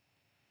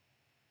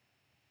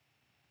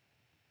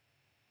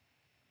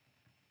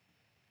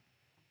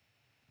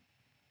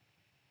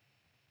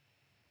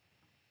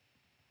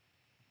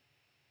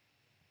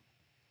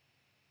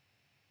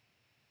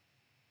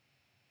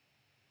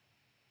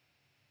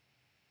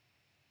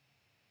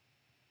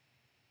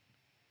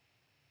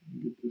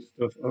 Get this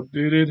stuff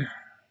updated.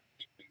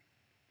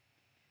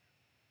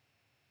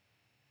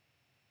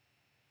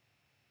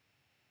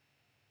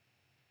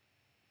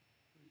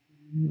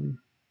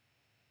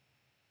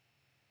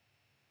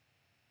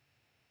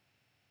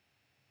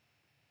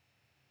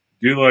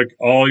 Do like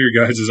all your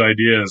guys'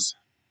 ideas.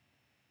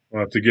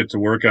 We'll have to get to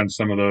work on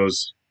some of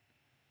those.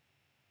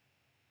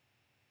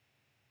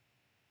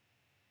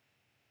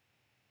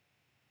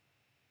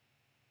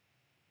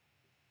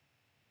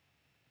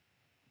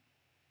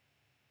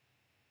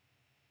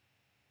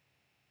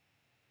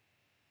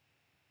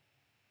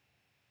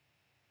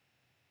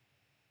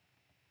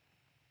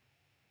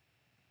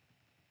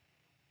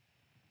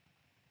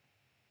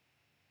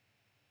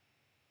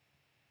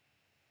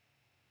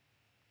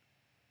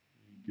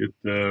 Get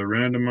the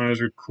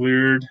randomizer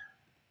cleared.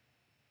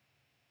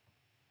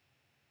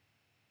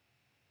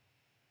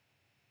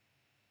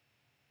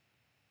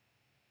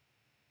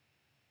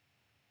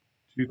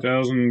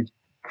 "2000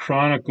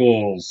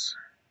 Chronicles."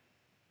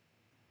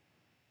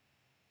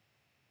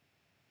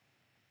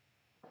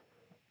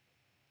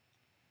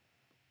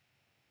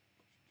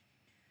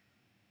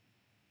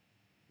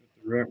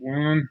 Get the right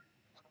one.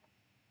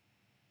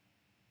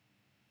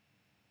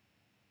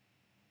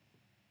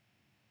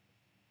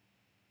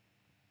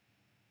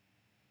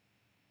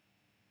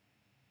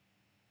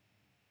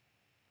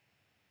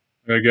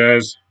 All right,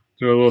 guys,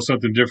 throw a little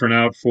something different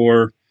out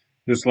for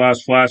this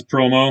last flash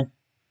promo.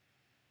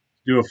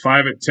 Do a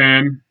 5 at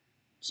 10.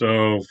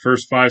 So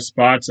first 5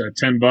 spots at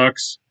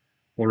 $10.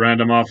 We'll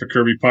random off a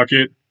Kirby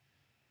Puckett.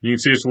 You can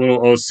see it's a little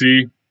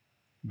OC,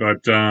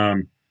 but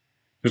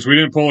since we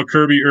didn't pull a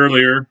Kirby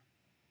earlier,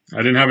 I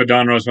didn't have a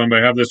Donruss one,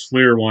 but I have this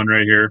Fleer one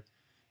right here.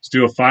 Let's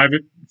do a 5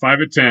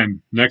 at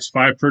 10. Next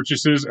 5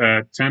 purchases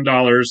at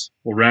 $10.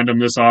 We'll random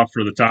this off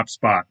for the top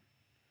spot.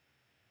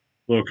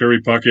 Little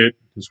Kirby Puckett,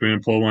 since we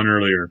didn't pull one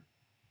earlier.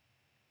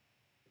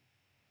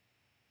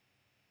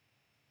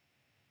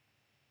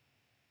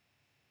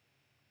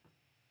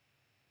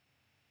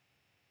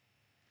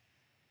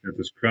 Got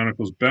this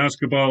Chronicles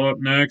basketball up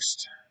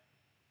next.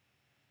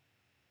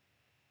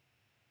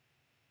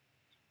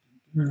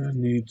 I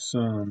need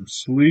some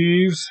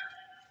sleeves.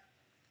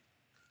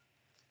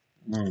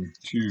 1,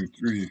 2,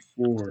 3,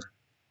 4,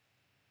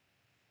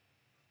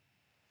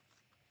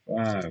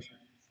 5,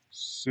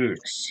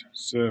 6,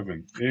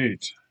 7,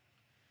 8.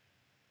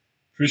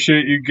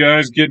 Appreciate you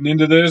guys getting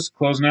into this,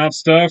 closing out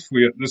stuff.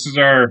 This is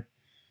our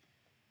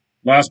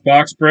last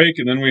box break,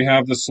 and then we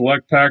have the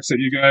select packs that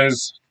you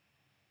guys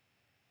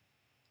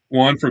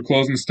want for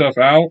closing stuff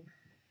out.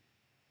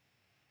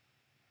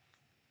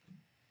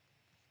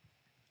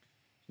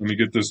 Let me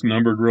get this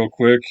numbered real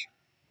quick.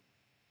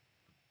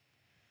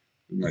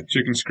 My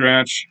chicken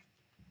scratch.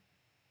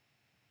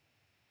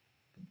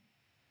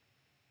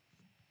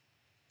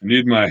 I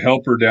need my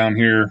helper down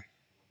here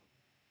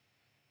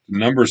to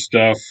number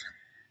stuff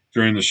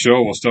during the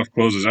show while stuff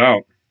closes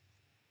out.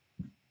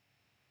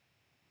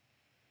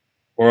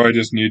 Or I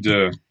just need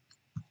to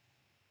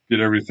get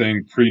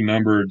everything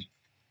pre-numbered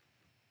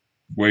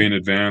way in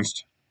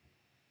advance.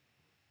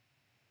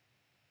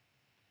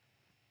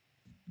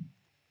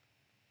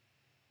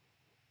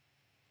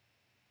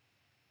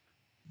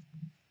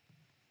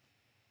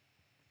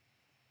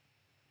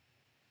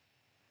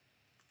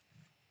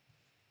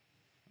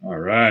 All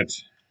right.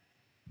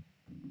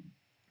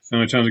 So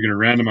many times I'm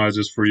going to randomize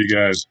this for you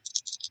guys.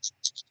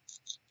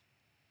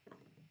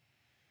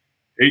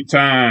 8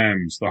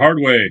 times, the hard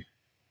way.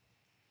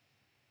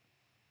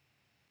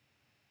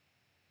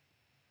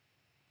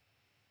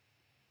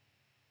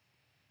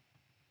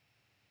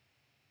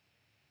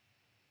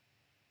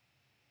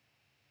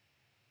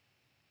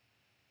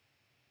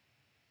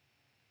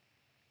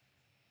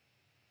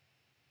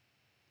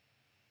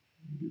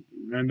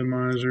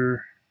 Randomizer.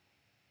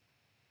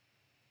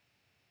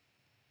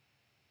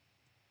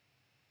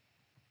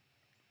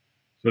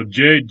 So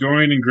Jay,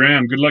 Dorian, and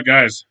Graham, good luck,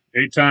 guys.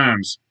 8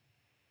 times.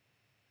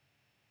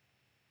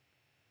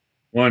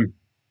 1,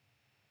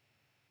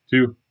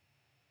 2,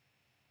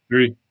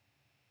 3,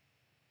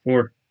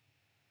 4,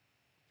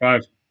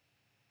 5,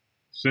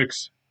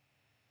 6,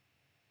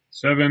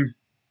 7,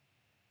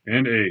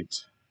 and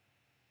 8.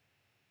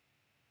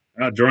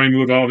 Dorian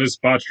moved all of his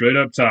spots straight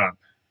up top.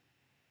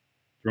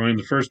 Dorian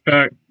the first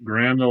pack,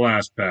 Graham the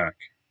last pack.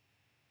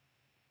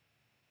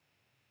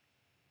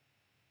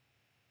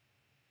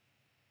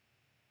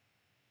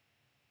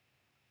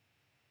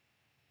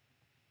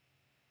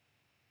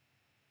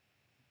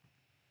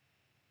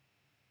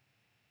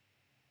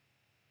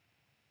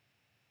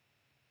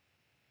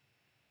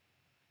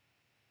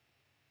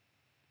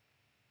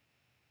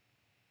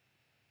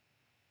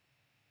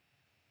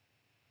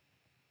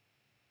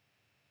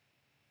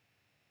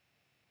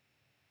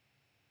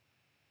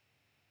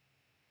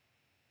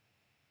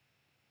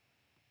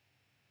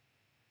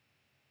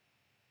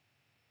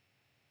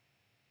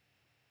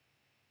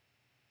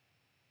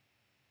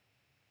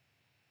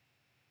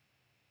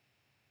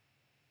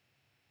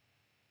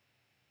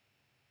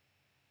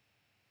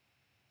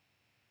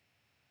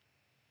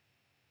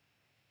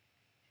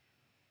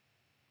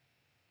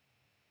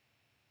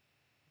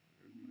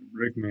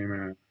 Break name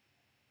at.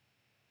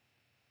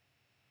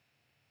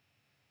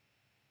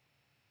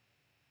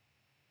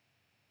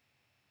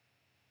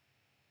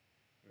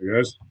 There,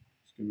 guys.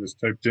 Let's get this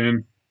typed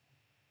in.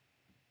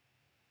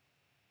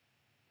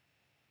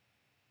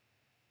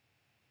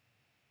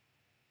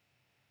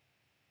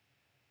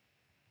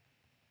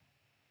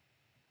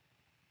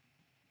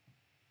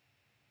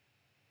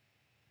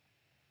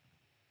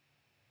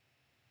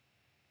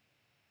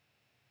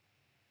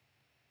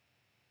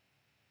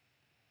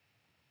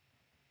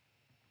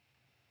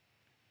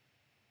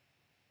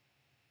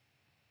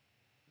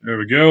 There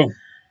we go.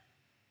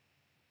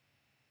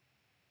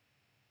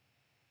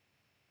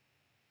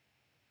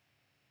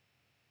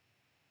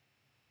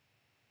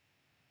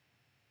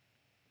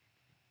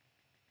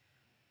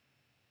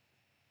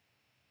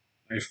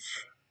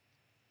 Knife.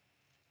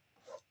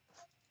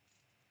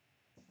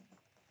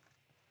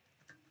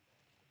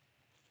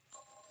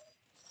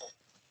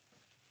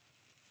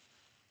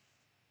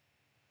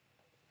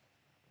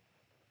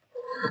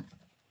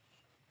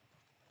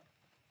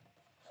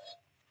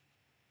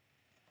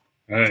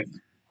 All right.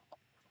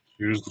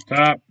 Here's the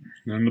top,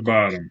 then the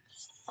bottom.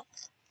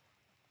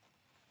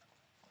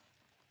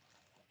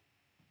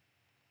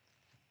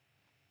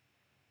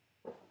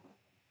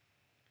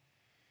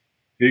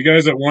 You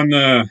guys that won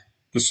the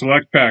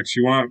select packs,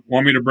 you want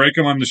me to break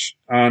them on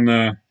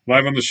the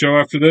live on the show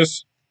after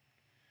this?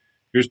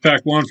 Here's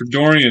pack 1 for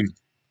Dorian.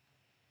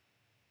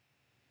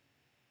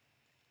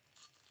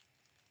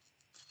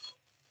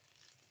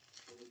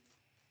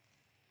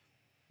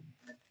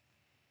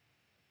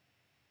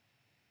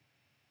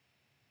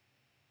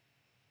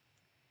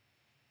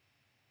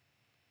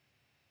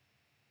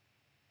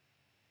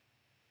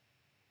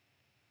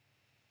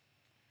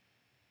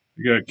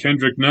 You got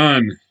Kendrick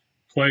Nunn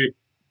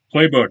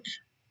playbook.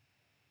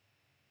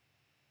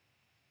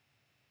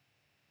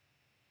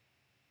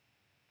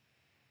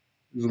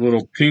 There's a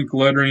little pink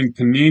lettering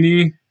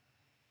Panini.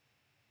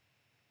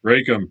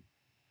 Break them.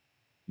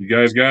 You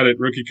guys got it.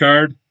 Rookie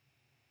card.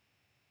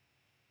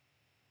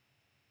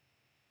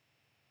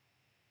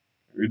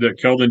 Read that,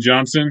 Keldon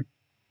Johnson.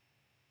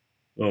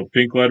 Little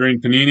pink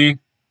lettering Panini.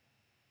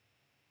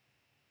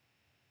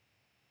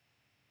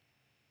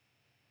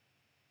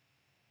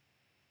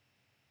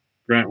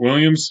 Grant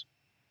Williams.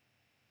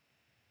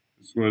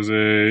 This was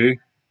a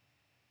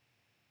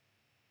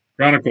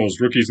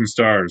Chronicles, Rookies and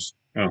Stars.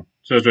 Oh, it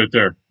says right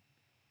there.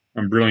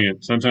 I'm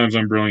brilliant. Sometimes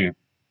I'm brilliant,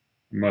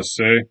 I must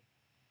say.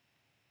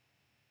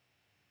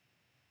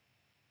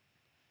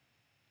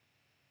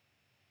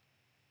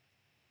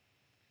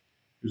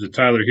 Here's a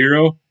Tyler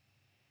Hero.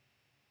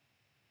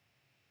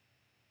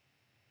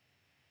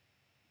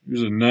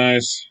 Here's a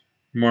nice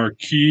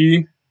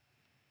marquee.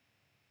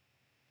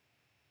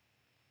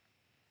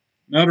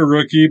 Not a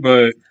rookie,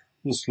 but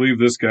we'll sleeve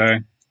this guy.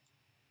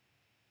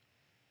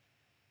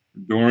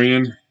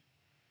 Dorian.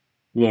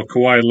 A little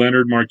Kawhi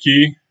Leonard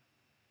marquee.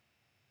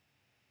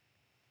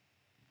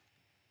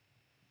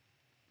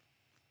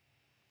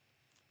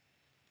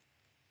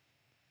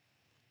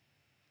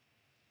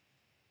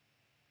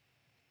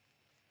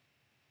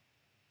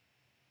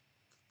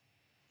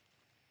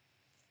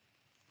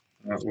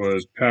 That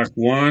was pack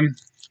 1.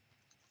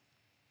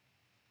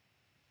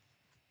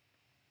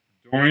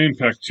 Dorian.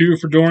 Pack 2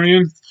 for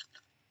Dorian.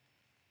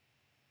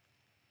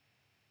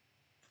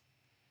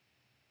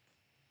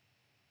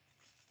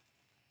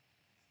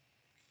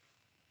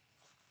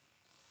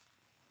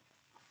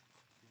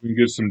 We can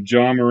get some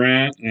Ja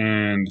Morant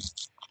and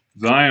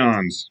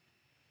Zions.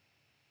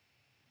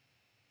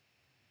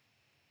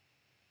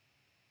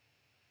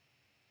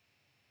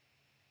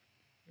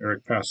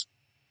 Eric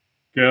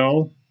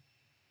Pascal.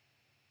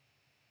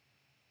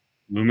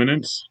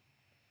 Luminance.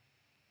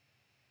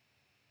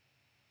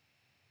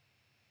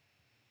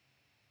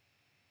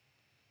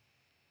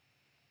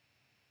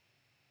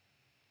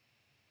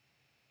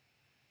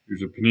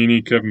 Here's a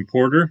Panini Kevin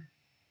Porter.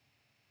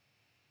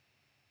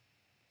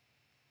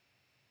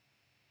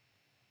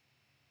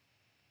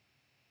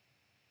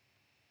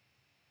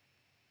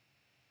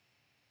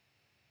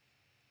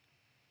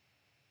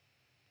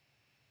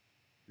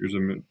 Here's a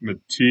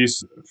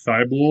Matisse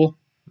Thybulle.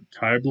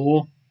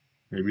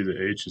 Maybe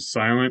the H is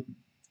silent.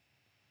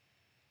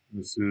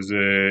 This is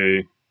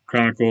a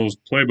Chronicles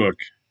playbook.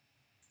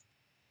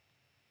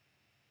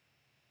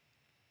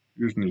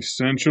 Here's an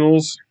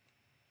Essentials.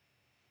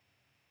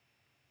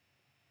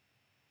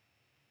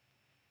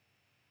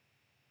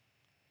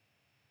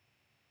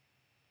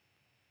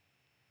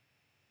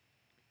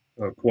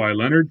 Kawhi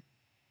Leonard.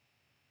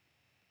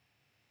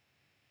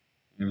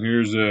 And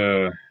here's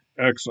a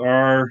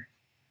XR,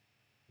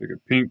 like a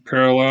pink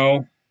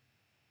parallel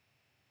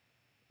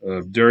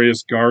of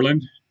Darius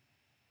Garland.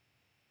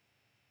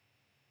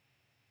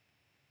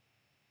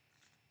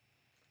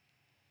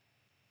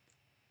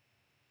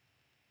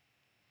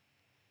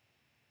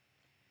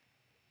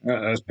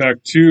 That's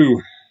pack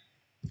 2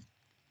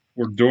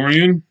 for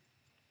Dorian.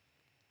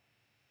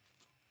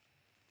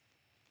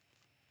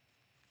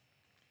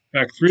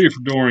 Pack 3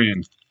 for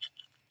Dorian.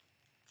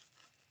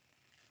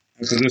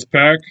 After this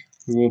pack,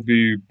 we'll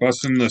be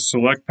busting the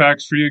select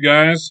packs for you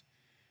guys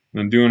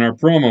and doing our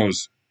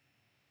promos.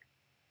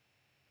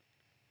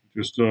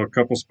 Just a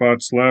couple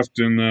spots left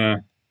in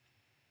the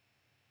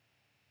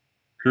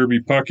Kirby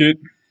Puckett.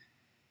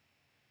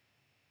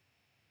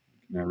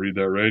 Can I read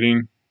that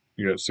rating?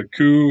 You got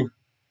Sekou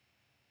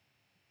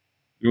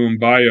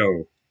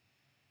Doumbouya.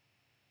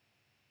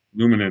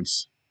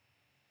 Luminance.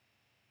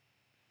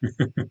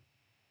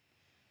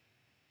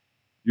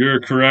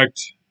 You're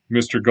correct,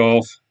 Mr.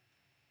 Golf.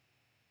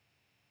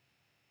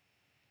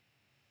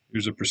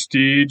 Here's a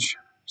Prestige,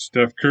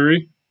 Steph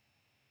Curry.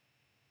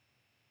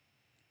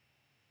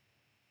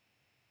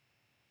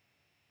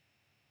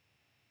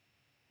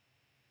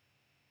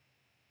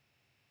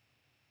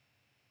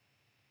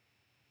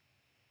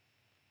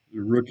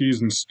 The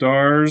Rookies and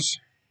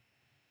Stars.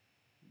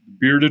 The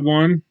bearded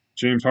one,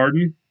 James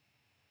Harden.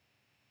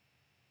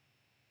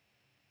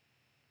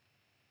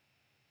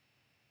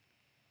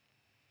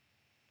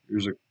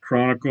 Here's a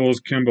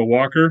Chronicles, Kemba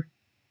Walker.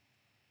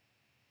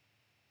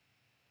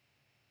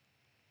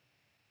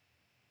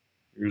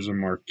 Here's a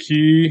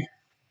Marquee.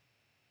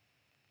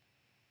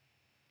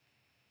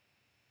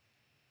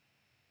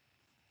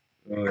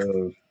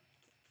 Mr.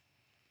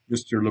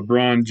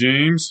 LeBron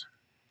James.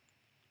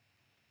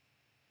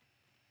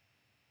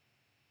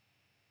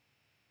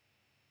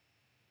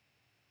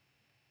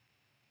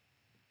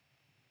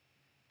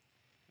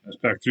 That's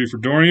pack 3 for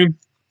Dorian.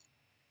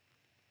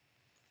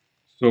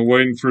 Still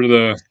waiting for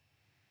the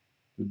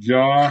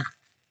Ja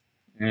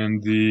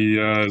and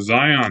the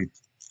Zion.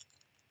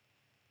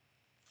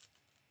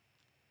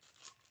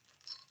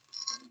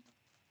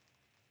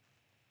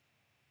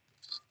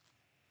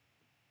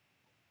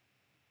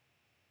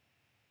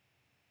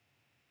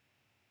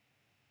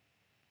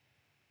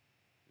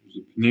 There's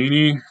a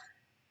Panini.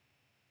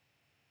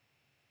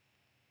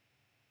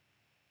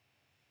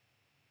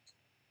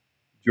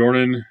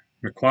 Jordan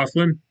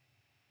McLaughlin.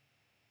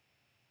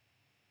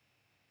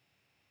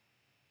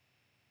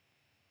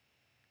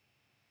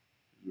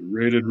 The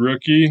rated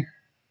rookie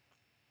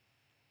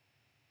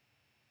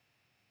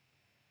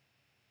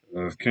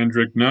of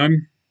Kendrick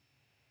Nunn.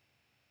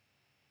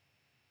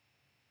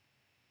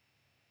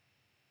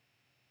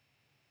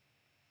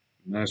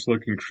 Nice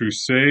looking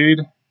Crusade.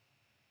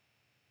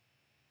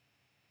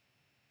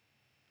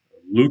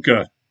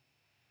 Luka.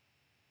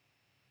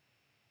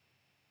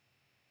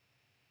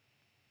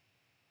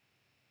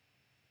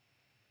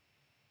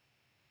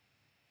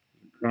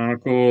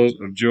 Chronicles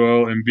of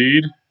Joel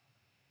Embiid.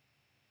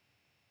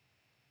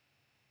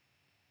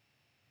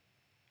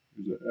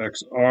 There's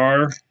an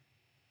XR.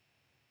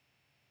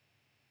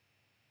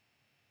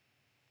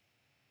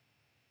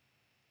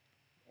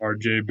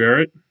 RJ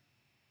Barrett.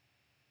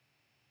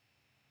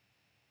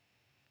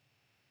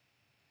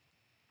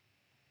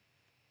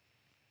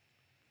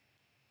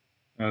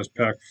 That's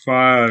pack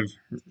 5.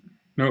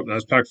 Nope,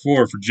 that's pack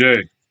 4 for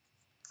Jay.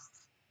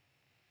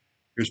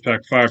 Here's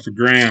pack 5 for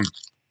Graham.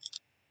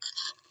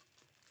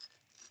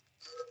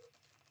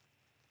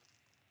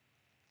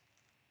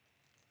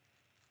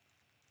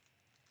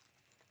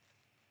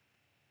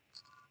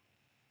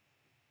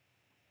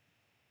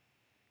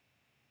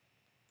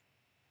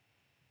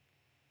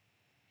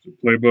 So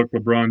playbook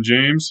LeBron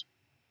James.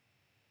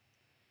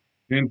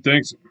 And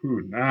thanks.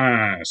 Ooh,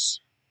 nice.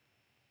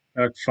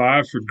 Pack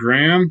 5 for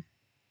Graham.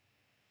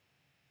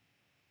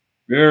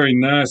 Very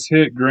nice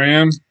hit,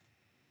 Graham.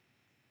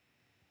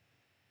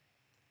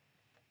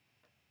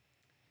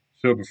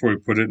 Show it before we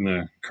put it in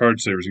the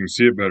card savers. You can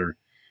see it better.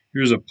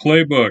 Here's a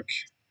playbook.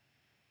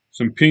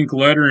 Some pink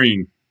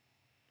lettering.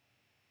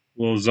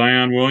 Little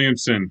Zion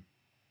Williamson.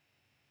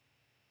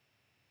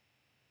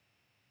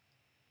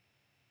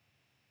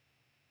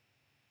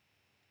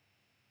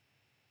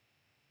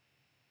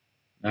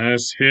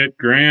 Nice hit,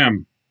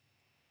 Graham.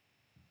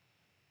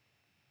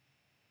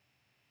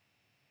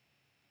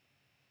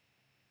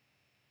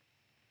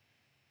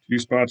 Two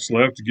spots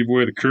left to give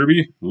away the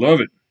Kirby.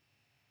 Love it.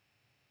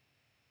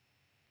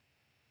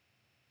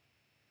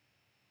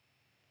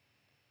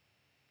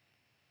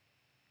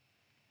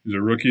 These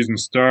are rookies and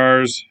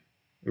stars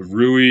of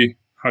Rui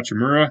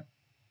Hachimura.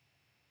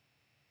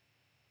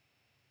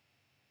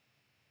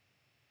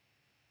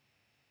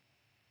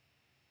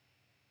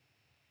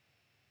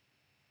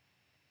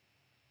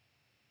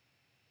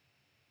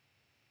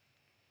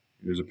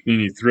 There's a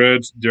Panini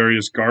Threads,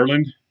 Darius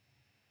Garland.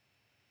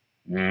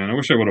 And I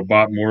wish I would have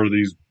bought more of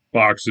these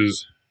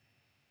boxes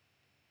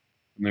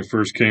when they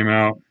first came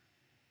out.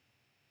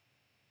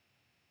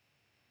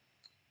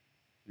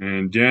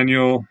 And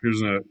Daniel, here's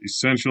the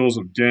Essentials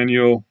of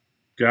Daniel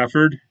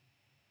Gafford.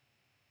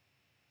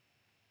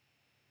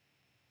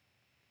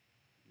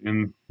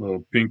 And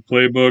little pink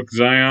playbook,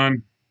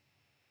 Zion.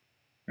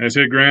 Nice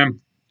hit,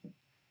 Graham.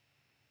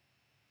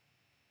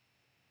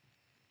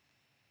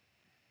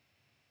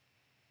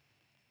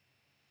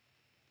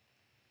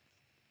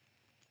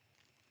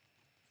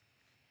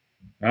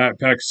 All right,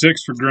 pack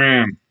 6 for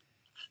Graham.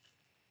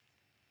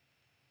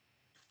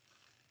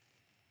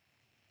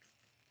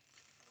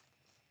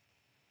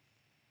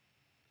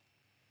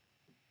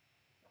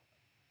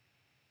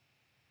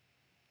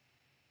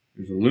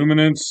 There's a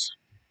Luminance.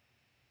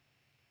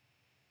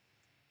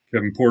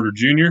 Kevin Porter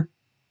Jr.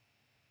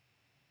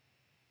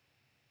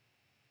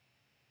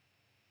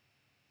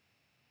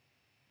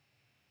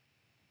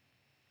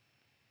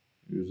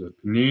 There's a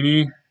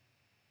Panini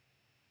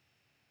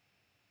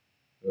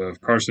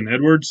of Carson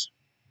Edwards.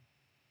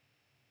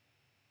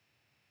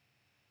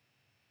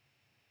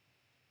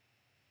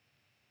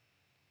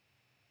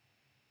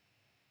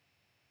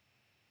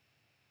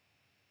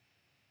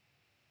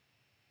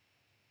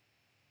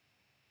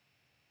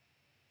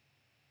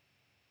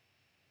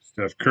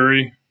 Steph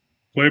Curry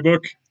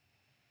playbook.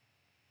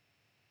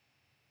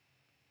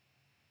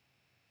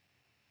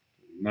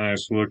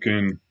 Nice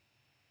looking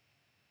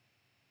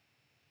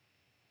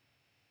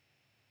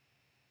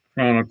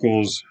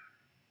Chronicles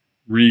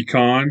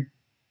Recon.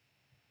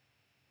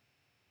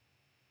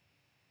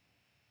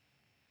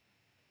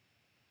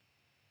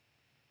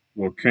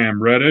 Little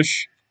Cam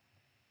Reddish.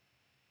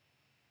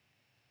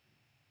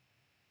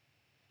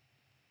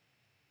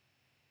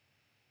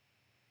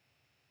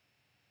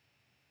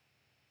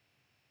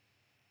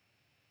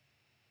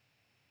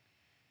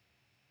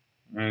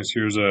 Nice.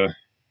 Here's a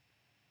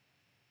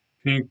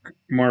pink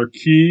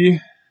marquee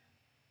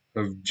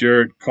of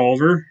Jarrett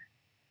Culver.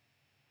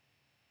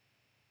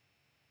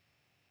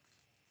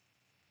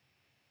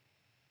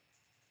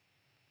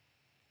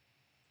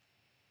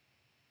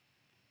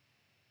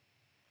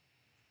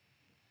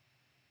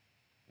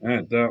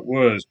 That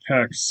was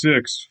pack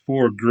 6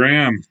 for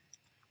Graham.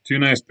 Two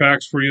nice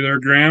packs for you there,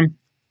 Graham.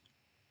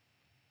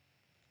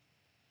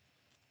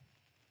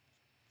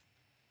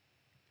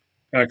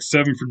 Pack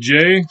 7 for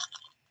Jay.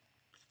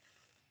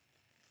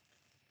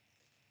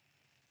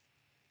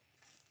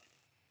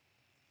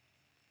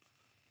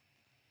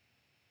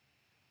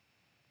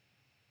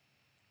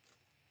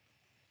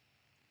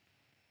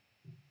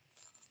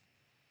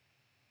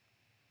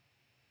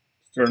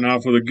 Starting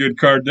off with a good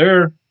card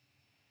there.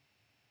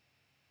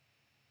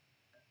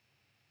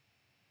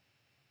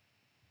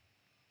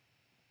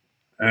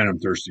 And I'm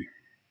thirsty.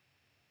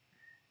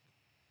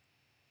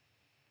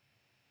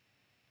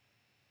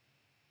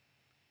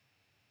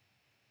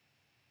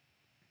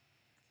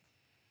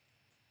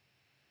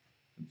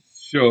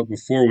 Let's show it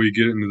before we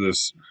get into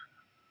this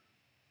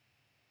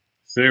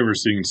saver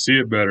so you can see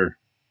it better.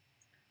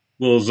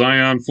 Little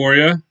Zion for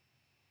you.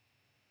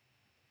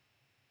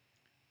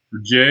 For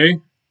Jay.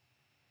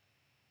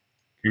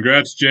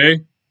 Congrats, Jay.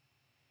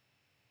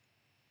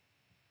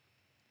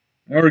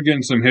 Now we're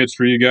getting some hits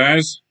for you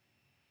guys.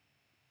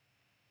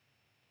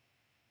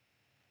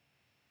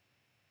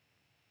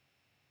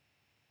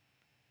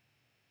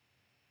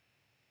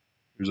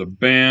 There's a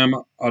Bam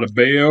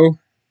Adebayo.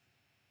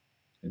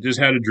 I just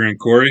had a drink,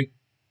 Corey.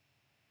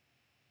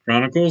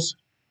 Chronicles.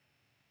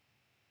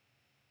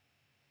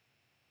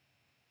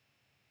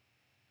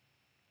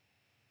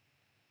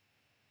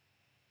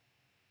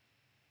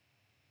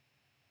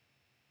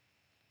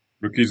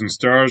 Rookies and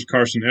Stars,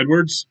 Carson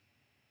Edwards.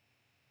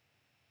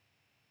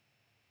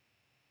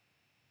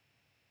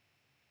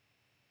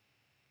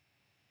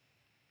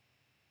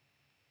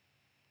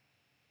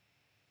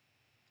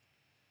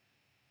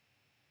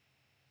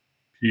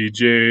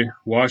 P.J.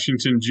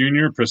 Washington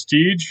Jr.,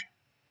 Prestige.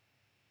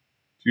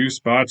 2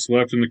 spots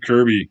left in the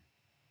Kirby.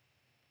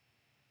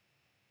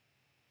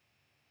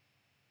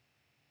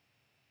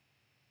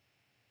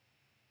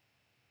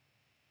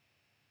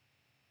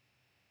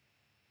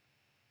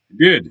 I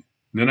did.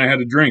 And then I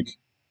had a drink.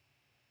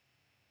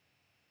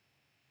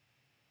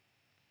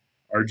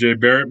 R.J.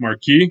 Barrett,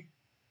 Marquee.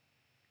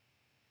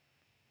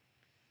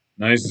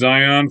 Nice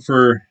Zion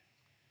for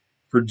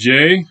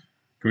Jay.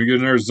 Can we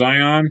get another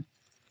Zion?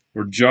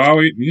 Or Ja?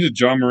 We need a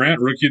Ja Morant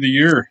Rookie of the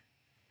Year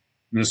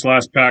in this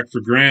last pack for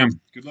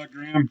Graham. Good luck,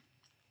 Graham.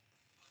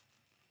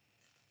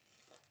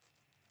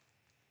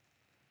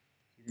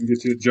 We can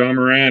get you a Ja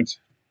Morant.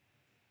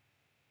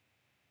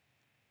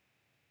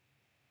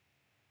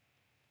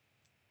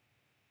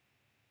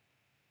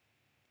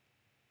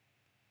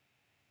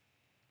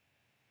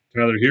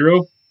 Tyler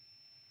Hero.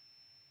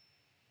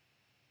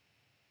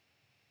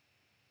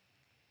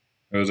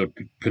 That was a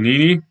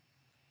Panini.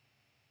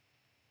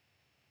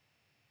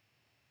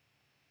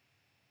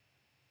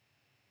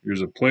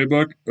 Here's a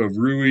playbook of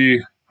Rui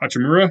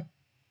Hachimura.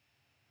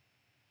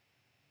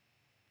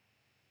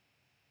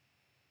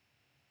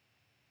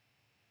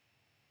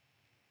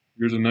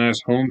 Here's a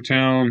nice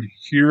Hometown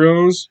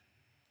Heroes.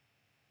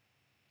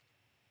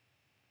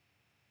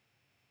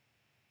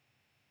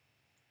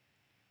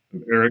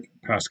 Of Eric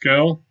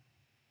Pascal.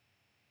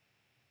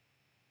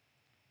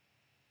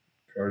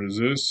 What card is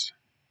this?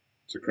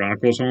 It's a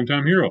Chronicles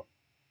Hometown Hero.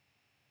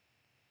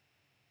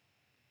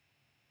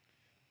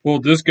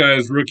 Pulled this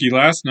guy's rookie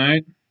last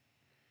night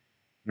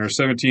in our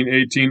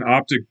 17-18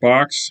 Optic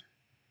box.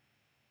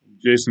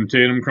 Jason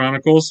Tatum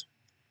Chronicles.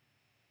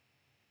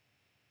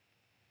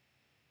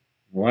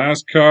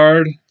 Last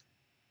card.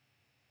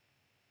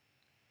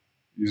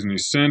 Using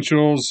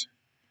Essentials.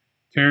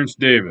 Terrence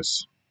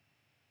Davis.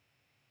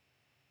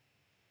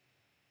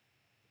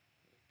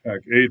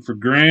 Pack 8 for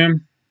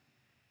Graham.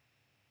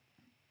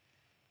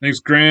 Thanks,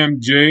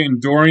 Graham, Jay,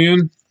 and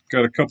Dorian.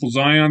 Got a couple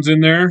Zions in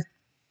there.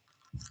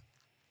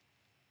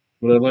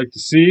 What I'd like to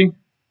see.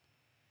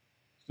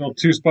 Still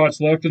 2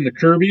 spots left in the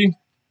Kirby.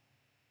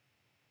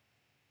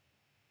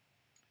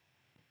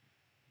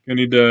 I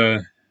need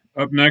to.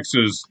 Up next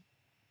is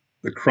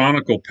the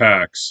Chronicle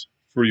packs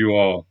for you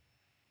all.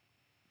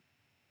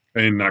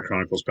 And not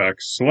Chronicles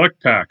packs,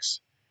 select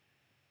packs.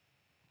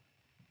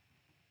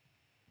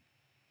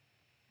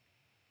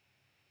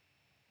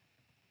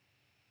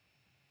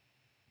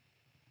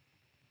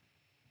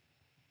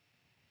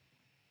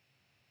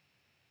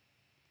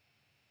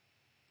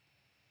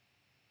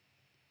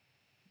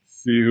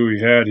 Let's see who we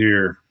had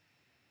here.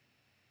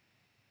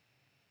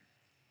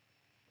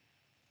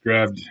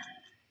 Grabbed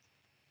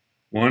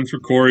 1 for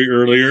Corey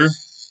earlier.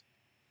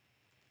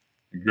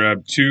 I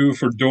grabbed 2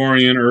 for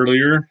Dorian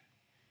earlier.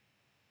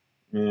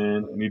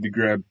 And I need to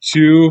grab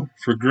 2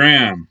 for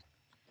Graham.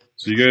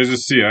 So you guys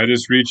just see, I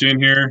just reach in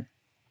here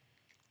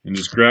and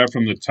just grab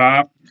from the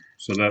top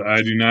so that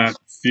I do not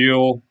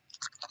feel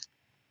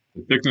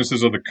the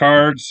thicknesses of the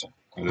cards.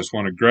 I just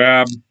want to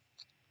grab.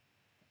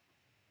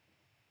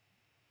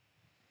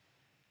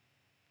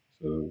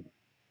 So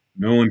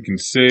no one can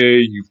say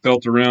you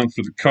felt around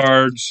for the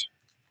cards.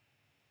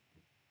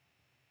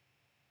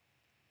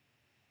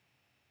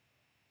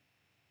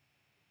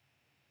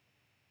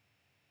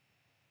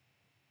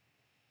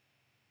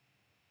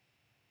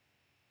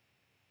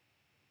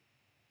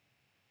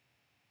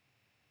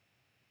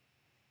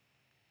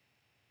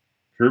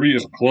 Kirby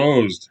is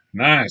closed.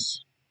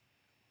 Nice.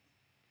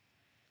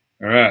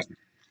 All right.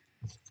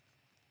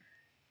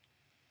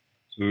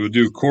 So we'll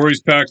do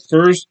Corey's pack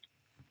first,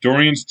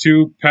 Dorian's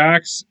 2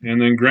 packs,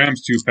 and then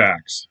Graham's 2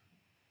 packs.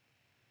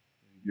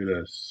 Get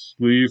a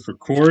sleeve for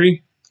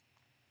Corey.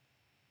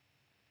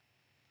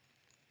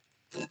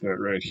 Put that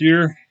right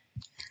here.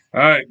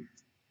 All right.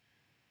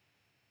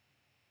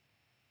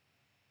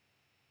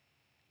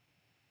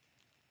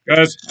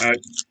 Guys,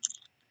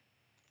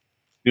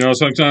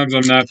 sometimes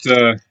I'm not,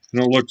 I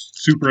don't look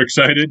super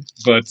excited,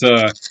 but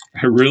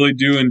I really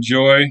do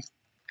enjoy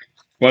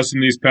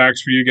busting these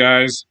packs for you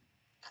guys.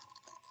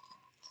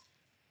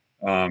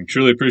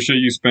 Truly appreciate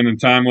you spending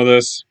time with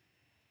us.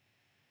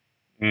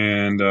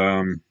 And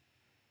I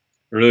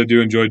really do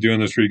enjoy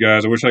doing this for you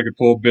guys. I wish I could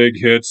pull big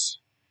hits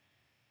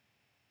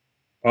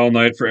all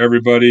night for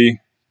everybody.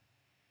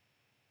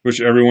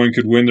 Wish everyone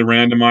could win the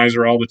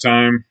randomizer all the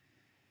time.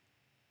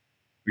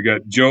 We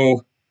got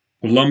Joe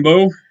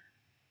Palumbo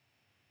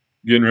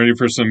getting ready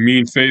for some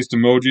mean-faced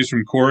emojis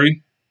from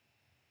Corey.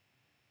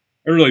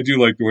 I really do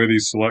like the way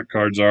these select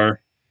cards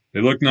are. They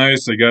look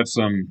nice. They got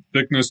some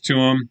thickness to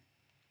them.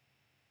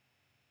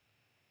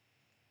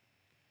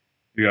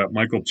 We got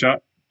Michael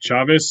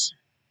Chavez.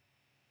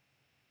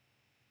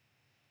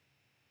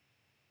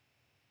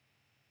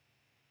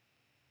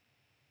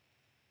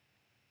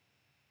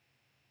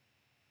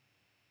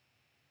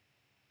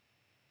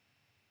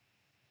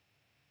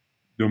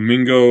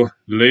 Domingo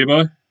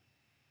Leyba.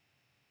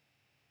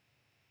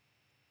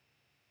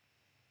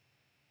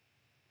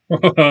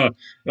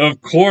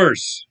 Of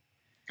course,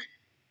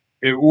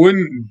 it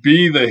wouldn't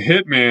be the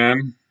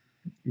Hitman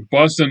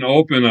busting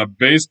open a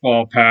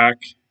baseball pack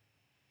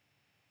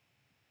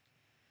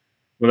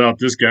without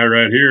this guy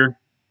right here.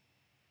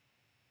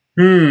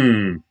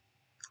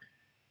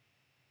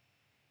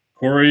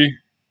 Corey,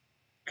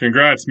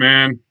 congrats,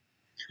 man.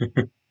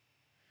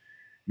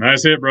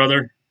 Nice hit,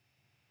 brother.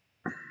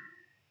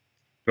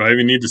 Do I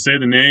even need to say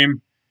the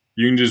name?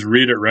 You can just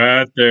read it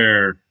right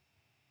there.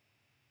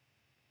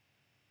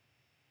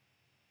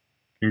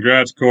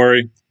 Congrats,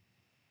 Corey.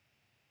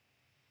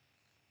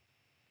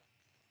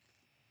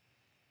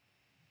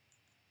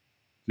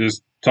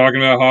 Just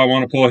talking about how I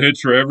want to pull hits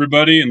for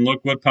everybody, and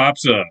look what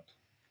pops up.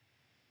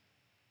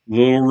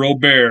 Little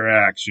Robert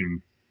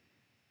action.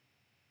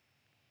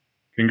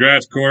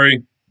 Congrats,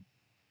 Corey.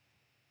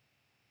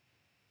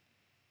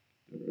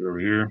 Over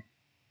here.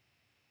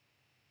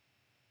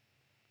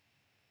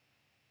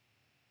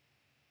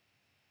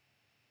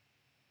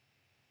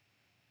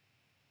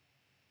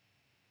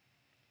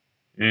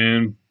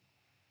 And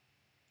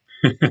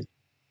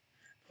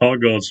Paul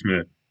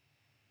Goldschmidt.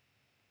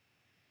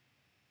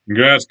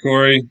 Congrats,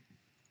 Corey.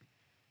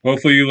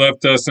 Hopefully you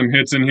left us some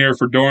hits in here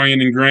for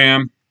Dorian and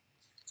Graham.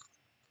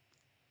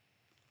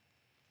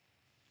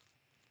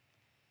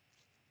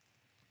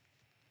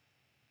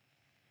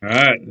 All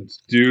right,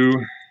 let's do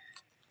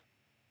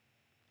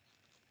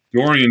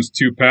Dorian's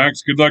 2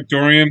 packs. Good luck,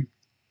 Dorian.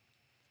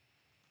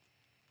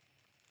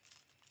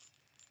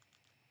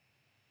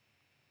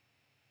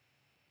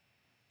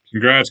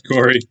 Congrats,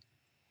 Corey.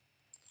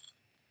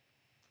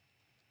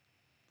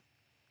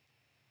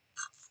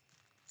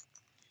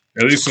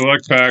 Yeah, these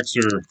select packs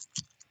are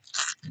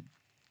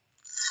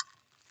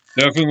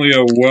definitely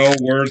a well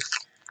worth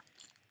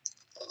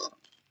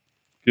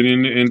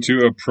getting into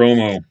a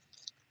promo.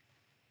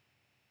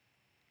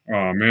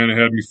 Oh man, it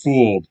had me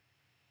fooled.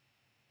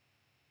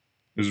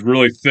 It was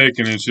really thick,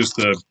 and it's just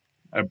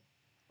I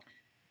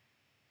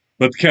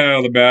let the cat out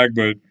of the bag,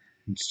 but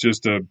it's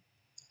just a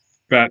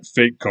fat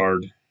fake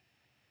card.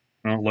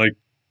 I don't like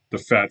the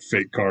fat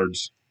fake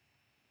cards.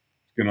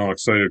 Getting all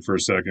excited for a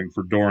second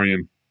for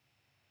Dorian.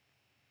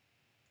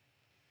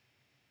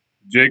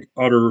 Jake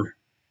Odorizzi.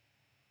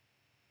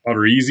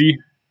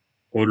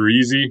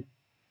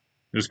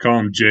 Just call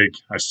him Jake.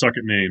 I suck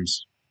at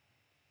names.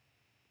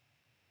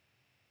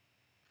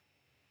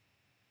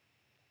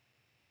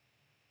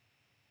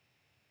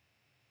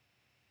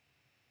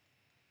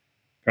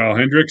 Kyle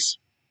Hendricks.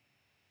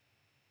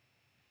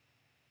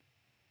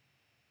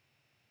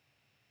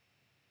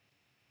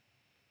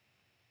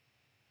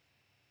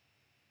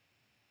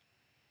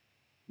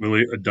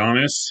 Willie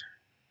Adonis.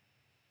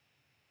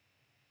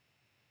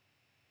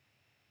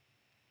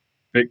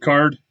 Fake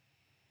card.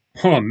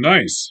 Oh,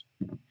 nice.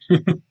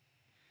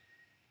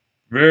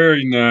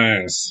 Very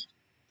nice.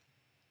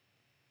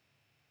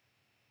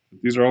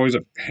 These are always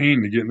a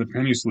pain to get in the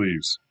penny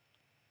sleeves.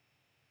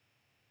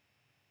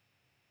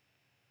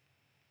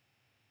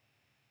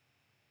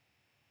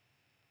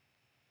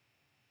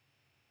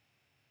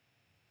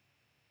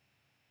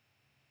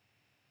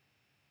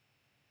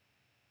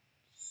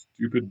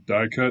 Stupid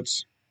die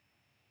cuts.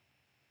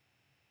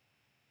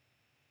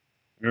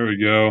 There we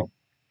go.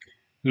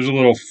 There's a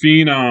little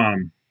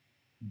Phenom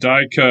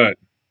die cut.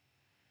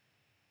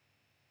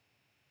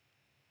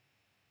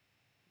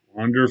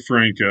 Wander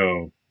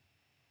Franco.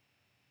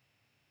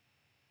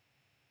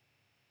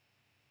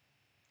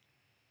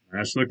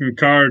 Nice looking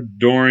card,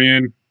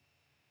 Dorian.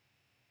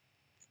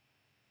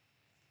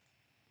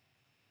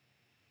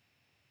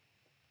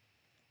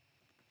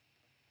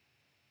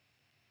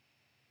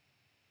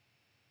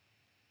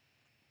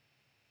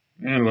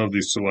 I love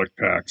these select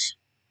packs.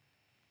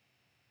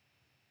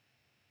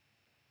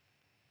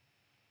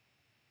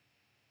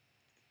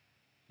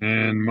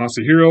 And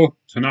Masahiro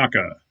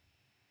Tanaka.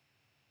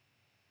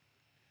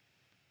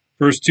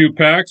 First 2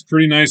 packs,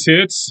 pretty nice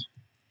hits.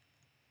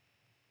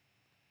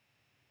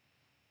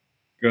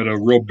 Got a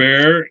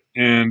Robert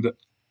and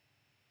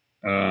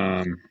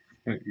got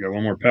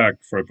one more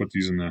pack before I put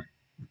these in the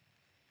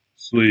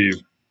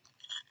sleeve.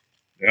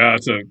 Yeah,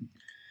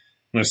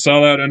 when I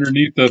saw that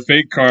underneath the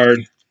fake card,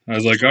 I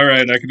was like, all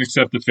right, I can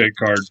accept the fake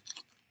card.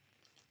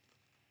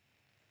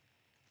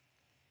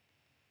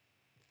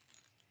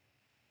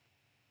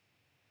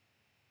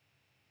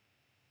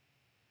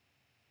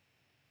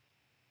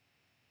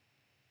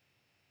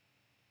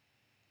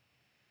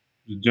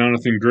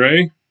 Jonathan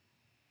Gray.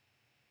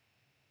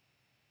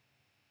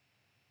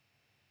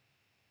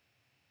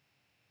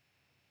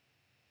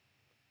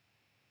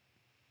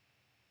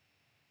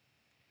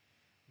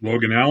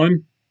 Logan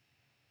Allen.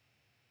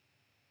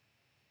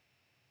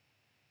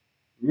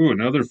 Ooh,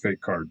 another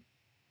fake card.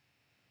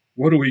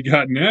 What do we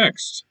got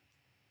next?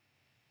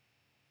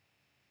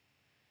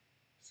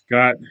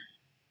 Scott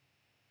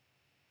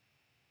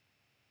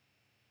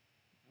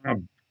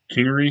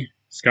Kingery.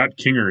 Scott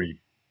Kingery.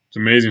 It's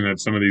amazing that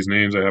some of these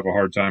names I have a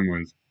hard time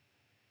with.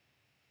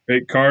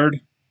 Fake card.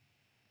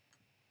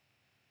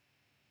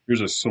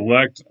 Here's a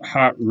select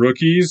hot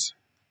rookies.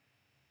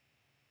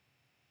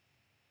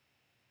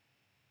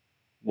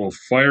 Little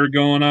fire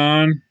going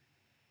on.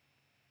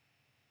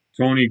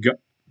 Tony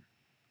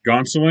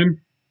Gonsolin.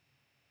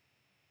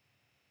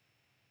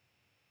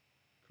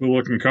 Cool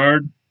looking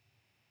card.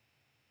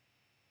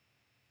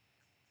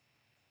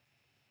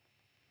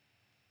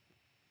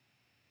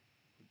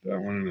 Put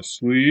that one in a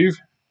sleeve.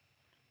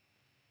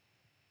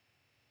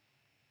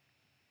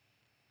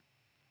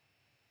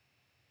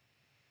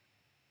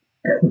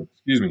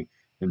 Excuse me.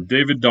 And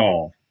David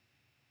Dahl.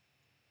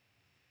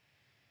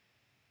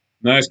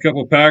 Nice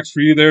couple packs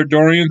for you there,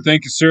 Dorian.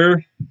 Thank you,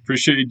 sir.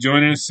 Appreciate you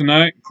joining us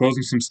tonight,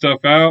 closing some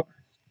stuff out.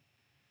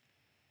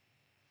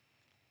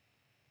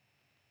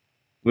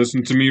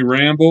 Listen to me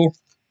ramble.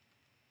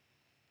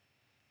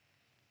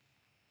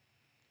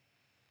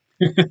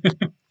 Beat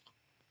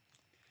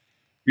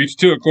you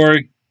to it,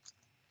 Corey.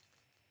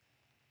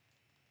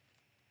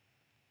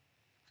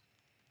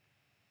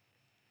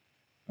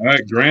 All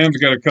right, Graham's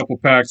got a couple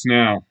packs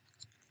now.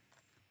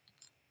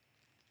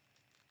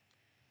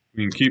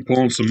 We can keep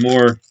pulling some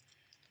more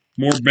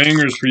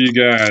bangers for you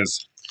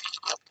guys.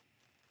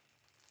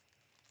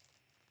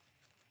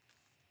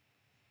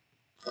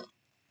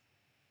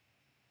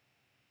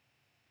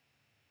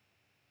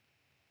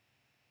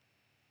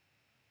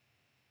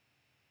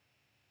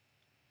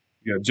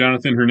 You got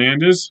Jonathan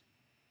Hernandez.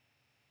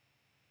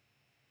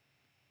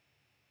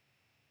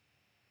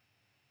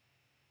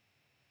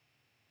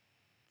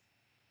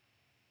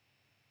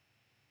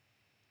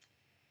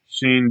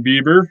 Shane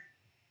Bieber.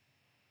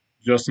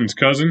 Justin's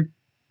cousin.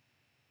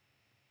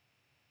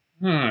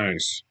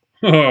 Nice.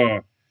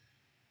 Oh,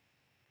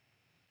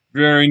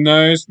 very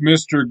nice,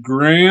 Mr.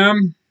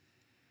 Graham.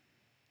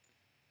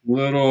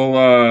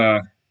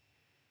 Little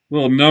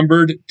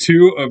numbered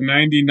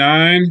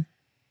 2/99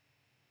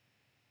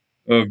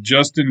 of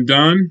Justin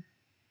Dunn.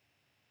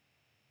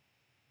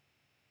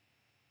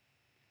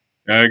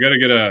 I got to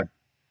get a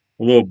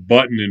little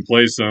button and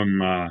play some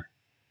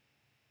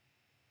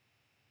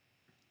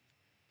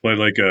play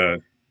like a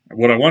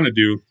what I want to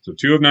do. So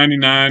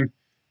 2/99,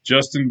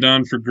 Justin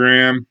Dunn for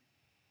Graham.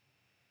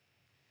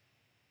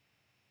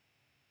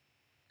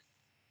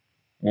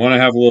 I want to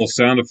have a little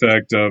sound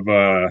effect of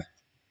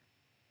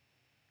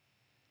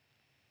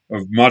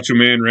Macho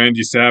Man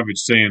Randy Savage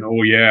saying,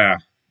 "Oh yeah."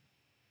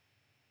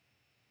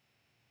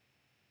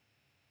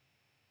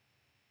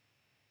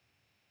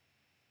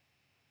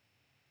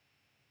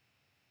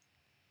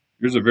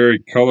 Here's a very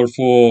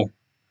colorful,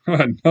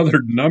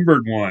 another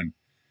numbered one.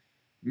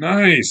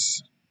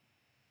 Nice.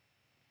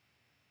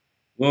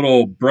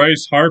 Little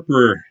Bryce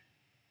Harper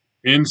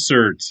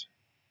insert.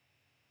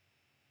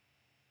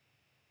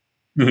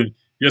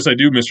 Yes, I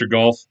do, Mr.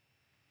 Golf.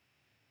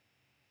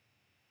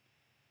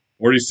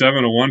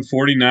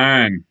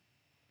 47/149.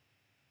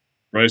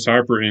 Bryce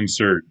Harper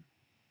insert.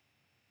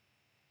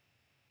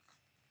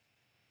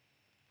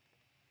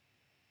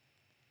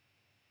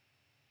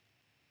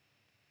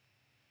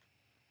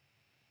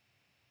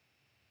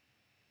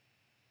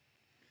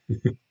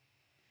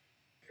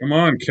 Come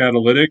on,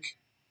 Catalytic.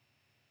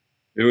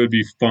 It would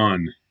be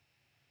fun.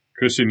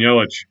 Christian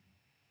Yelich.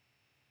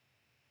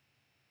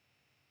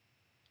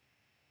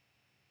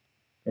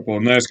 Couple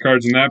of nice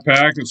cards in that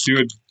pack. Let's see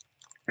what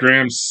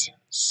Graham's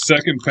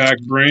second pack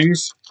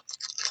brings.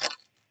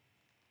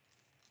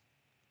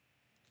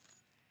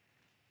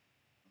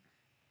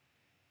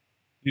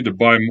 I need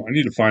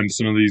to find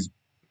some of these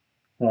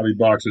hobby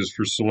boxes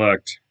for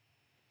select.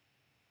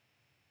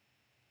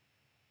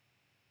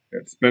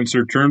 Got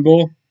Spencer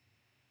Turnbull.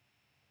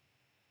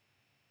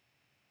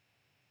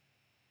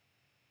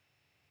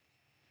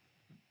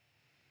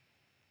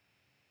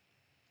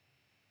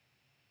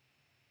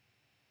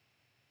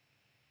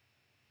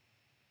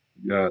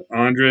 Got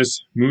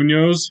Andres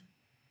Munoz.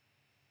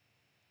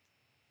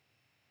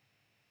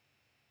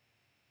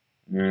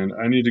 And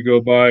I need to go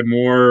buy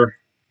more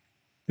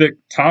thick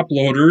top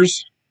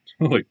loaders.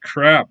 Holy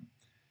crap.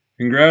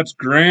 Congrats,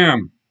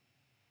 Graham.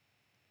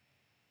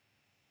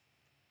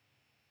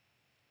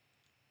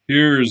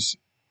 Here's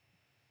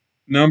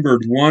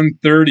numbered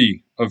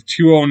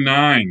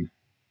 130/209.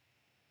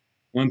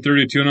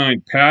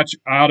 130/209. Patch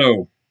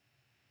auto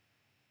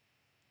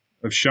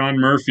of Sean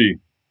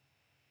Murphy.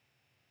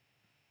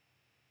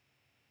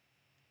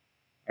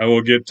 I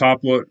will get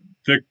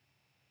thick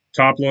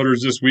top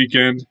loaders this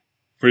weekend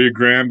for you,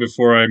 Graham,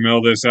 before I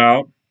mail this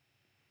out.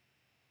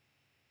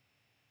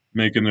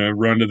 Making a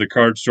run to the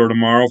card store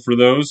tomorrow for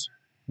those.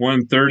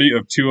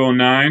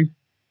 130/209.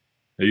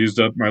 I used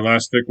up my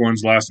last thick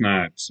ones last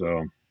night,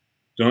 so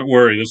don't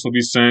worry. This will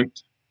be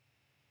sent.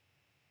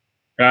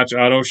 Patch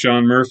auto,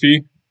 Sean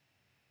Murphy.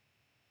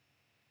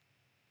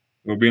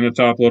 Will be in the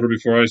top loader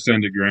before I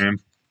send it, Graham.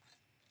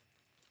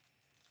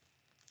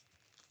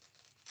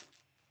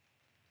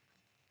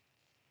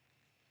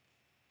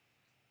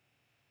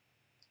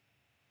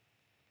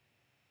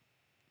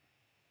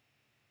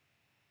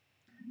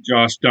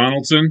 Josh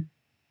Donaldson.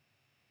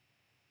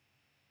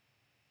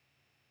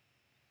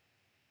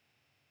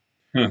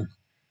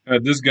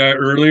 Had this guy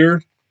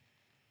earlier,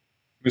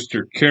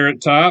 Mr. Carrot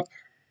Top.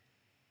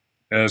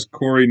 as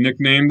Corey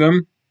nicknamed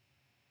them.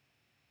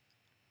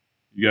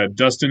 You got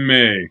Dustin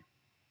May.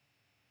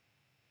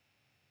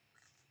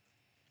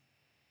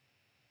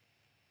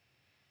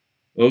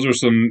 Those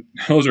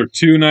are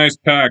two nice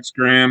packs,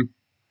 Graham.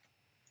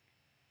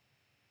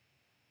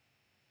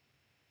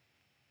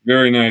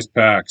 Very nice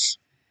packs.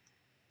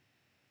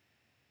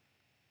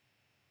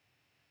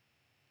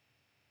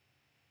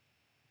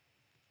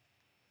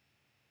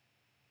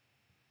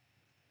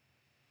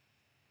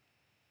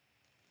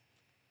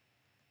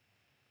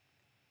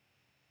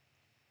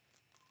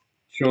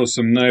 Show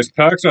some nice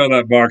packs out of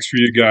that box for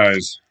you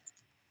guys.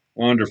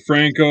 Wander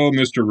Franco,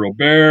 Mr.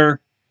 Robert.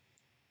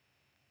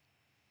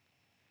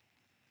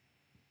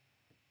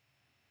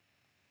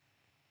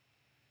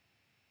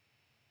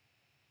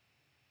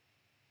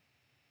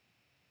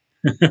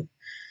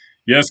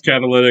 Yes,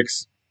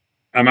 Catalytics.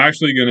 I'm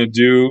actually going to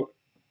do.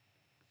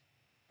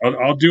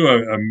 I'll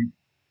do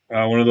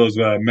one of those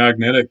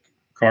magnetic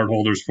card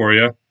holders for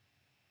you.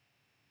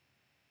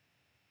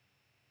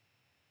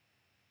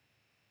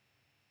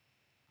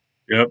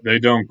 Yep, they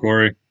don't,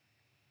 Corey.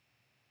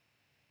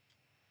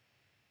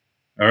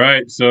 All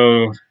right,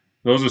 so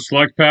those are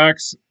select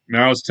packs.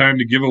 Now it's time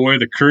to give away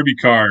the Kirby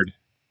card.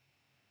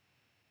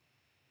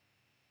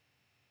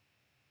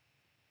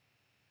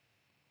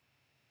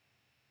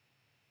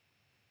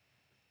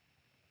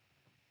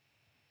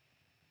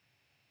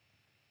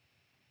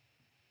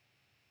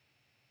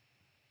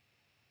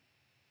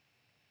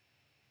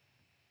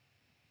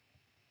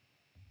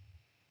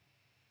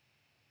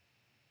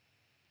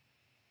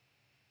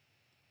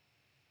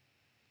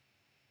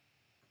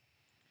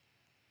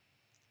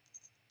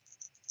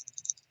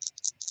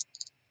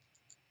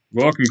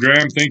 Welcome,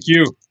 Graham. Thank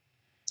you.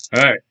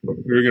 All right,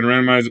 we're going to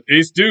randomize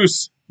Ace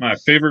Deuce, my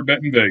favorite bet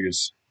in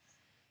Vegas.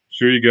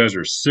 Sure, you guys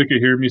are sick of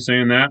hearing me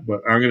saying that,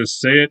 but I'm going to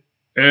say it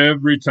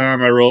every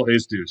time I roll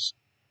Ace Deuce.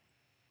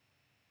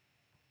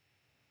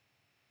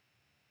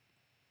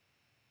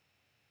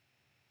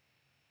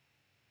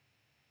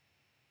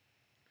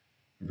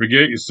 Don't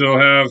forget, you still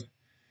have,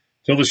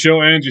 till the show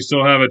ends, you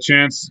still have a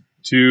chance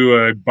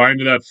to buy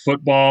into that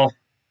football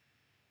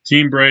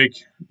team break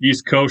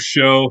East Coast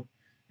show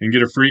and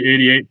get a free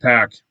 88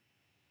 pack.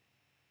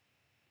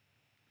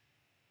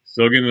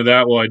 Still get into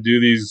that while I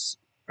do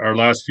our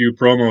last few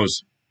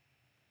promos.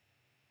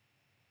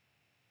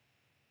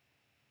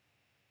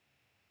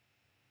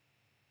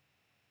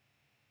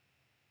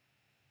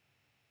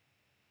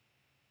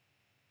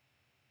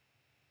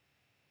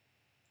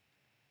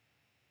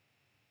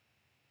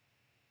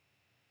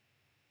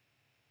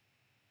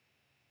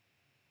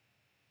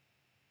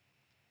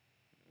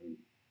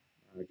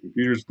 My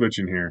computer's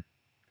glitching here.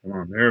 Come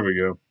on, there we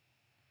go.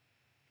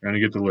 Trying to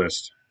get the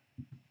list.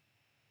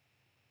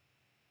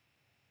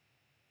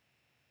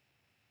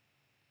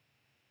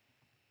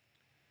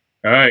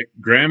 All right,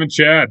 Graham and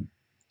Chad.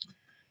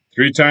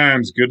 3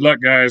 times. Good luck,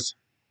 guys.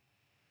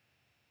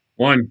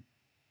 1,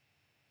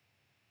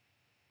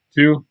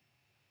 2,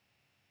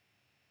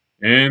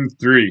 and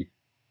 3.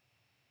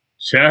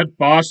 Chad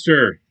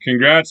Foster.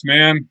 Congrats,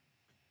 man.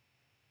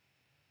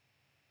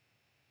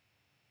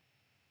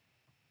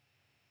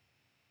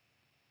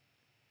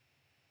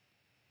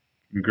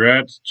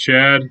 Congrats,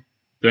 Chad.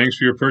 Thanks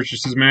for your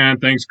purchases, man.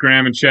 Thanks,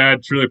 Graham and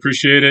Chad. Truly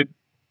appreciate it.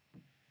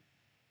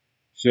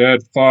 Chad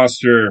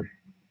Foster.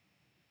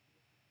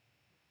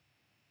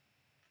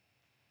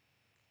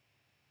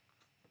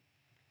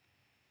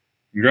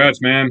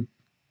 Congrats, man.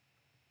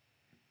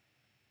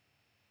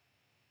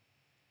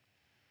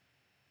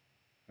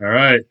 All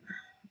right.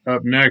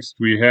 Up next,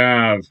 we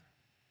have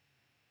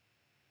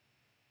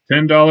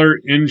 $10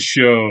 in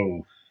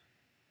show.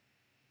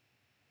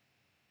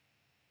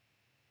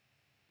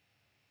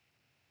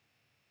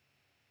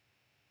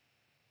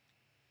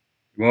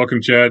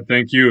 Welcome, Chad.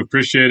 Thank you.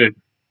 Appreciate it.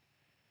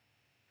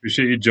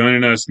 Appreciate you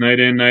joining us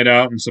night in, night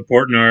out, and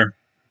supporting our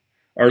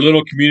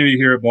little community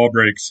here at Ball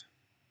Breaks.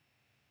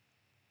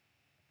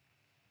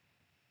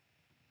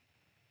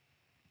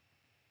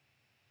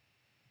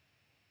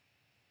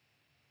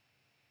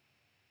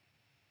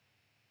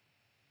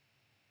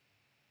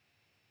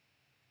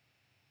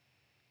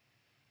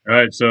 All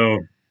right, so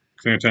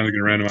I think I'm going to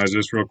randomize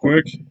this real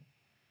quick.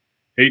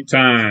 8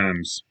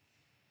 times.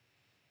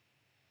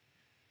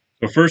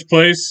 So first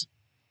place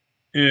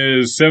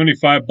is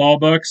 75 ball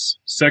bucks.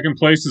 Second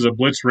place is a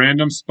blitz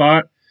random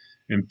spot.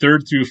 And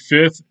third through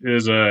fifth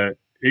is a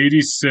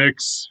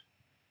 86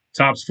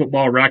 Topps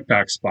football rack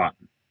pack spot.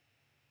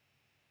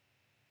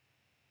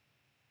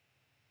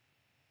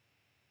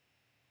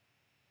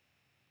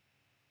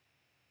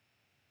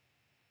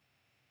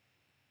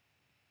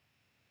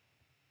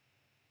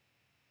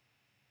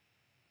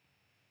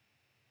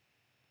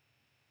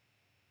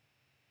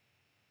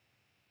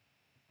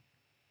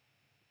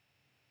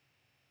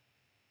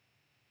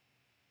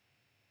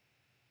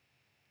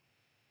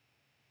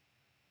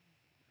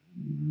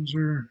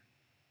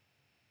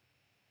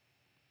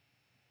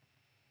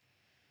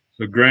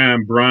 So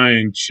Graham,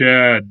 Brian,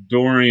 Chad,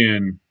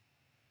 Dorian,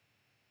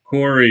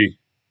 Corey.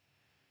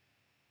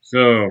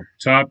 So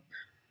top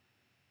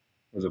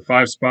was it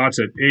 5 spots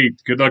at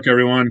 8. Good luck,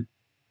 everyone.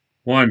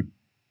 1,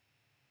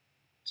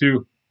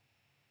 2,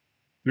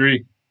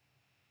 3,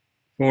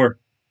 4,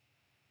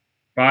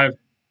 5,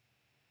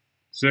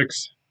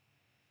 6,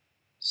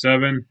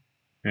 7,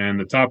 and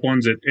the top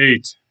one's at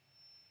 8.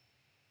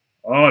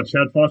 Oh,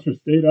 Chad Foster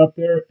stayed up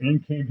there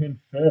and came in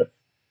 5th.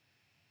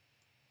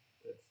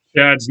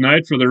 Chad's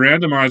night for the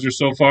randomizer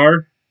so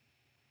far.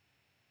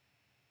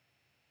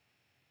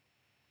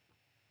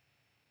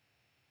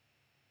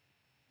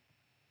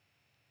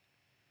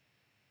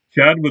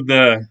 Chad with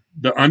the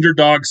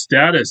underdog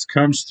status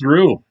comes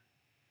through.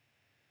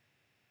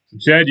 So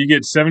Chad, you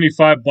get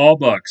 75 ball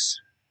bucks.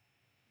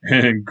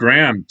 And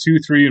Graham, 2,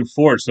 3, and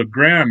 4. So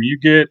Graham, you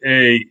get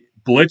a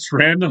blitz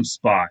random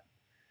spot.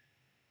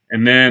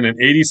 And then an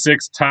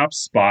 86 top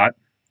spot.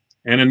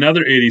 And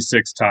another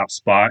 86 top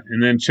spot.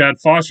 And then Chad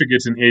Foster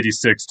gets an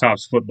 86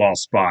 tops football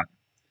spot.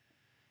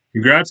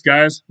 Congrats,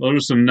 guys. Those are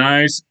some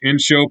nice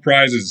in-show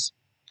prizes.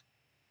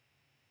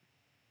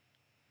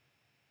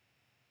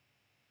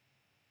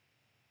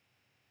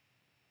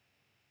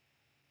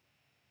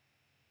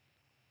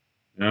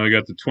 Now we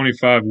got the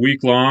 25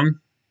 week long.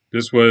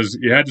 This was,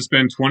 you had to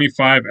spend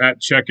 25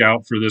 at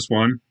checkout for this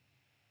one.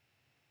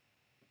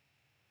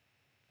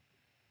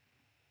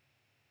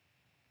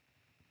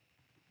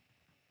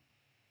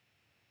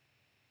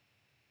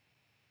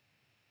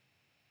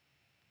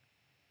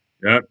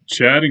 Yep,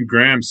 Chad and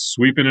Graham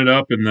sweeping it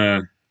up in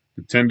the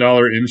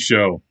 $10 in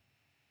show.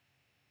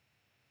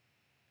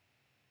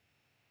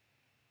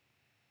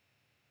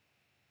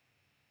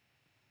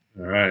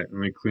 All right, let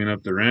me clean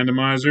up the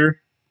randomizer.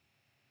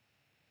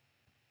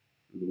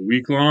 For the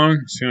week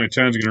long, see how many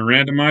times I'm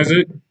going to randomize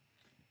it.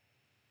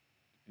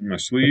 In my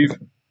sleeve.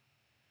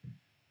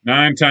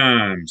 9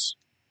 times.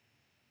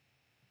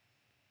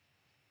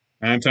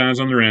 9 times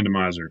on the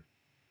randomizer.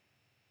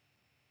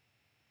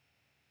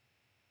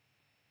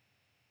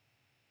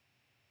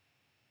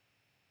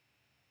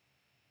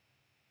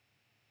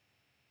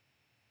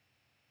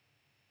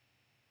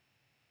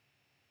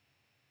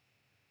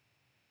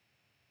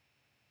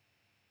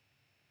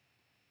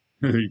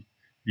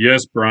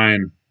 Yes,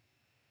 Brian.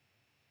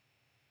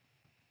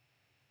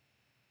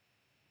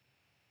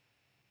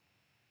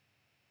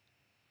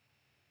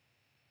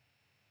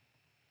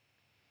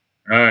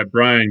 All right,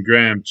 Brian,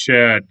 Graham,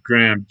 Chad,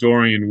 Graham,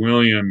 Dorian,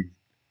 William,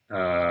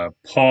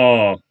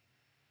 Paul,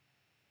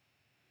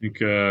 I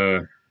think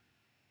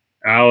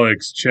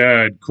Alex,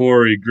 Chad,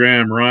 Corey,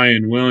 Graham,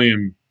 Ryan,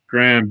 William,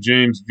 Graham,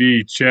 James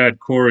V, Chad,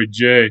 Corey,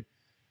 Jay.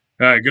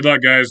 All right, good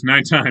luck, guys.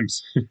 9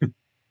 times.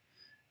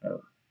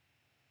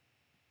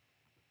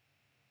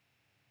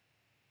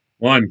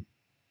 1,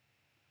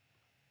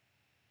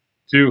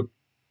 2,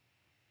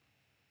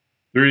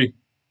 3,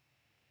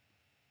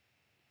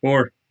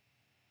 4,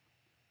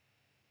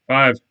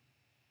 5,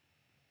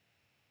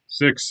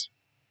 6,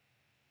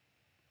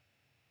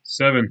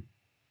 7,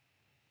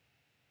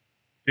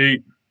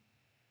 8,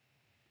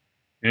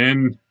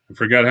 and I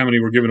forgot how many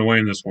we're giving away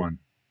in this one.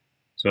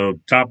 So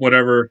top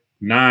whatever,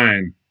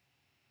 9.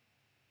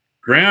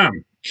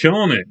 Graham,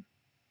 killing it.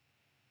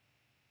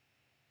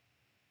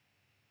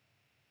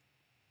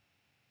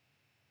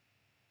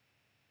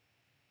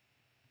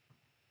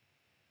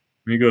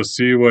 Let me go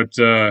see what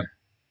the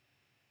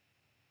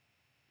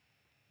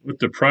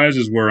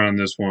prizes were on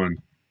this one.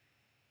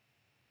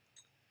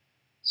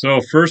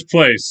 So first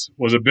place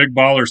was a big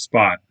baller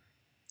spot.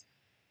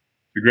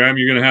 So Graham,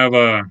 you're gonna have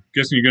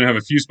guessing you're gonna have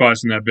a few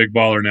spots in that big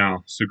baller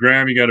now. So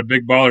Graham, you got a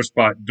big baller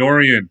spot.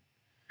 Dorian,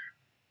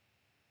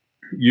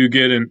 you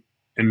get an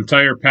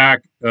entire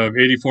pack of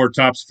 84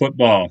 tops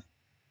football.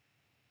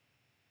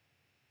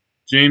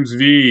 James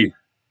V,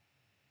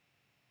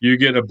 you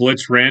get a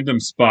blitz random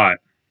spot.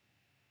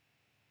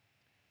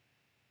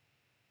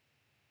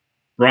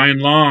 Brian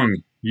Long,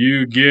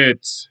 you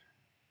get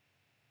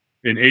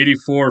an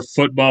 84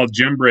 football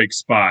gym break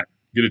spot.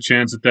 Get a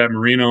chance at that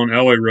Marino and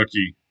Elway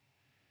rookie.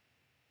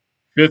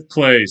 5th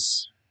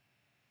place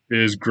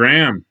is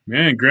Graham.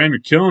 Man, Graham, you're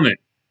killing it.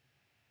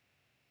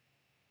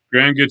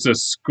 Graham gets a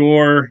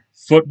score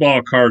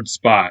football card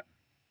spot.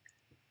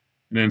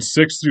 And then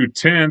 6th through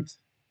 10th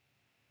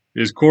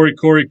is Corey,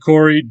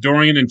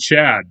 Dorian, and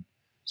Chad.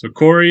 So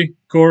Corey,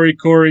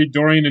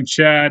 Dorian, and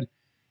Chad,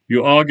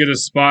 you all get a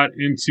spot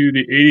into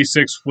the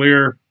 86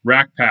 Fleer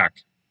Rack Pack.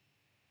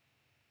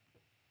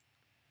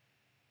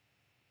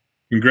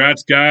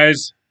 Congrats,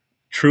 guys.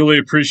 Truly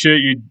appreciate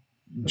you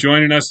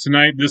joining us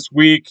tonight this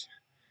week.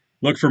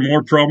 Look for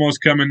more promos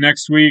coming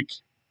next week.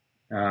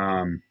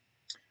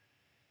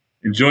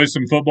 Enjoy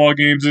some football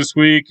games this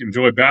week.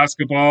 Enjoy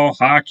basketball,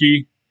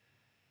 hockey.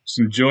 Just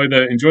enjoy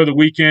the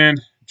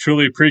weekend.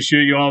 Truly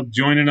appreciate you all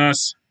joining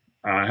us.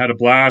 Had a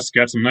blast.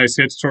 Got some nice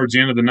hits towards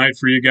the end of the night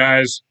for you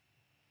guys.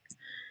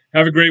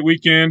 Have a great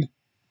weekend.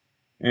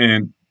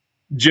 And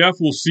Jeff,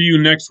 we'll see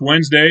you next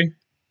Wednesday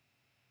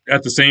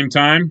at the same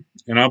time.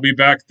 And I'll be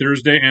back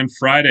Thursday and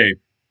Friday.